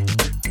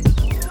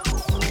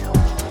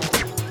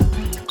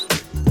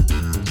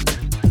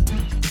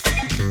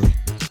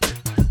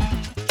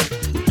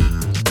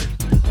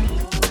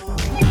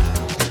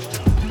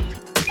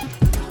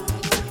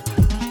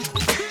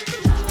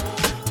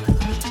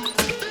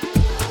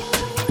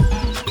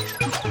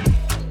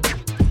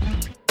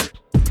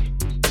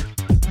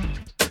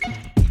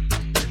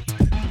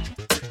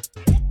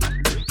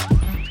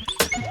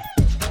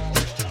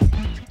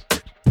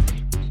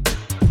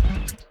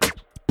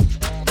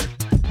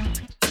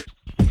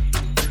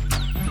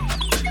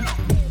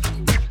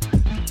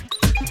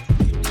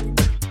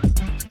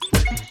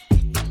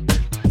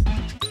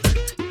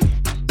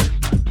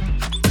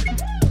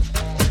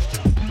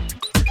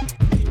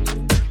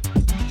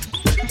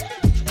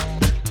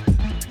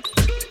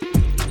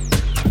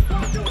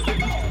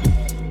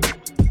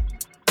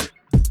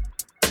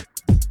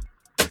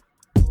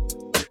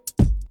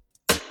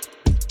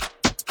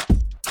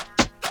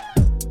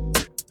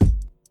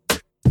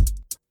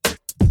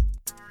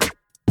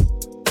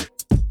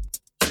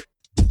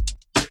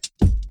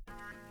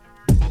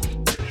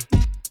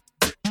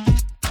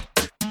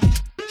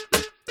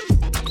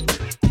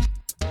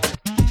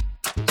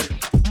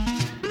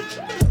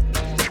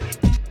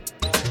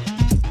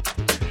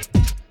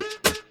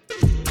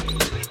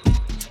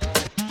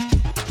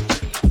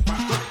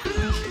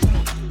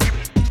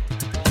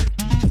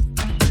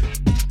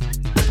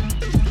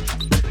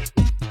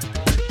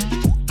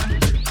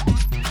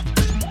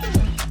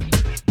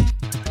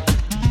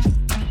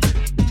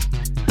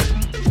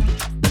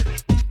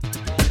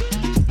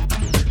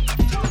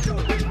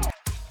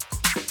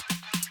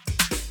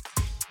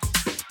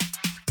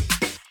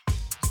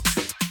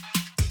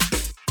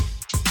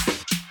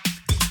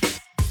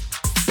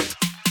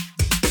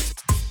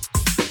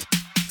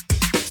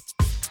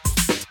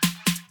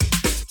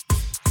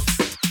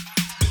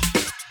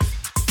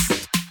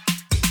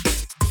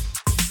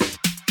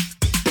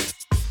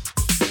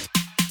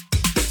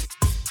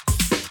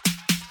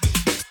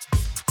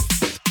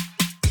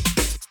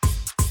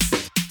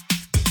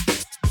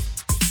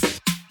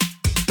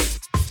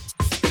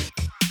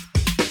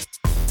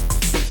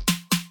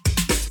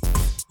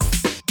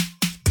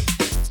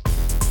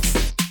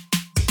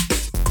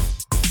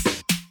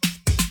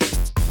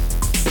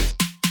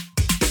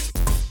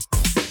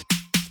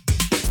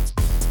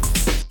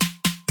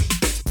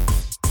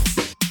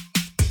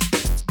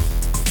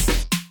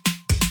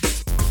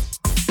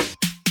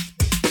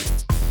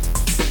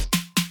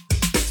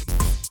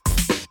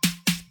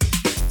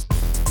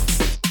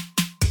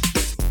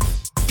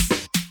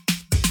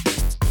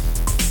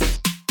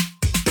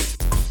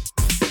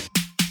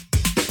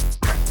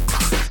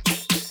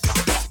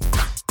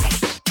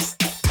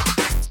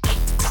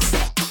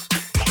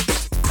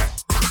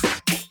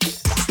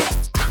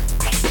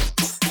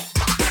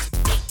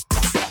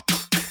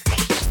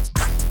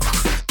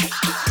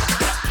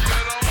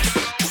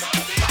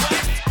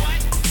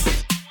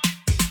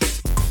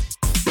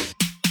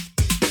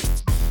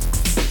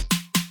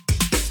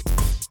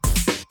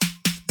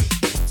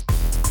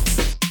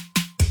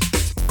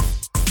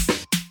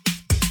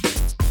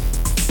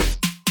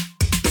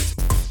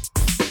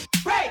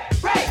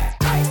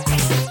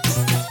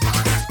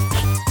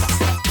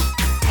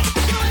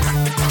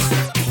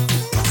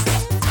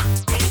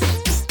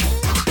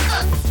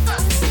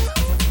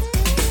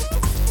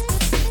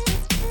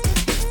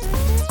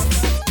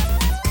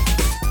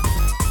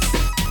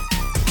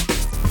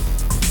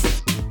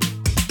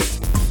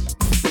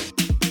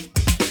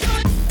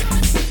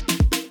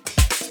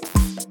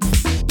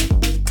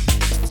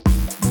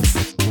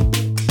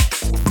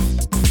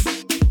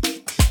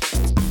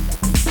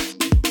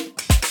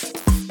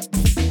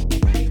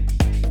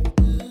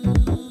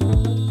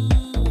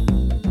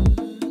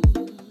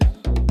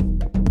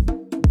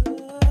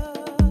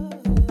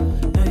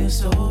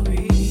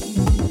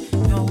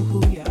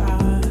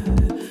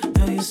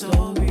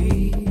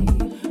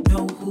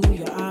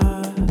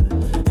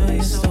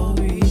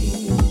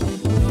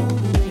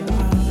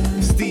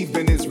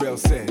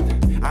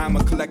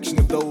 reflection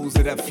of those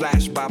that have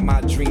flashed by my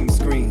dream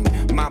screen.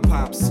 My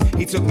pops,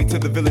 he took me to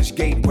the village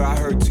gate where I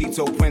heard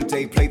Tito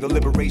Puente play the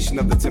liberation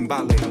of the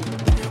timbale.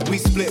 We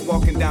split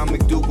walking down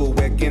McDougal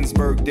where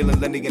Ginsberg,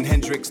 Dylan, Lenny, and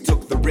Hendrix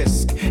took the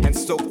risk and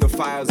stoked the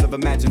fires of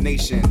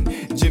imagination.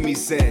 Jimmy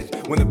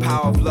said, when the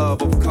power of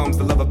love overcomes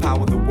the love of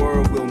power, the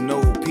world will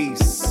know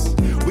peace.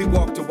 We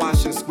walked to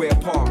Washington Square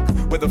Park,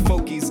 where the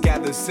folkies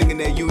gathered singing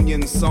their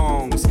union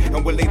songs,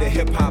 and where later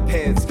hip-hop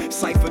heads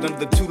ciphered under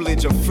the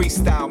tutelage of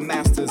freestyle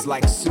masters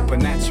like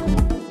Supernatural.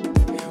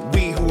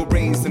 We who were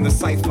raised in the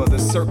cipher, the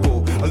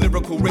circle, a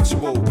lyrical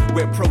ritual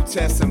where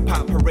protests and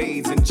pop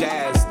parades and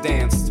jazz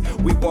danced.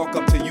 We walk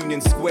up to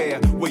Union Square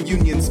where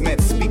unions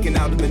met, speaking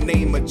out in the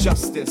name of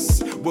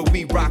justice, where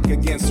we rock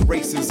against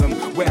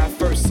racism, where I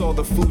first saw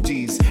the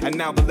Fugees and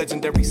now the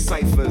legendary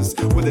ciphers,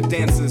 where the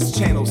dancers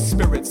channel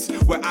spirits,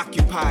 where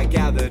Occupy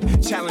gathered,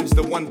 challenged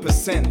the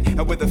 1%,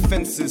 and where the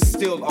fences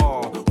still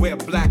are, where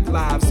Black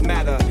Lives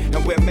Matter,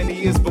 and where many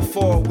years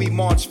before we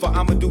marched for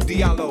Amadou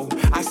Diallo.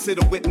 I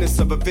sit a witness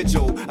of a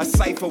vigil, a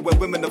cipher where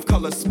women of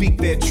color speak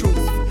their truth.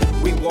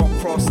 We walk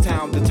cross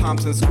town to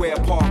Thompson Square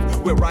Park,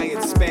 where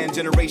riots span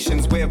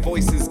generations, where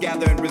voices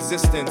gather in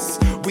resistance.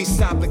 We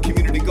stop at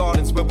community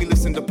gardens where we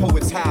listen to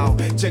poets howl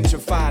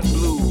gentrified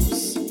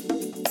blues.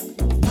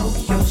 Know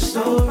your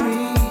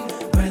story,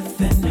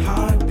 breath and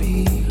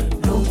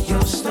heartbeat. Know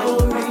your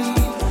story,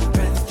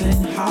 breath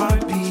and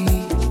heartbeat.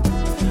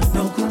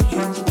 Know who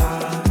you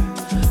are,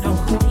 know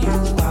who you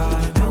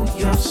are. Know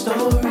your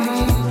story,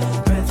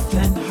 breath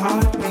and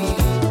heartbeat.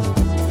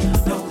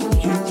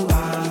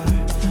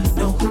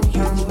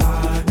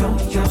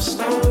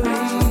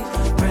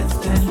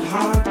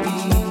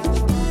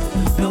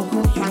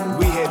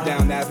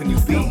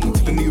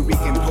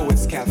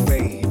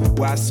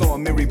 Where I saw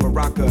Miri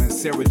Baraka and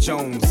Sarah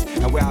Jones,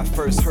 and where I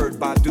first heard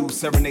Badu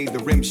serenade the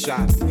rim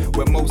shot,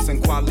 where Mos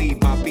and Kweli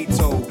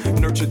Babito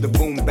nurtured the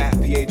boom bap.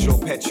 Pietro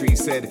Petri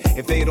said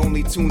if they had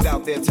only tuned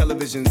out their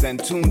televisions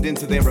and tuned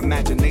into their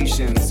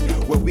imaginations,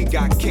 where we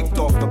got kicked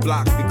off the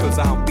block because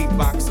our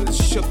beatboxers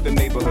shook the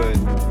neighborhood.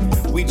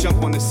 We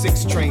jump on the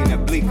 6 train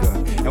at Bleecker,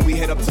 and we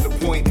head up to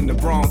the point in the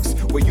Bronx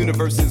where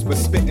universes were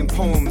spitting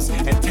poems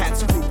and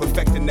Tats Crew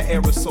perfecting the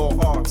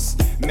aerosol arts.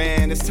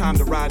 Man, it's time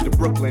to ride to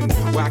Brooklyn,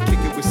 where I kick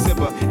it with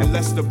Sibba and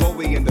Lester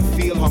Bowie and the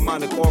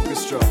Philharmonic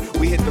Orchestra.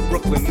 We hit the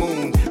Brooklyn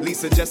Moon.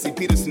 Lisa Jesse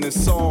Peterson and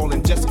Saul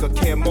and Jessica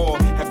Care Moore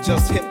have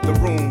just hit the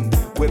room.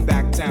 We're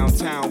back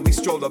downtown. We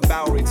stroll up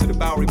Bowery to the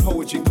Bowery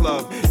Poetry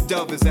Club.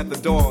 Dove is at the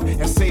door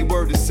and Say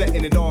Word is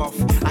setting it off.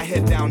 I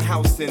head down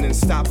Houston and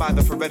stop by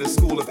the Ferretta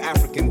School of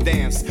African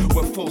Dance,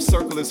 where Full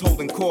Circle is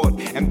holding court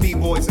and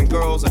B-boys and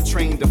girls are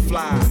trained to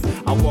fly.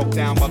 I walk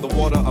down by the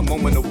water, a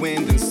moment of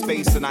wind and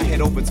space, and I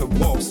head over to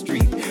Wall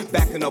Street,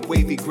 backing up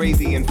Wavy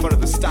Gravy in front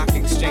of the stock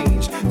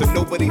exchange. The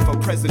Nobody for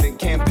President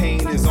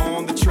campaign is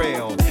on the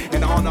trail,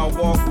 and on our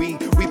walk we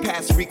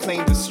pass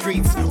Reclaim the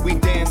Streets. We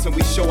dance and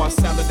we show our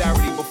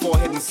solidarity before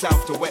heading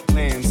south to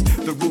Wetlands,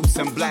 The Roots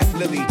and Black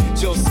Lily.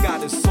 Jill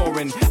Scott is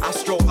soaring. I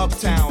stroll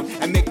uptown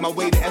and make my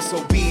way to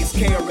SOB's.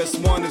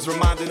 KRS-One is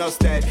reminding us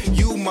that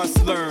you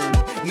must learn.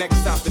 Next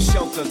stop the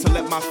Shelter to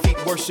let my feet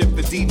worship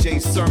the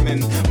DJ's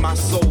sermon. My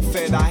soul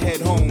fed, I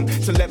head home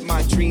to let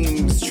my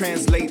dreams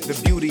translate the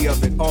beauty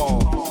of it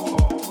all.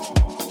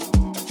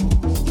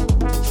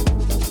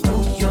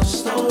 Know your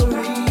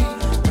story,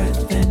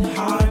 breath and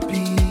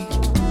heartbeat.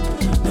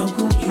 Know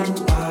who you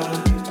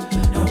are,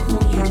 know who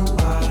you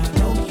are.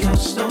 Know your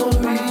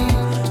story,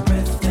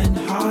 breath and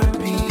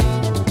heartbeat.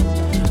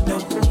 Know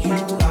who you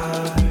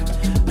are,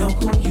 know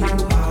who you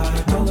are.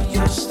 Know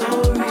your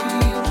story,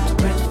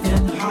 breath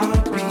and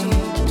heartbeat.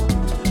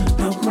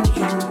 Know who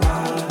you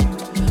are,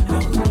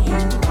 know who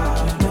you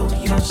are. Know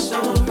your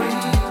story,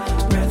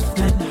 breath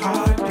and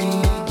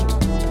heartbeat.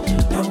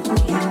 Know who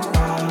you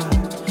are,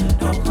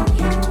 know who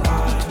you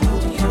are. Know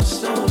your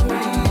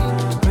story,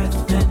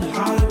 breath and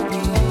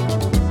heartbeat.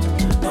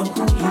 Know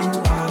who you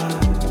are,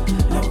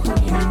 know who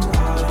you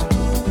are.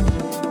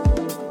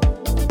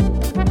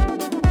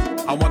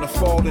 I wanna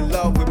fall in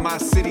love with my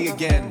city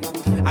again.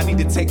 I need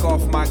to take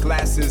off my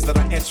glasses that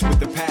are etched with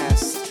the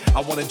past.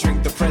 I wanna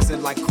drink the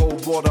present like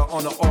cold water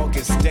on an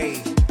August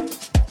day.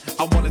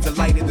 I wanna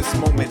delight in this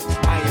moment.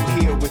 I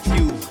am here with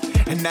you,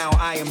 and now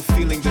I am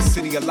feeling the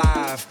city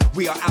alive.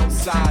 We are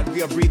outside,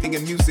 we are breathing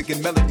in music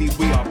and melody.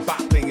 We are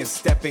bopping and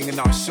stepping, and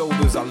our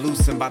shoulders are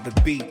loosened by the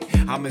beat.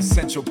 I'm in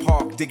Central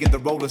Park digging the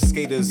roller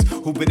skaters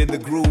who've been in the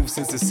groove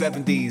since the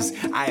 70s.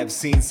 I have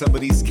seen some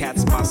of these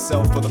cats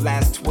myself for the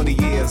last 20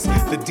 years.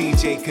 The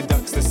DJ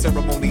conducts the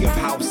ceremony of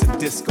house and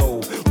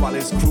disco, while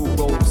his crew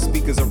rolls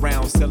speakers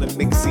around selling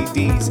mixed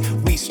CDs.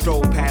 We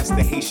stroll past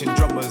the Haitian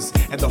drummers,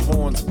 and the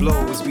horns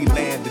blow as we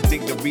land to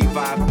dig the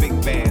Revive Big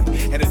Band,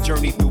 and a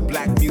journey through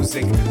black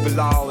music.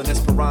 Bilal and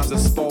Esperanza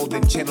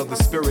Spalding channel the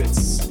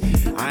spirits.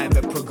 I am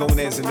at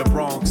Pregones in the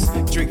Bronx,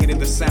 drinking in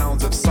the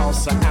sounds of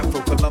salsa,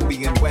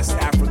 Afro-Colombian, West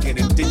African,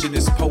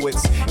 indigenous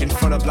poets in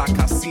front of La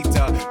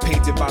Casita,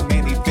 painted by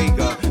Manny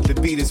Vega. The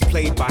beat is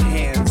played by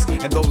hands,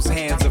 and those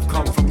hands have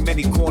come from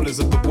many corners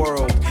of the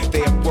world. They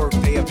have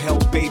worked, they have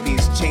held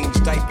babies,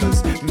 changed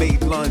diapers,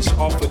 made lunch,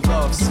 offered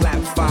love,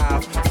 slapped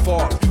five,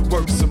 fought,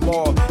 worked some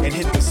more, and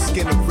hit the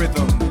skin of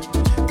rhythm.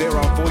 There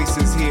are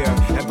voices here,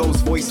 and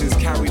those voices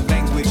carry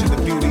language and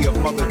the beauty of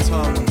mother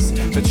tongues.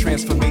 The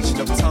transformation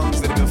of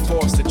tongues that have been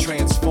forced to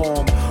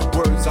transform.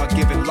 Words are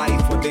given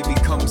life when they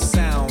become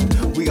sound.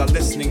 We are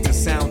listening to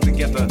sound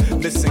together.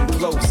 Listen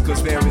close,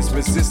 cause there is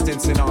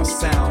resistance in our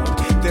sound.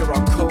 There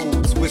are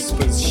codes,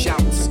 whispers,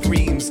 shouts,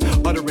 screams,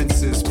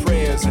 utterances,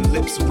 prayers, and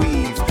lips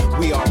weave.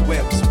 We are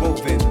webs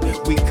woven.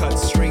 We cut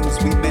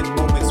strings, we mend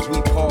moments,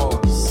 we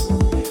pause.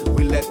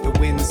 We let the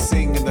wind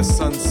sing and the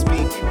sun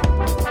speak.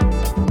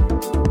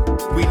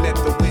 We let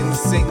the wind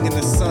sing and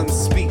the sun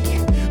speak.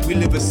 We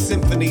live a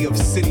symphony of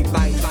city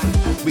life.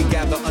 We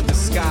gather under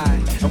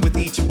sky, and with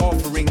each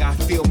offering I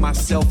feel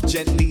myself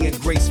gently and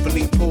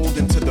gracefully pulled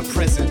into the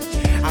present.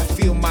 I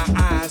feel my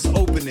eyes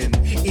opening,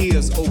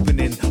 ears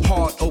opening,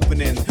 heart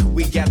opening.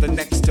 We gather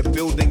next to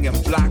building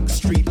and block,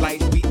 street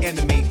light. We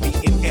animate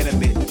the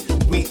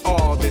inanimate. We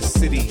are this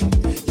city.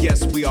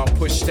 Yes, we are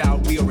pushed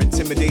out, we are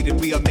intimidated,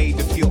 we are made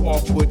to feel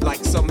awkward, like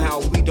somehow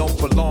we don't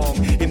belong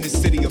in this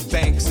city of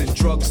banks and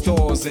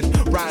drugstores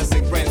and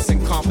rising rents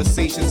and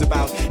conversations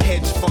about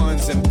hedge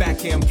funds and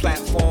backhand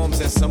platforms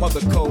and some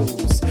other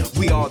codes.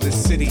 We are this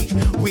city,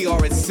 we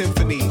are its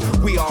symphony,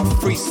 we are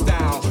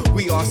freestyle,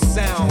 we are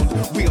sound,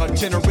 we are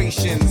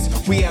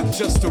generations, we have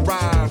just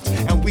arrived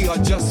and we are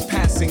just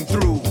passing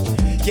through.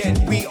 Yet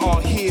we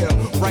are here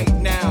right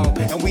now,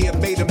 and we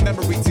have made a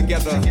memory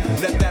together.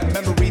 Let that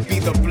memory be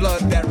the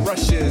blood that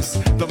rushes,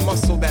 the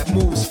muscle that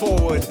moves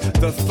forward,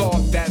 the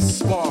thought that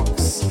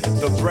sparks,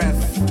 the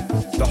breath,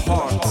 the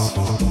heart.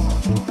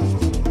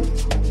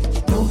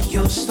 Know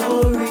your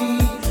story,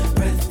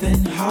 breath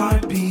and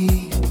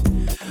heartbeat.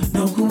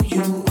 Know who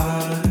you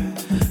are,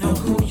 know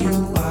who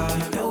you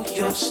are. Know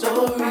your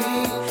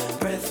story,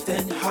 breath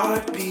and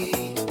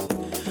heartbeat.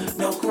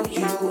 Know who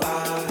you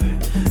are,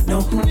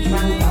 know who you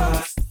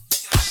are.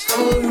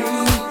 Story,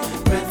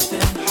 breath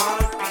and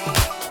heartbeat.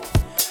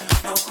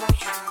 Know who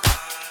you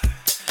are,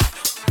 know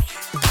who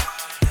you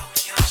are. Know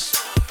your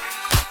story,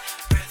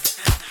 breath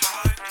and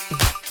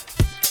heartbeat.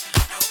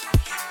 Know who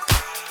you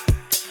are,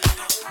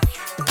 know who you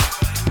are.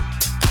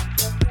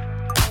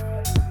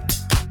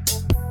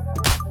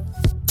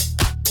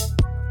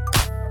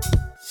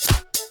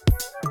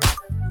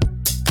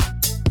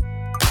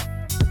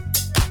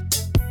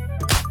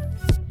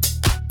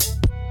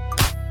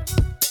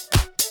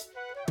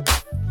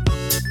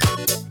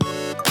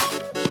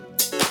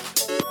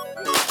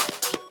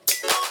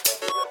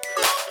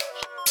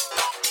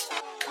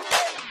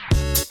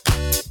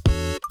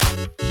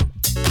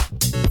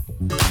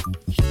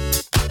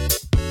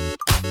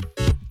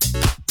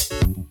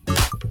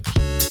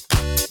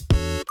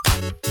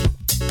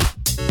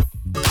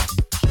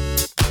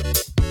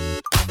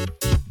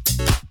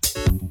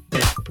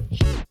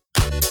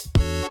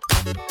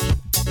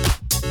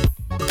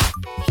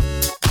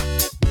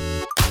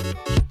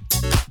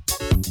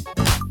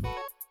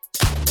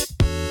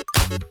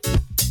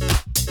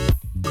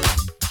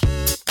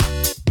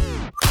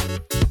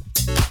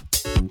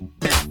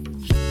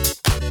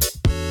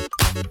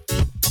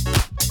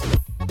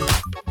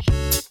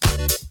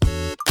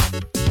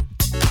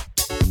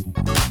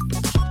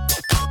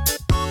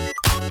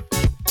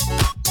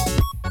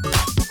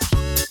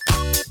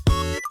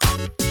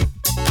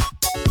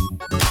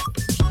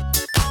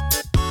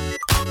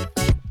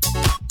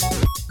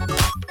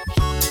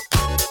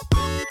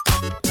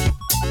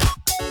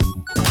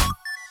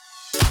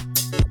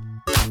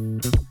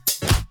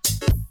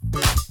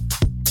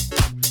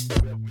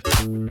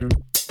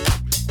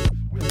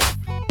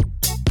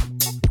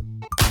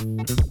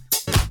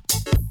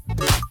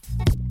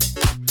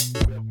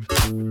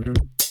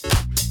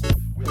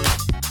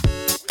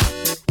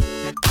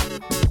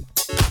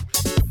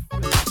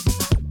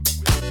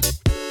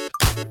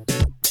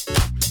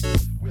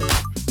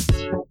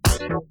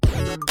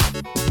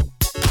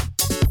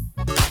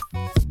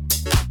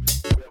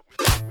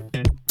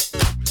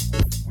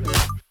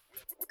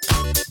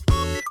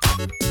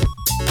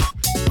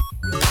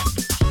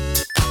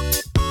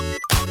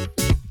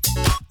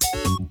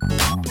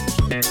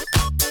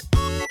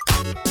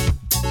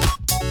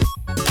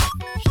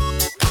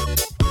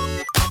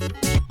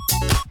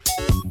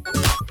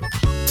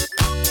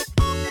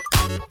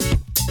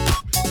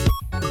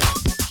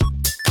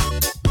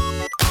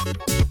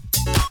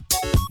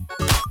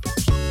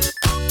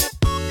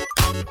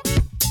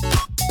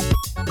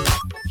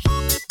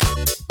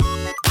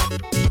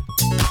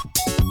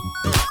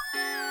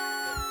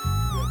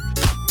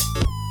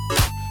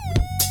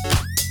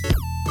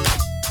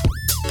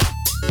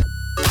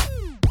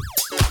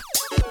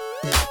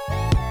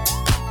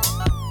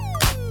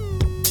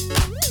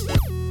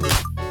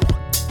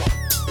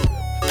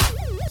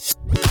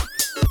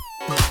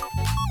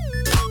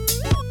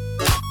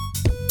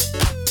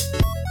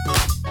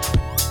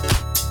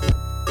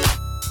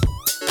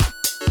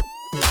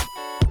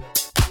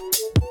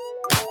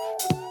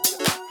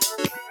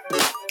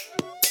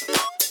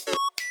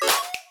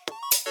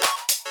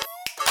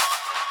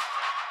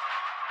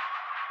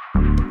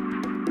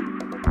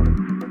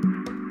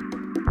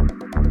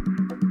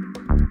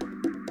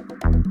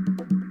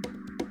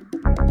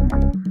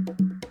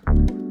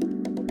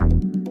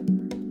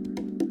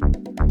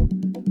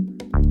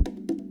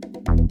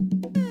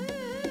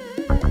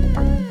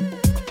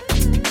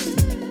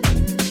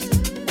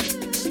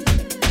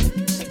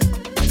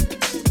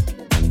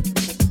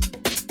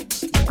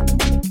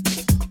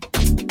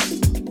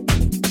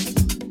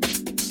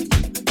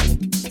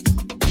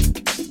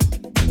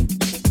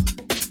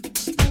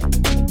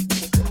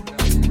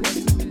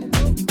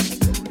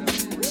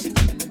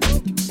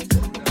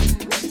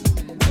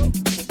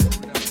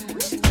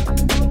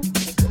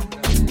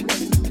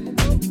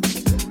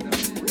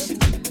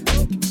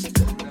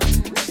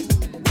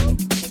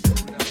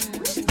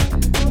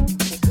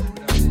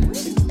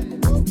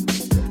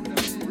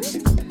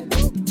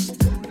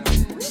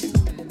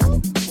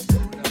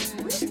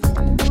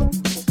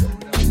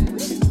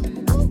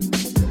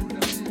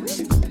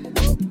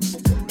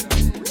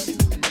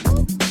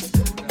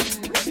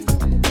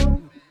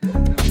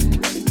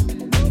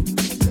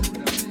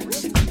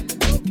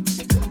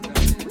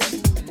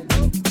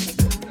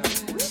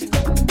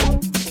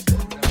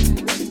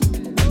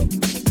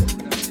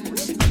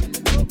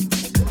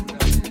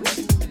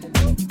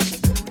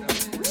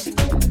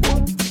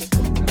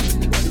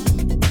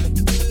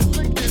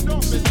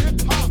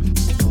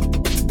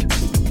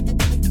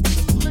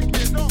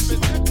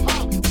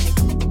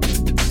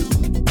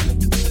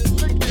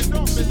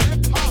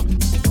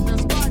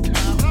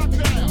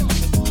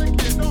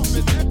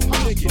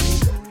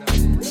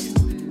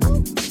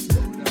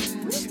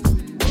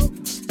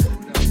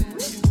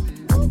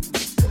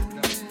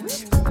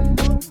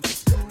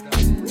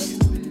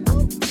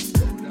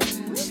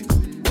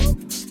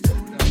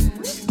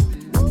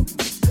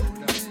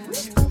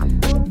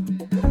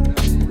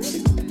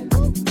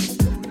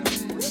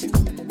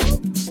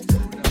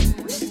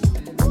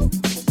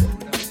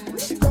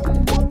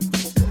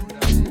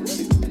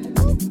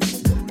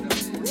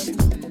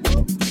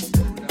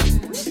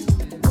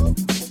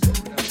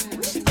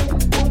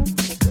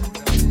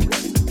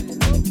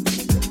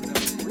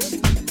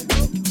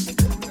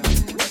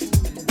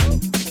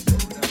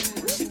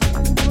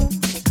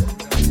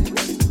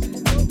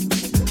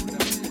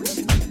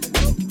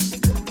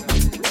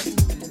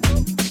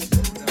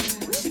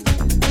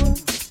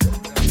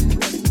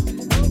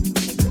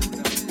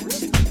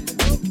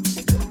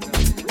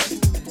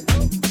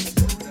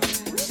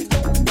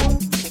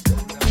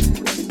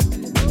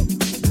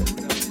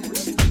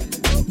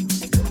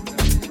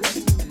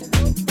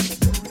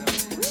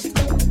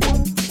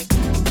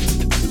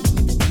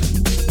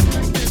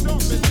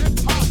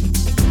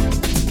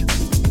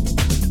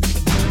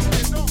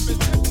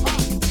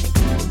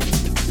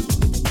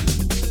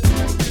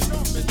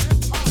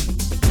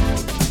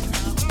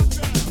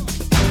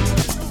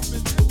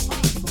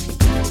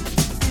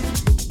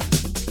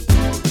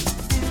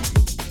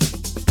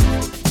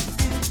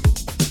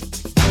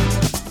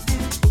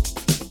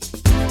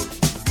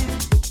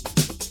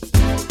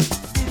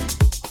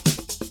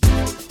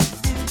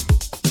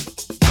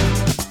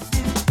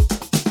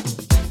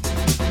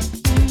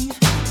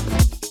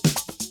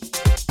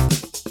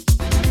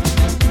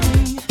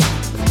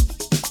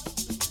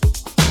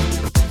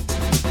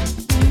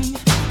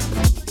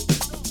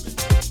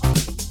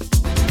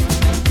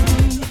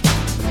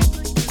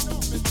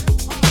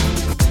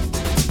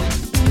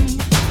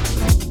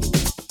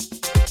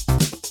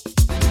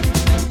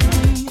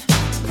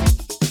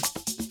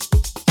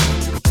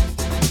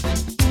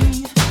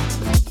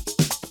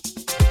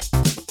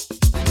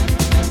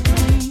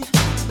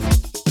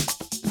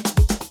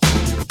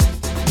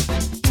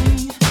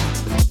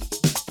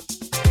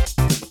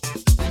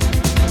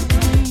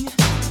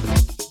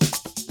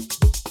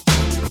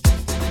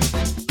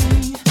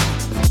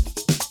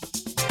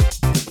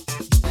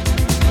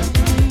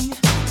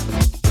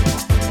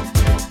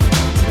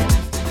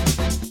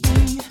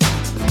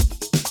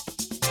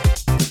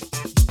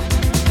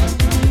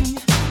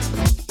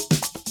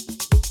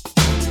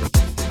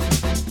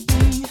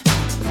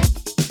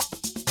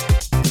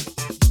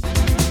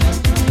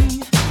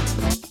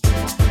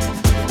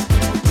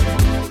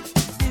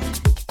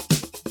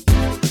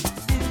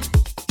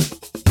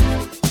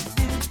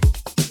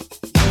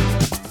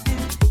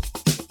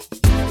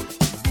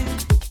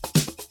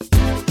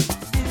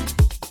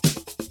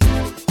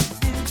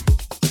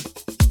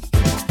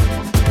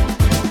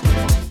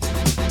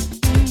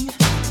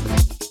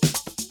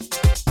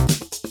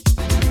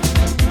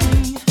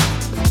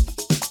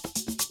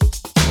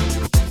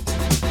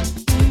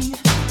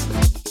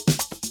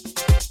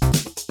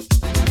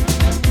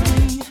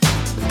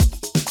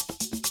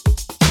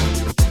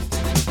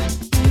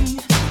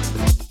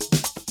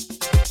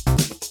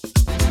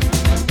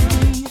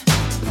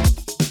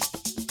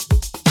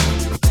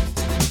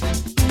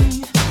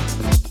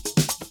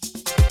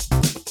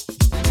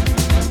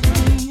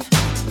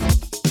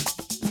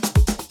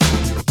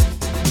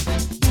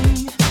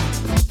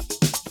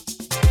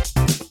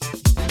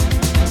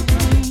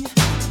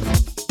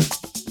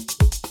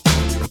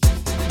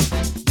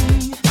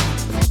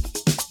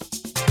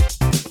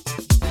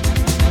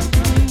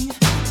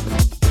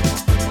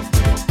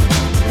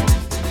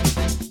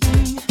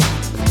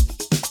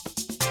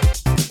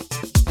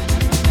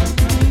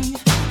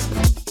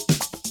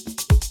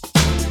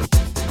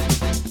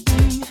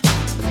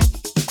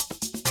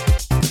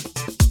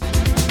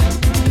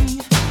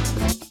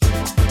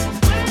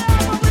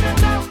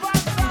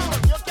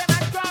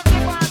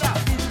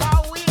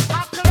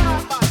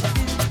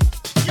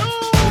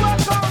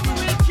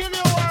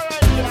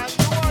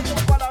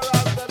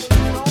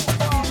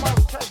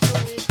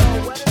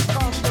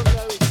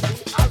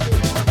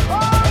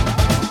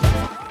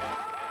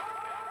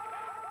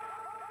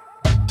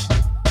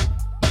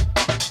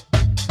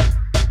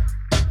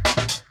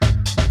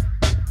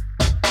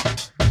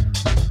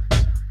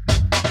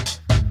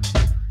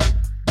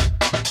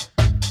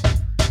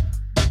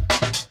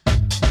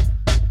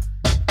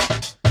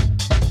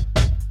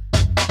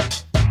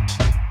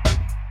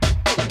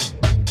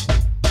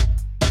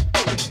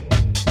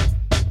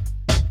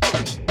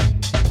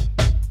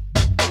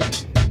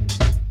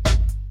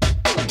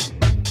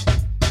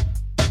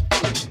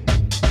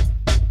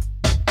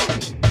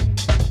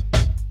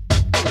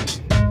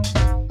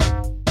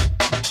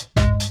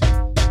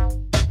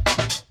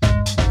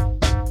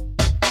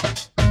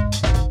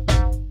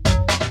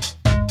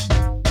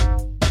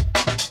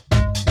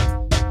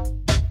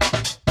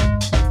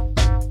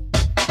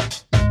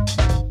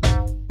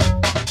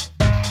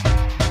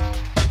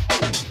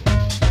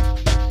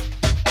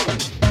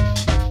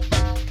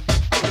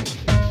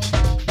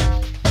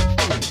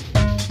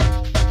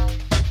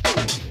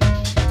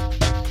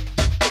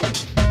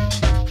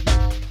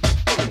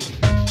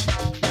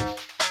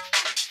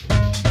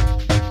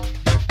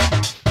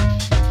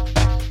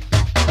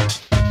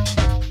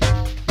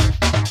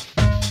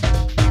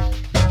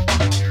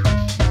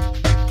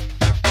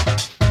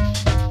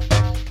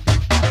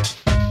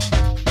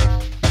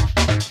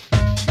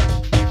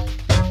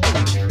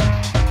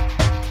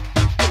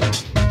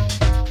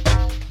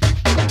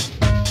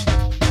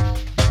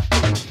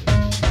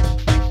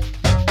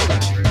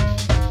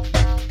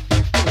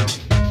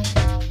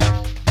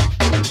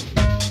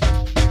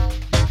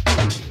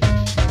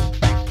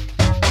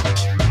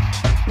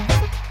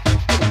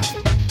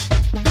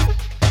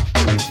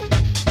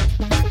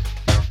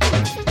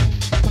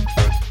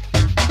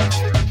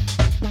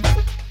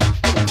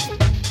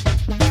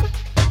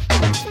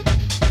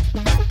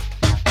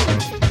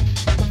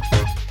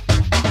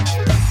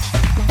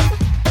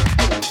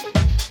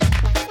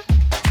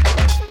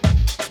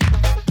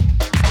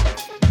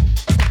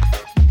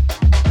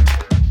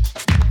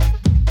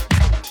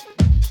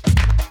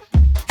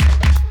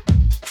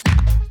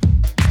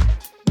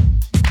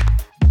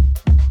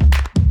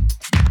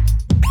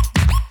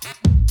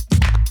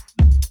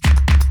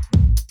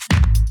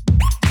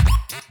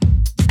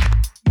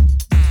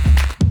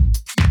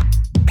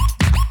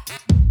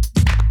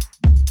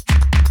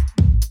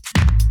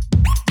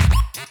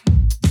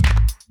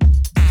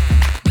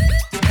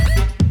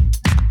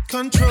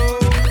 Control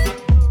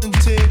and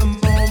take a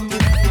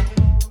moment.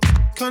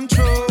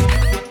 Control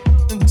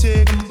and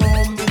take a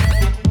moment.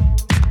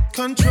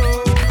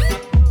 Control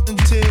and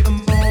take a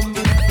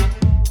moment.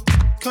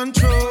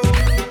 Control.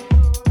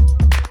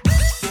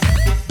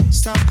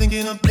 Stop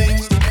thinking of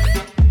things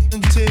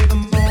and take a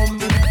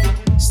moment.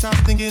 Stop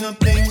thinking of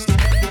things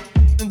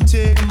and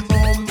take a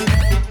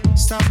moment.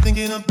 Stop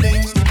thinking of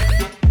things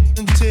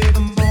and take a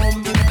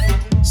moment.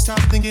 Stop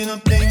thinking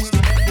of things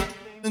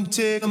and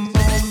take a moment.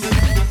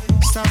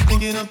 Stop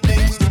thinking of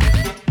things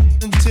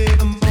and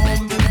take a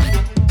moment.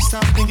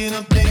 Stop thinking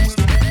of things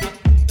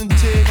and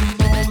take a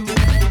moment.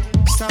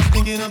 Stop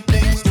thinking of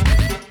things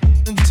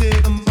and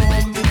take a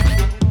moment.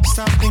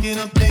 Stop thinking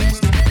of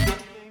things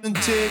and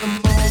take a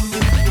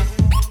moment.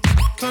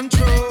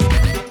 Control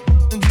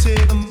and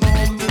take a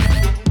moment.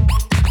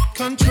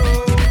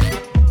 Control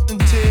and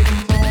take a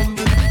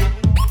moment.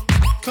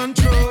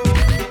 Control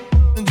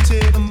and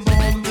take a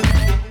moment.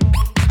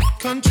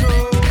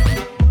 Control.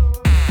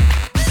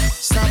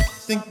 Stop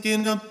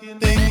thinking of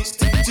things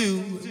to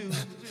do.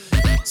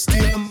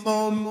 Steal a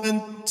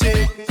moment,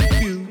 take a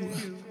few.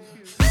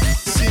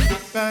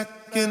 Sit back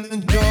and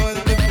enjoy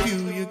the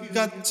view. You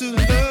got to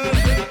learn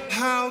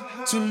how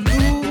to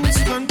lose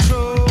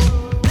control.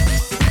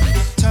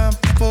 Time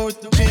for a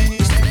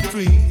change to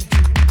breathe.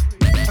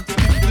 I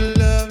give you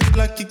love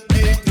like you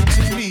gave it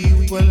to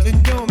me. Well,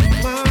 in your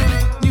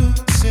mind, you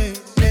say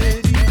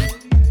ready.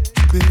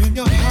 But in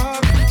your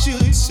heart, you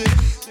say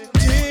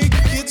take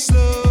it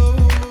slow.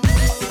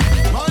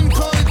 Man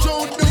called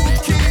Joe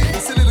Dookie.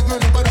 Silly little girl,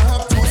 but I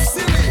have to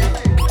silly.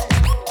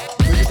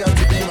 So you got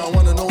to be my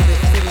one and only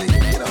Philly,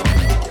 you know.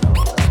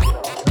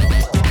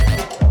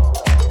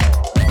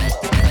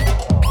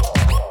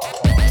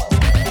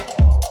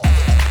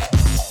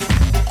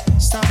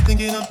 Stop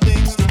thinking of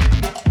things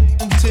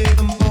and take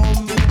a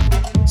moment.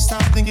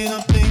 Stop thinking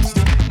of things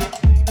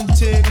and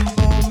take a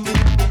moment.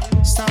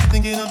 Stop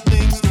thinking of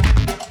things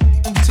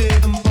and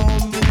take a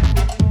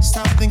moment.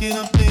 Stop thinking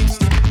of things.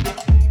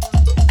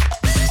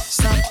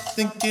 Stop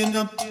thinking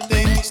of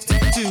things to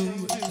do.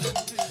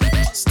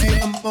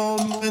 Steal a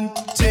moment,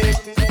 take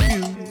a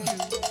few.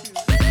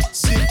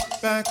 Sit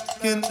back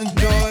and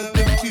enjoy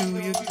the view.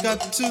 You got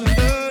to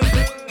learn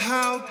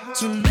how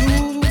to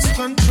lose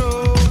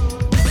control.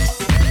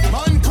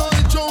 Man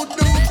called Joe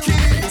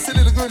Dookie.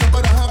 Silly little girl,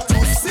 but I have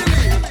to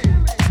silly.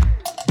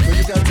 So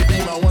you got to be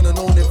my one and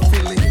only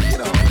Philly, you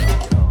know.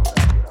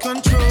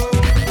 Control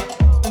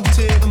and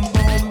take a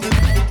moment.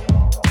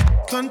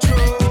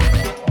 Control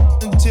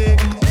and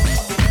take a moment.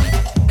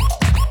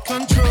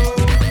 Control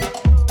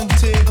and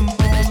take a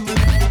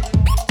moment.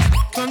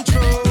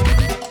 Control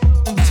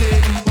and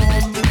take a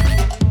moment.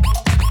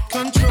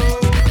 Control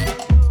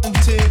and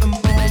take a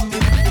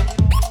moment.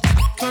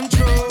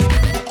 Control.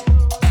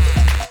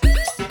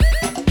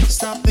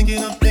 Stop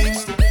thinking of things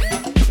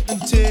and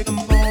take a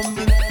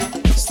moment.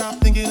 Stop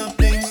thinking of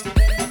things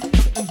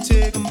and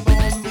take a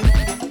moment.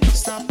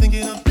 Stop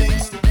thinking of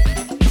things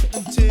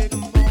and take a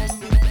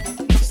moment.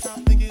 Stop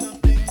thinking of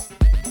things.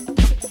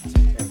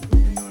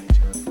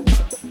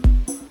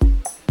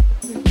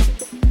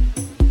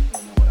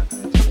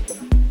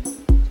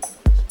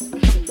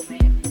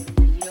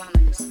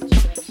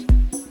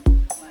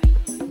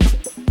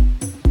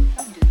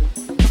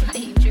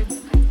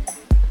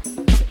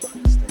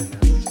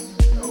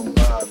 No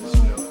vibes,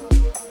 you know.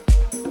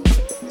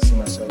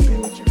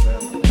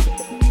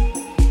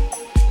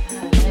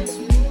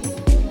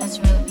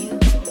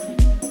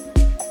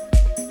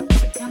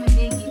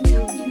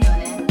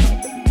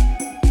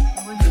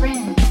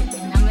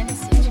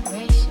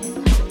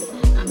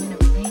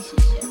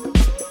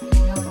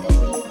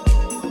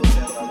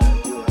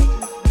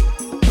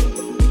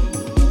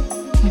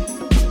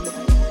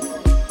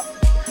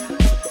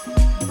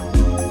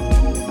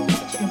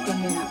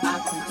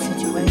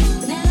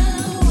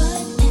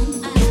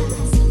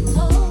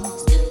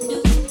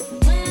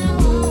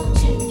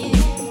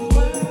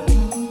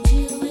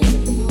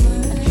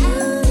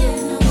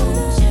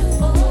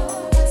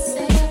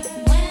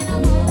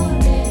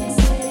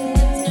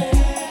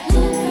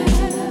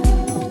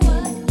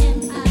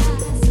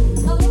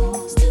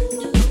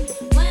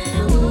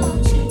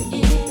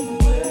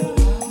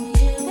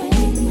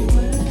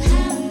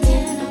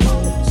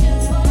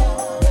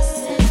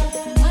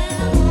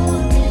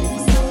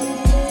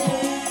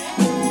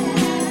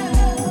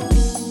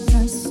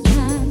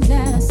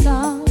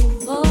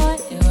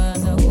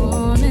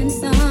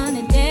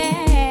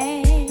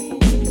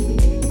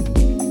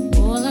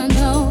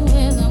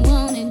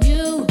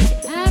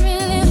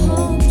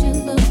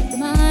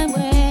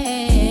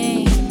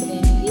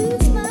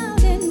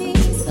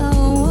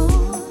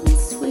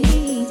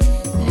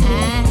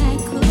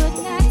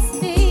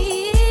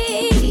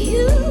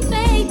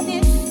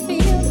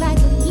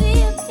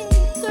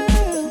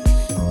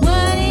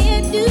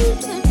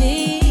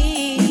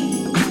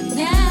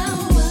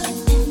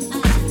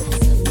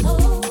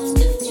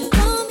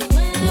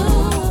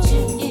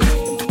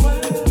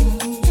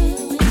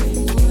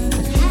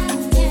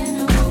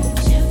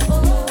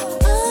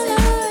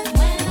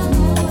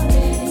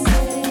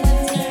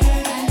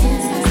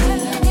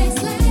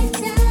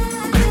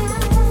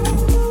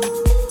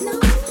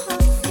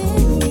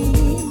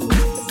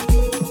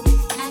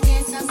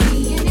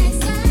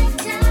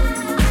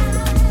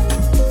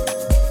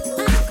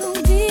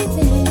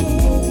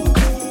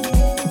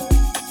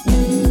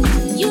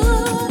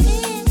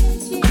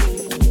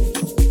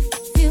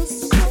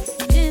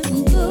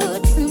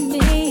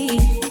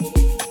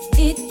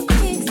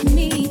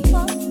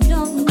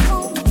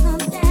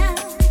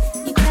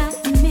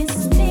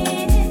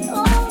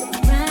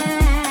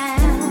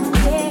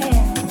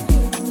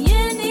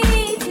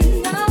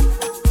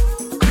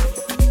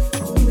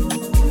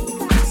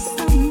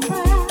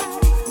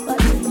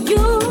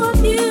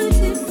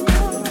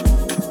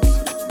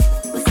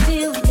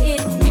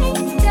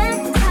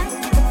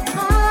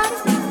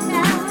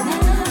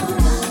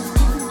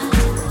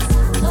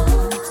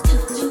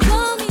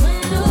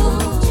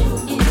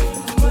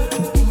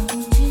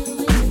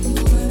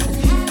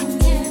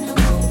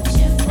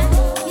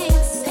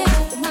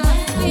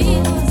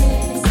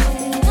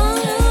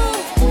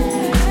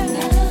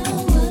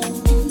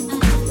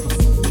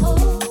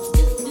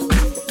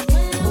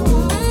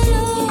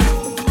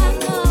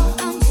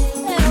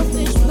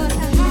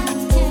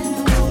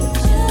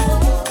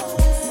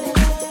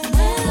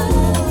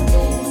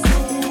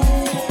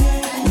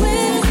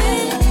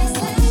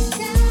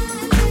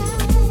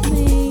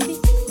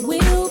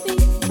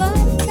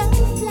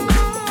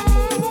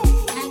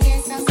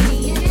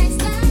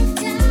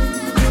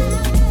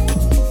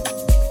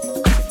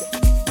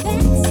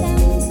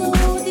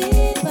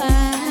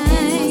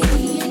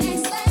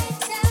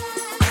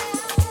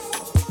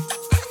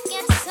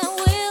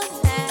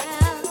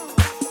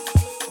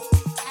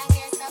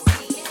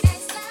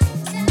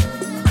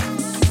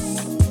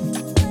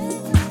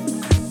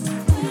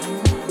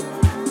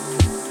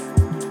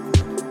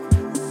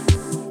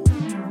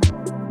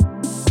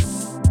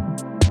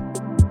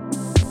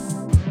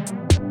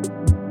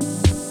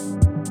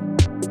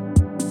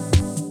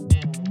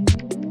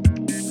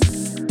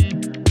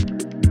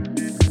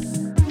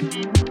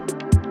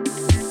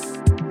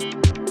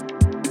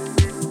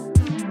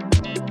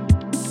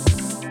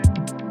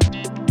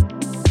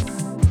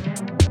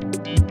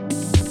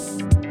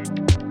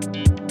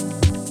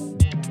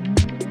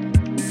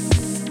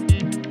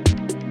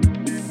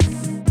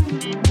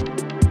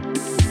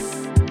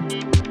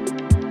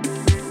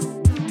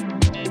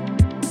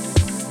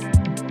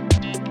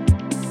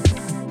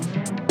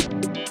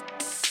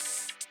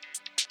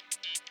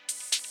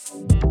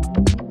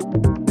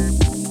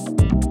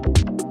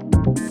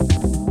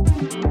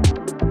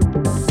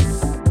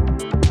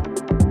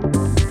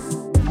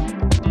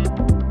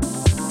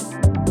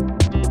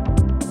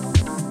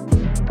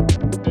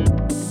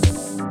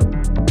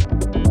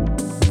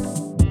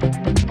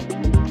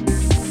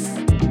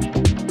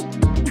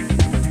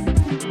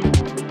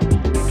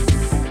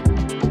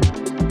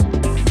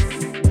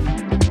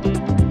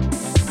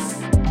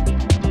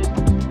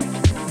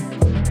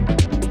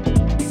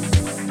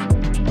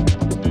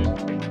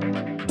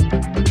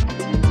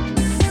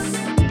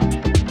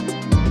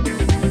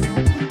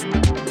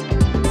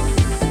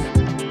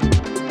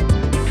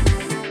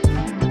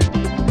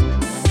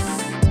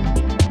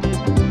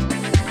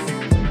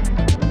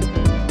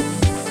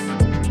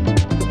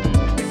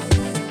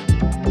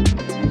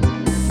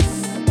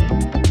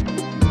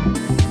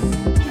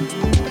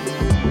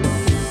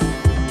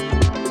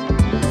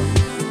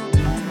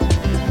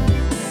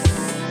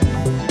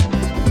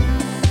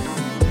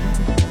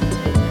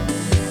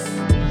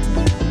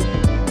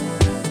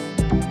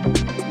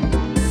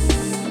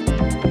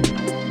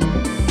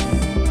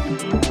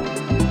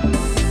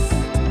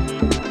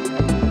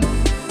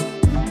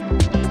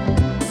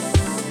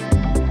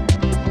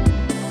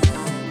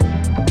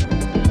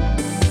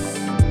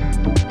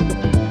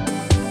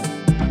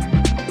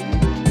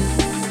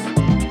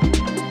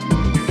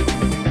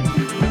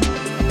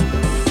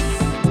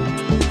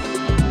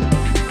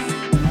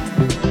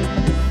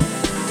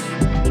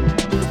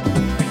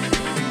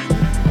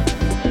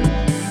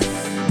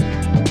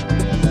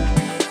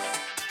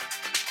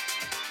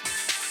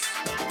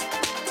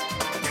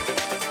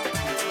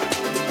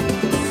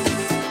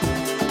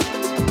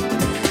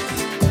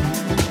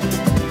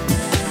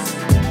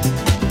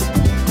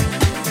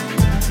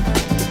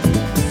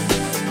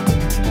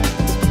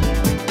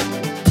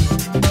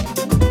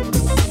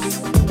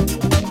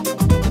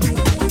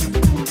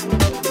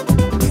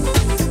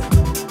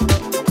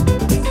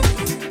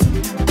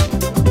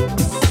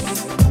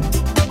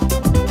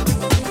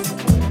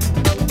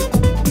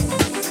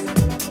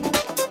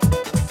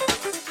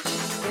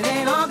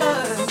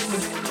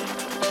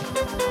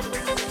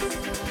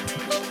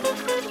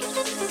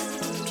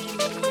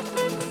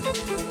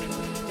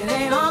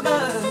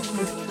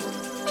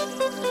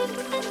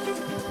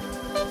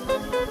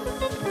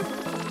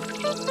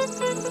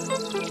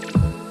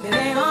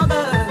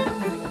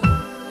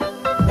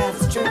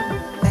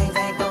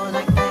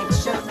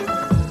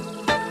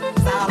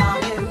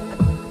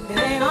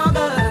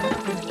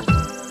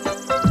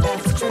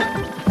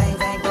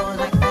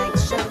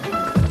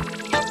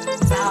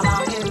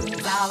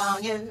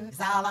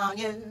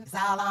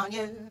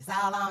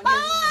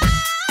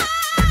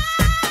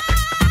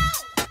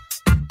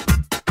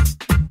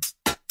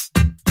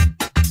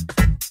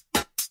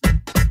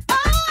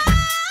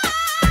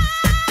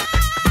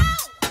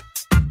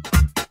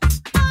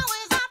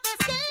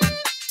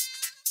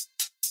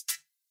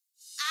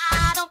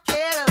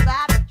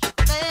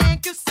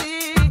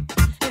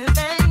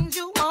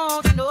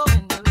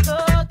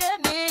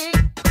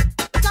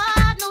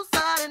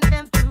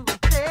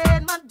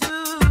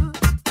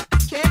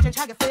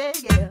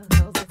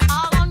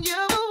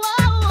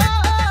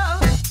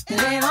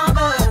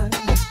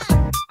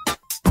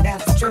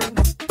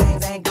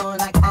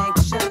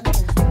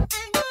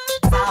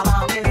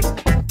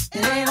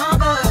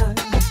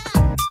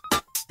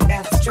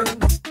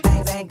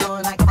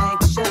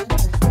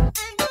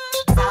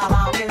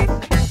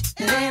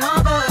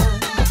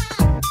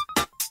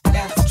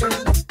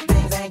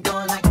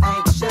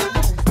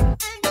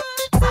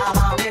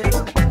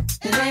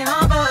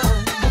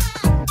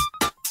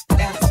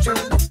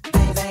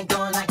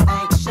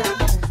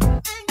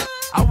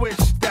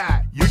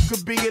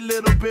 be a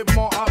little bit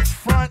more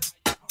upfront,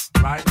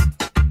 right?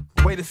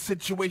 Way the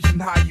situation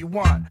how you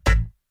want.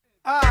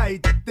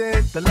 Alright,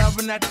 then the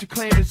loving that you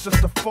claim is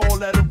just a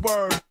 4-letter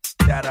word.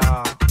 That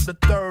the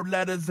third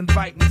letter's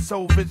inviting,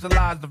 so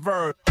visualize the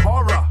verb.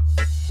 Horror.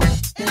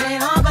 It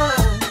ain't all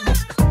good.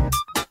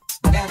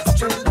 That's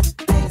true.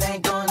 Things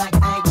ain't going like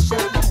they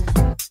should.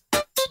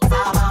 It's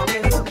all on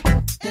you.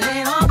 It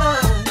ain't all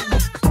good.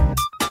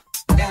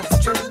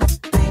 That's true.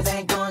 Things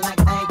ain't going like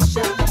they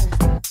should.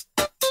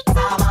 It's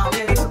all on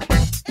you.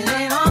 It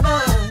ain't all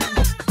good.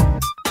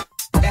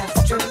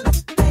 That's true.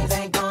 Things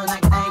ain't going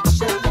like they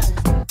should.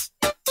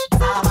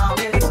 It's all on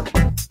you.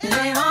 It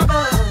ain't all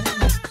good.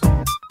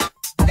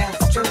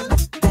 That's true.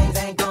 Things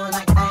ain't going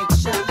like they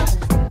should.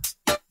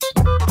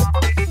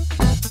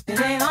 It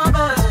ain't all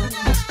good.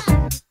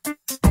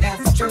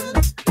 That's true.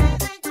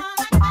 It ain't all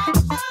good.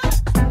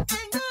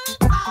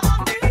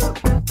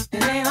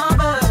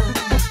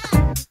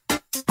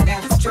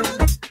 That's true.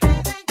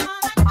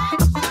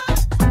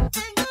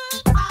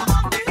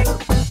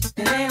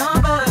 It ain't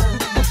all good.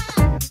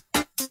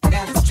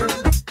 That's true.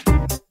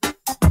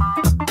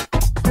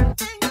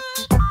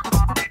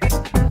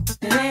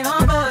 It ain't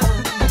all good.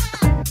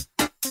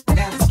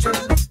 That's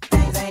true.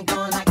 Things ain't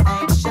going like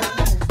they should.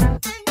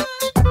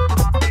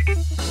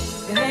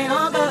 It ain't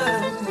all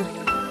good.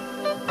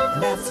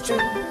 That's true.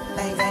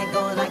 Things ain't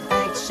going like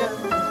they should.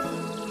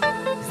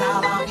 It's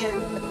all on you.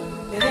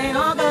 It ain't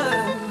all good.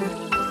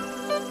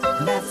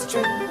 That's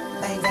true.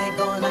 Things ain't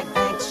going like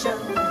they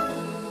should.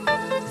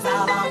 It's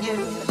all on you.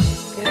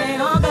 It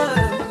ain't all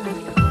good.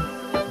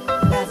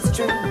 That's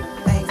true.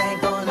 Things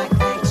ain't going like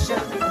they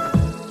should.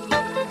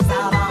 It's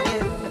all on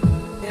you.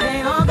 It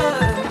ain't all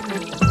good.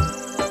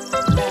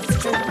 That's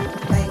true.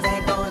 Things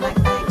ain't going like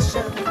they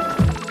should.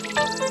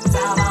 It's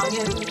all on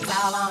you. It's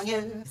all on you.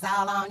 It's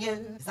all on you.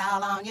 It's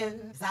all on you.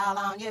 It's all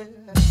on you.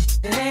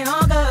 It ain't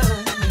all good.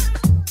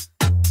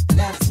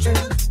 That's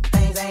true.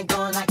 Things ain't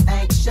going like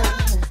they should.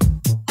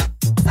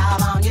 It's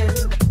all on you.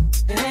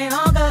 It ain't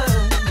all good.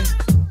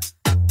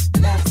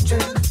 That's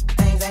true.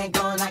 Things ain't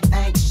going like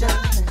they should.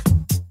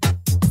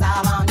 It's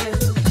all on you.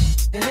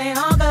 It ain't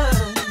all good.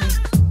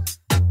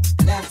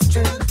 That's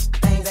true.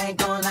 Things ain't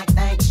going like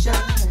they should.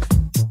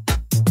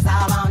 It's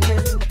all on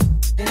you.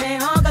 It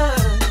ain't all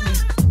good.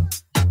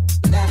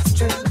 That's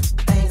true.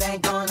 Things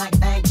ain't going like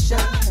they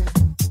should.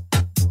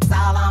 It's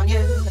all on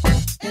you.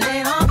 It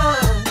ain't all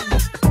good.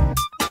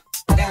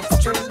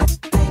 That's true.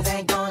 Things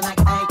ain't going like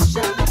they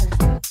should.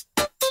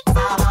 It's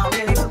all on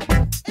you.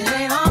 It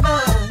ain't all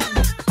good.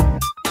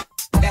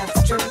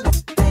 That's true.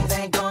 Things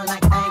ain't going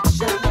like they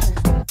should.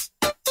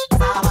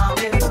 It's all on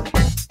you.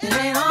 It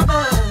ain't all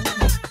good.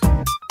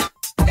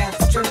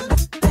 That's true.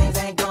 Things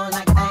ain't going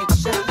like they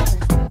should.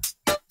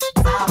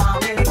 It's all on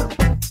you.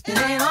 It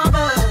ain't all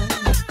good.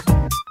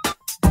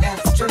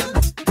 That's true.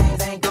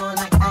 Things ain't going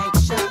like they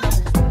should.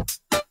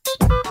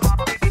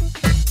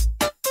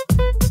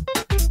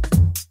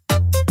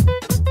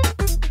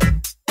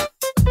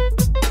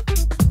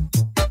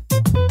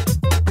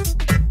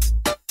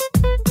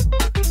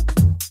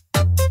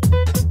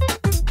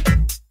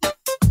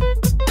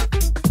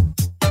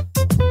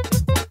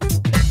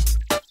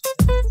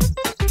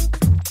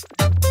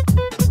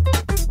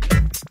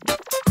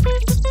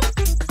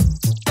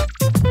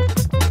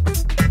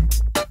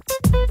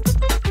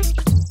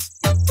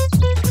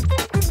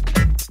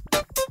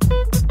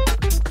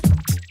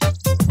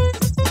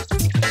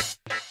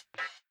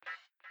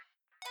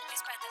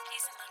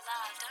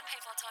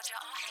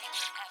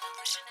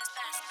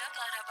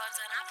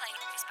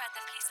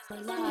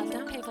 Love,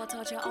 don't pay for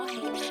torture or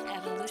hate.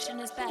 Evolution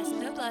is best.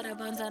 No blood or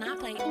bones on our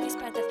plate. We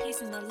spread the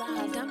peace and the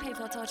love. Don't pay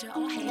for torture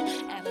or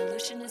hate.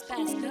 Evolution is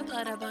best. No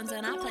blood or bones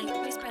on our plate.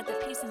 We spread the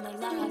peace and the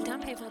love.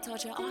 Don't pay for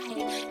torture or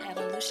hate.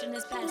 Evolution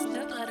is best.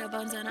 No blood or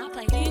bones on our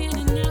plate. In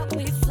and out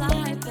we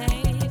fly,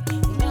 babe.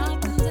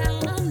 Up and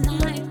down all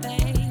night,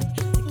 babe.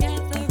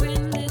 Together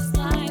in this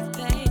life,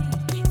 babe.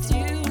 It's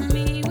you and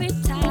me, we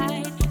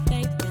tied, baby.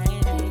 Babe.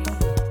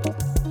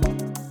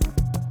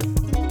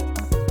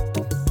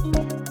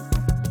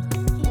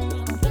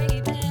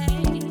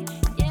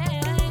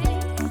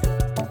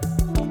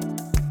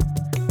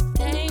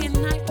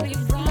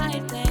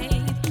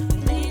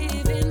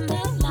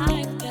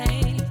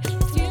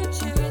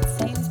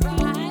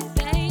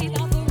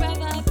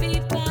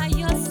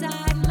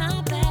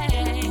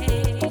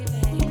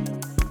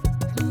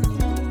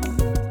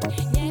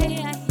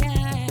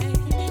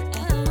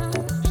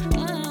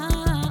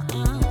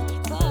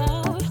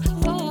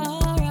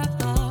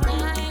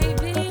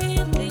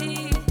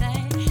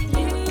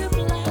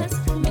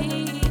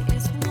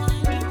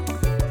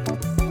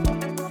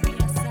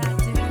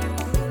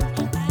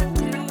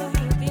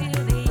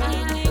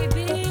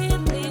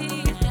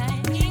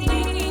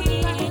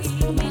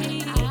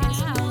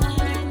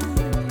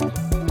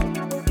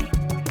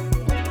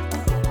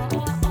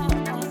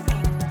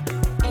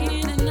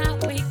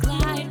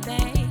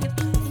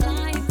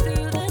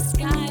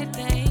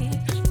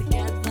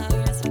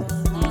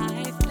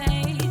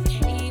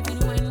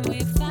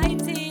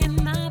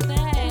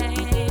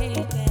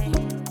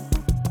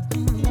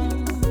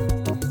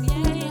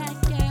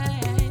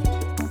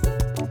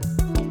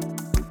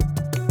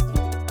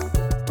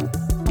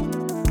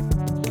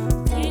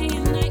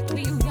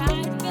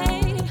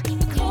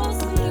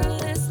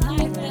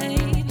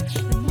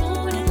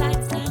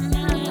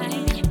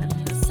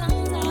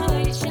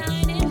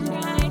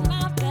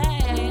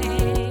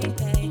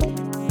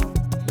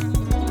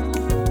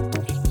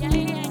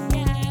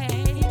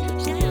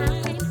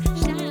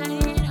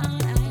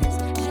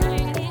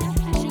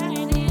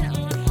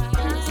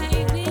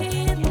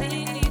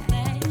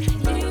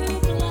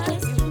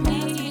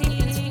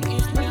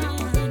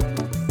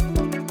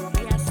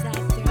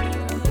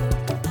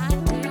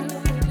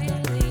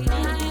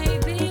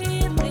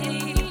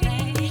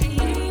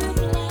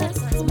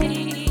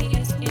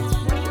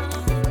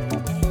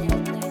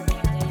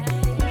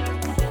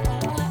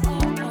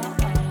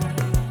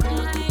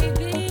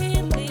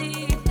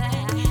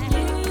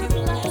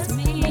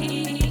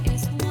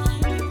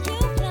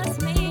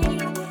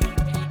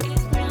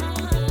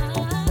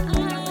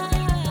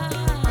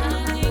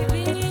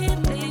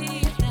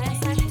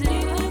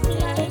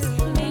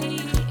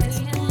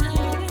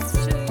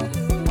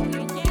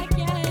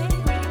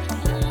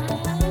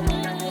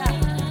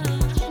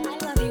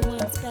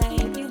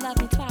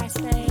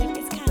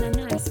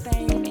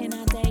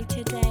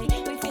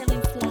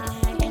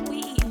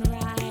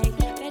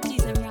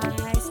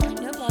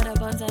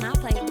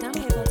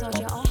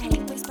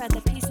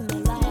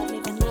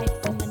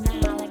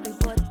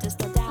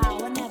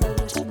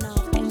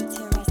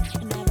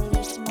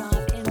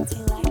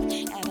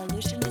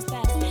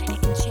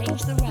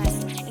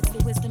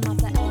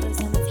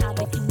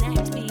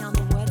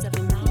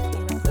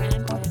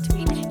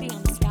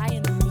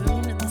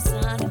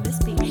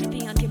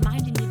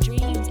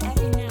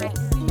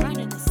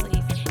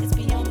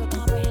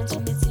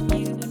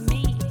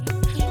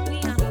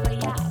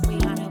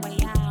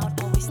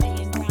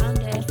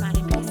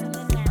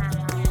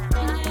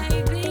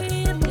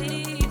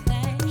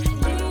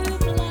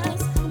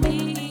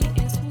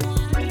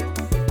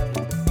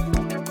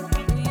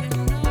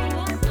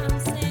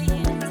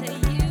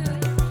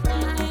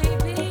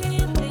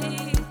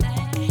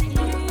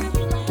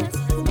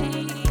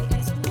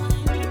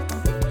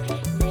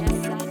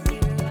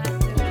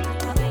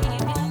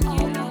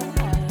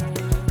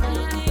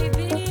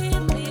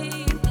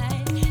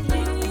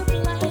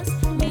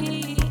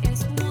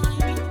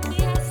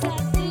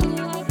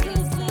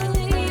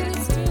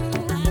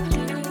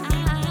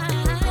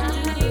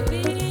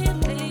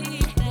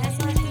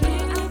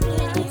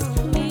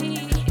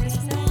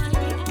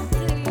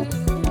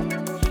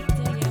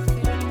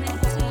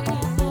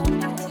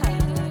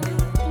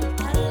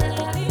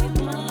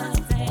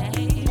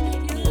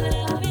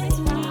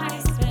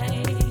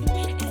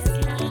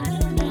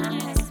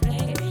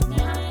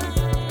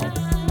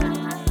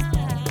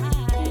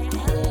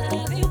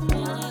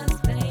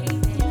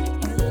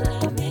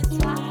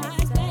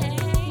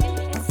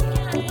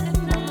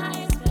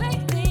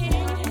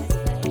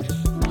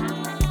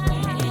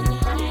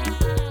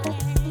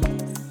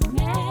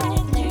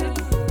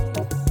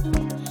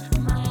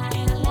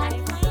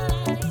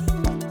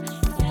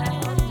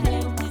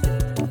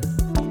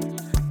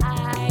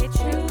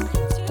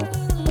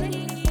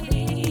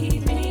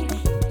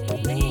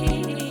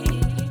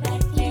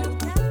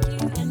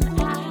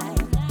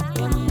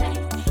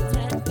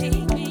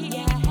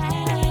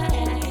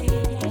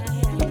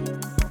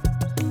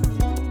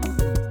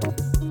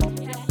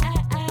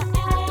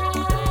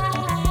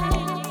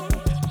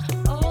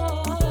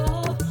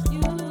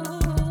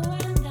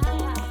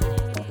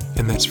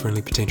 And that's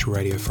Friendly Potential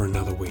Radio for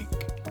another week.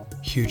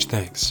 Huge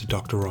thanks to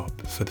Dr.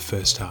 Rob for the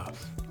first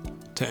half,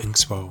 to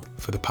Inkswell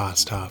for the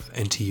past half,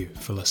 and to you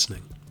for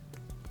listening.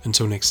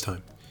 Until next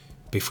time,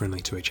 be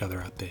friendly to each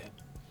other out there.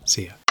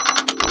 See ya.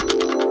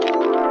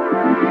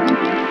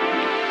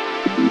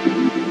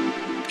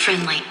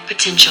 Friendly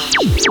Potential.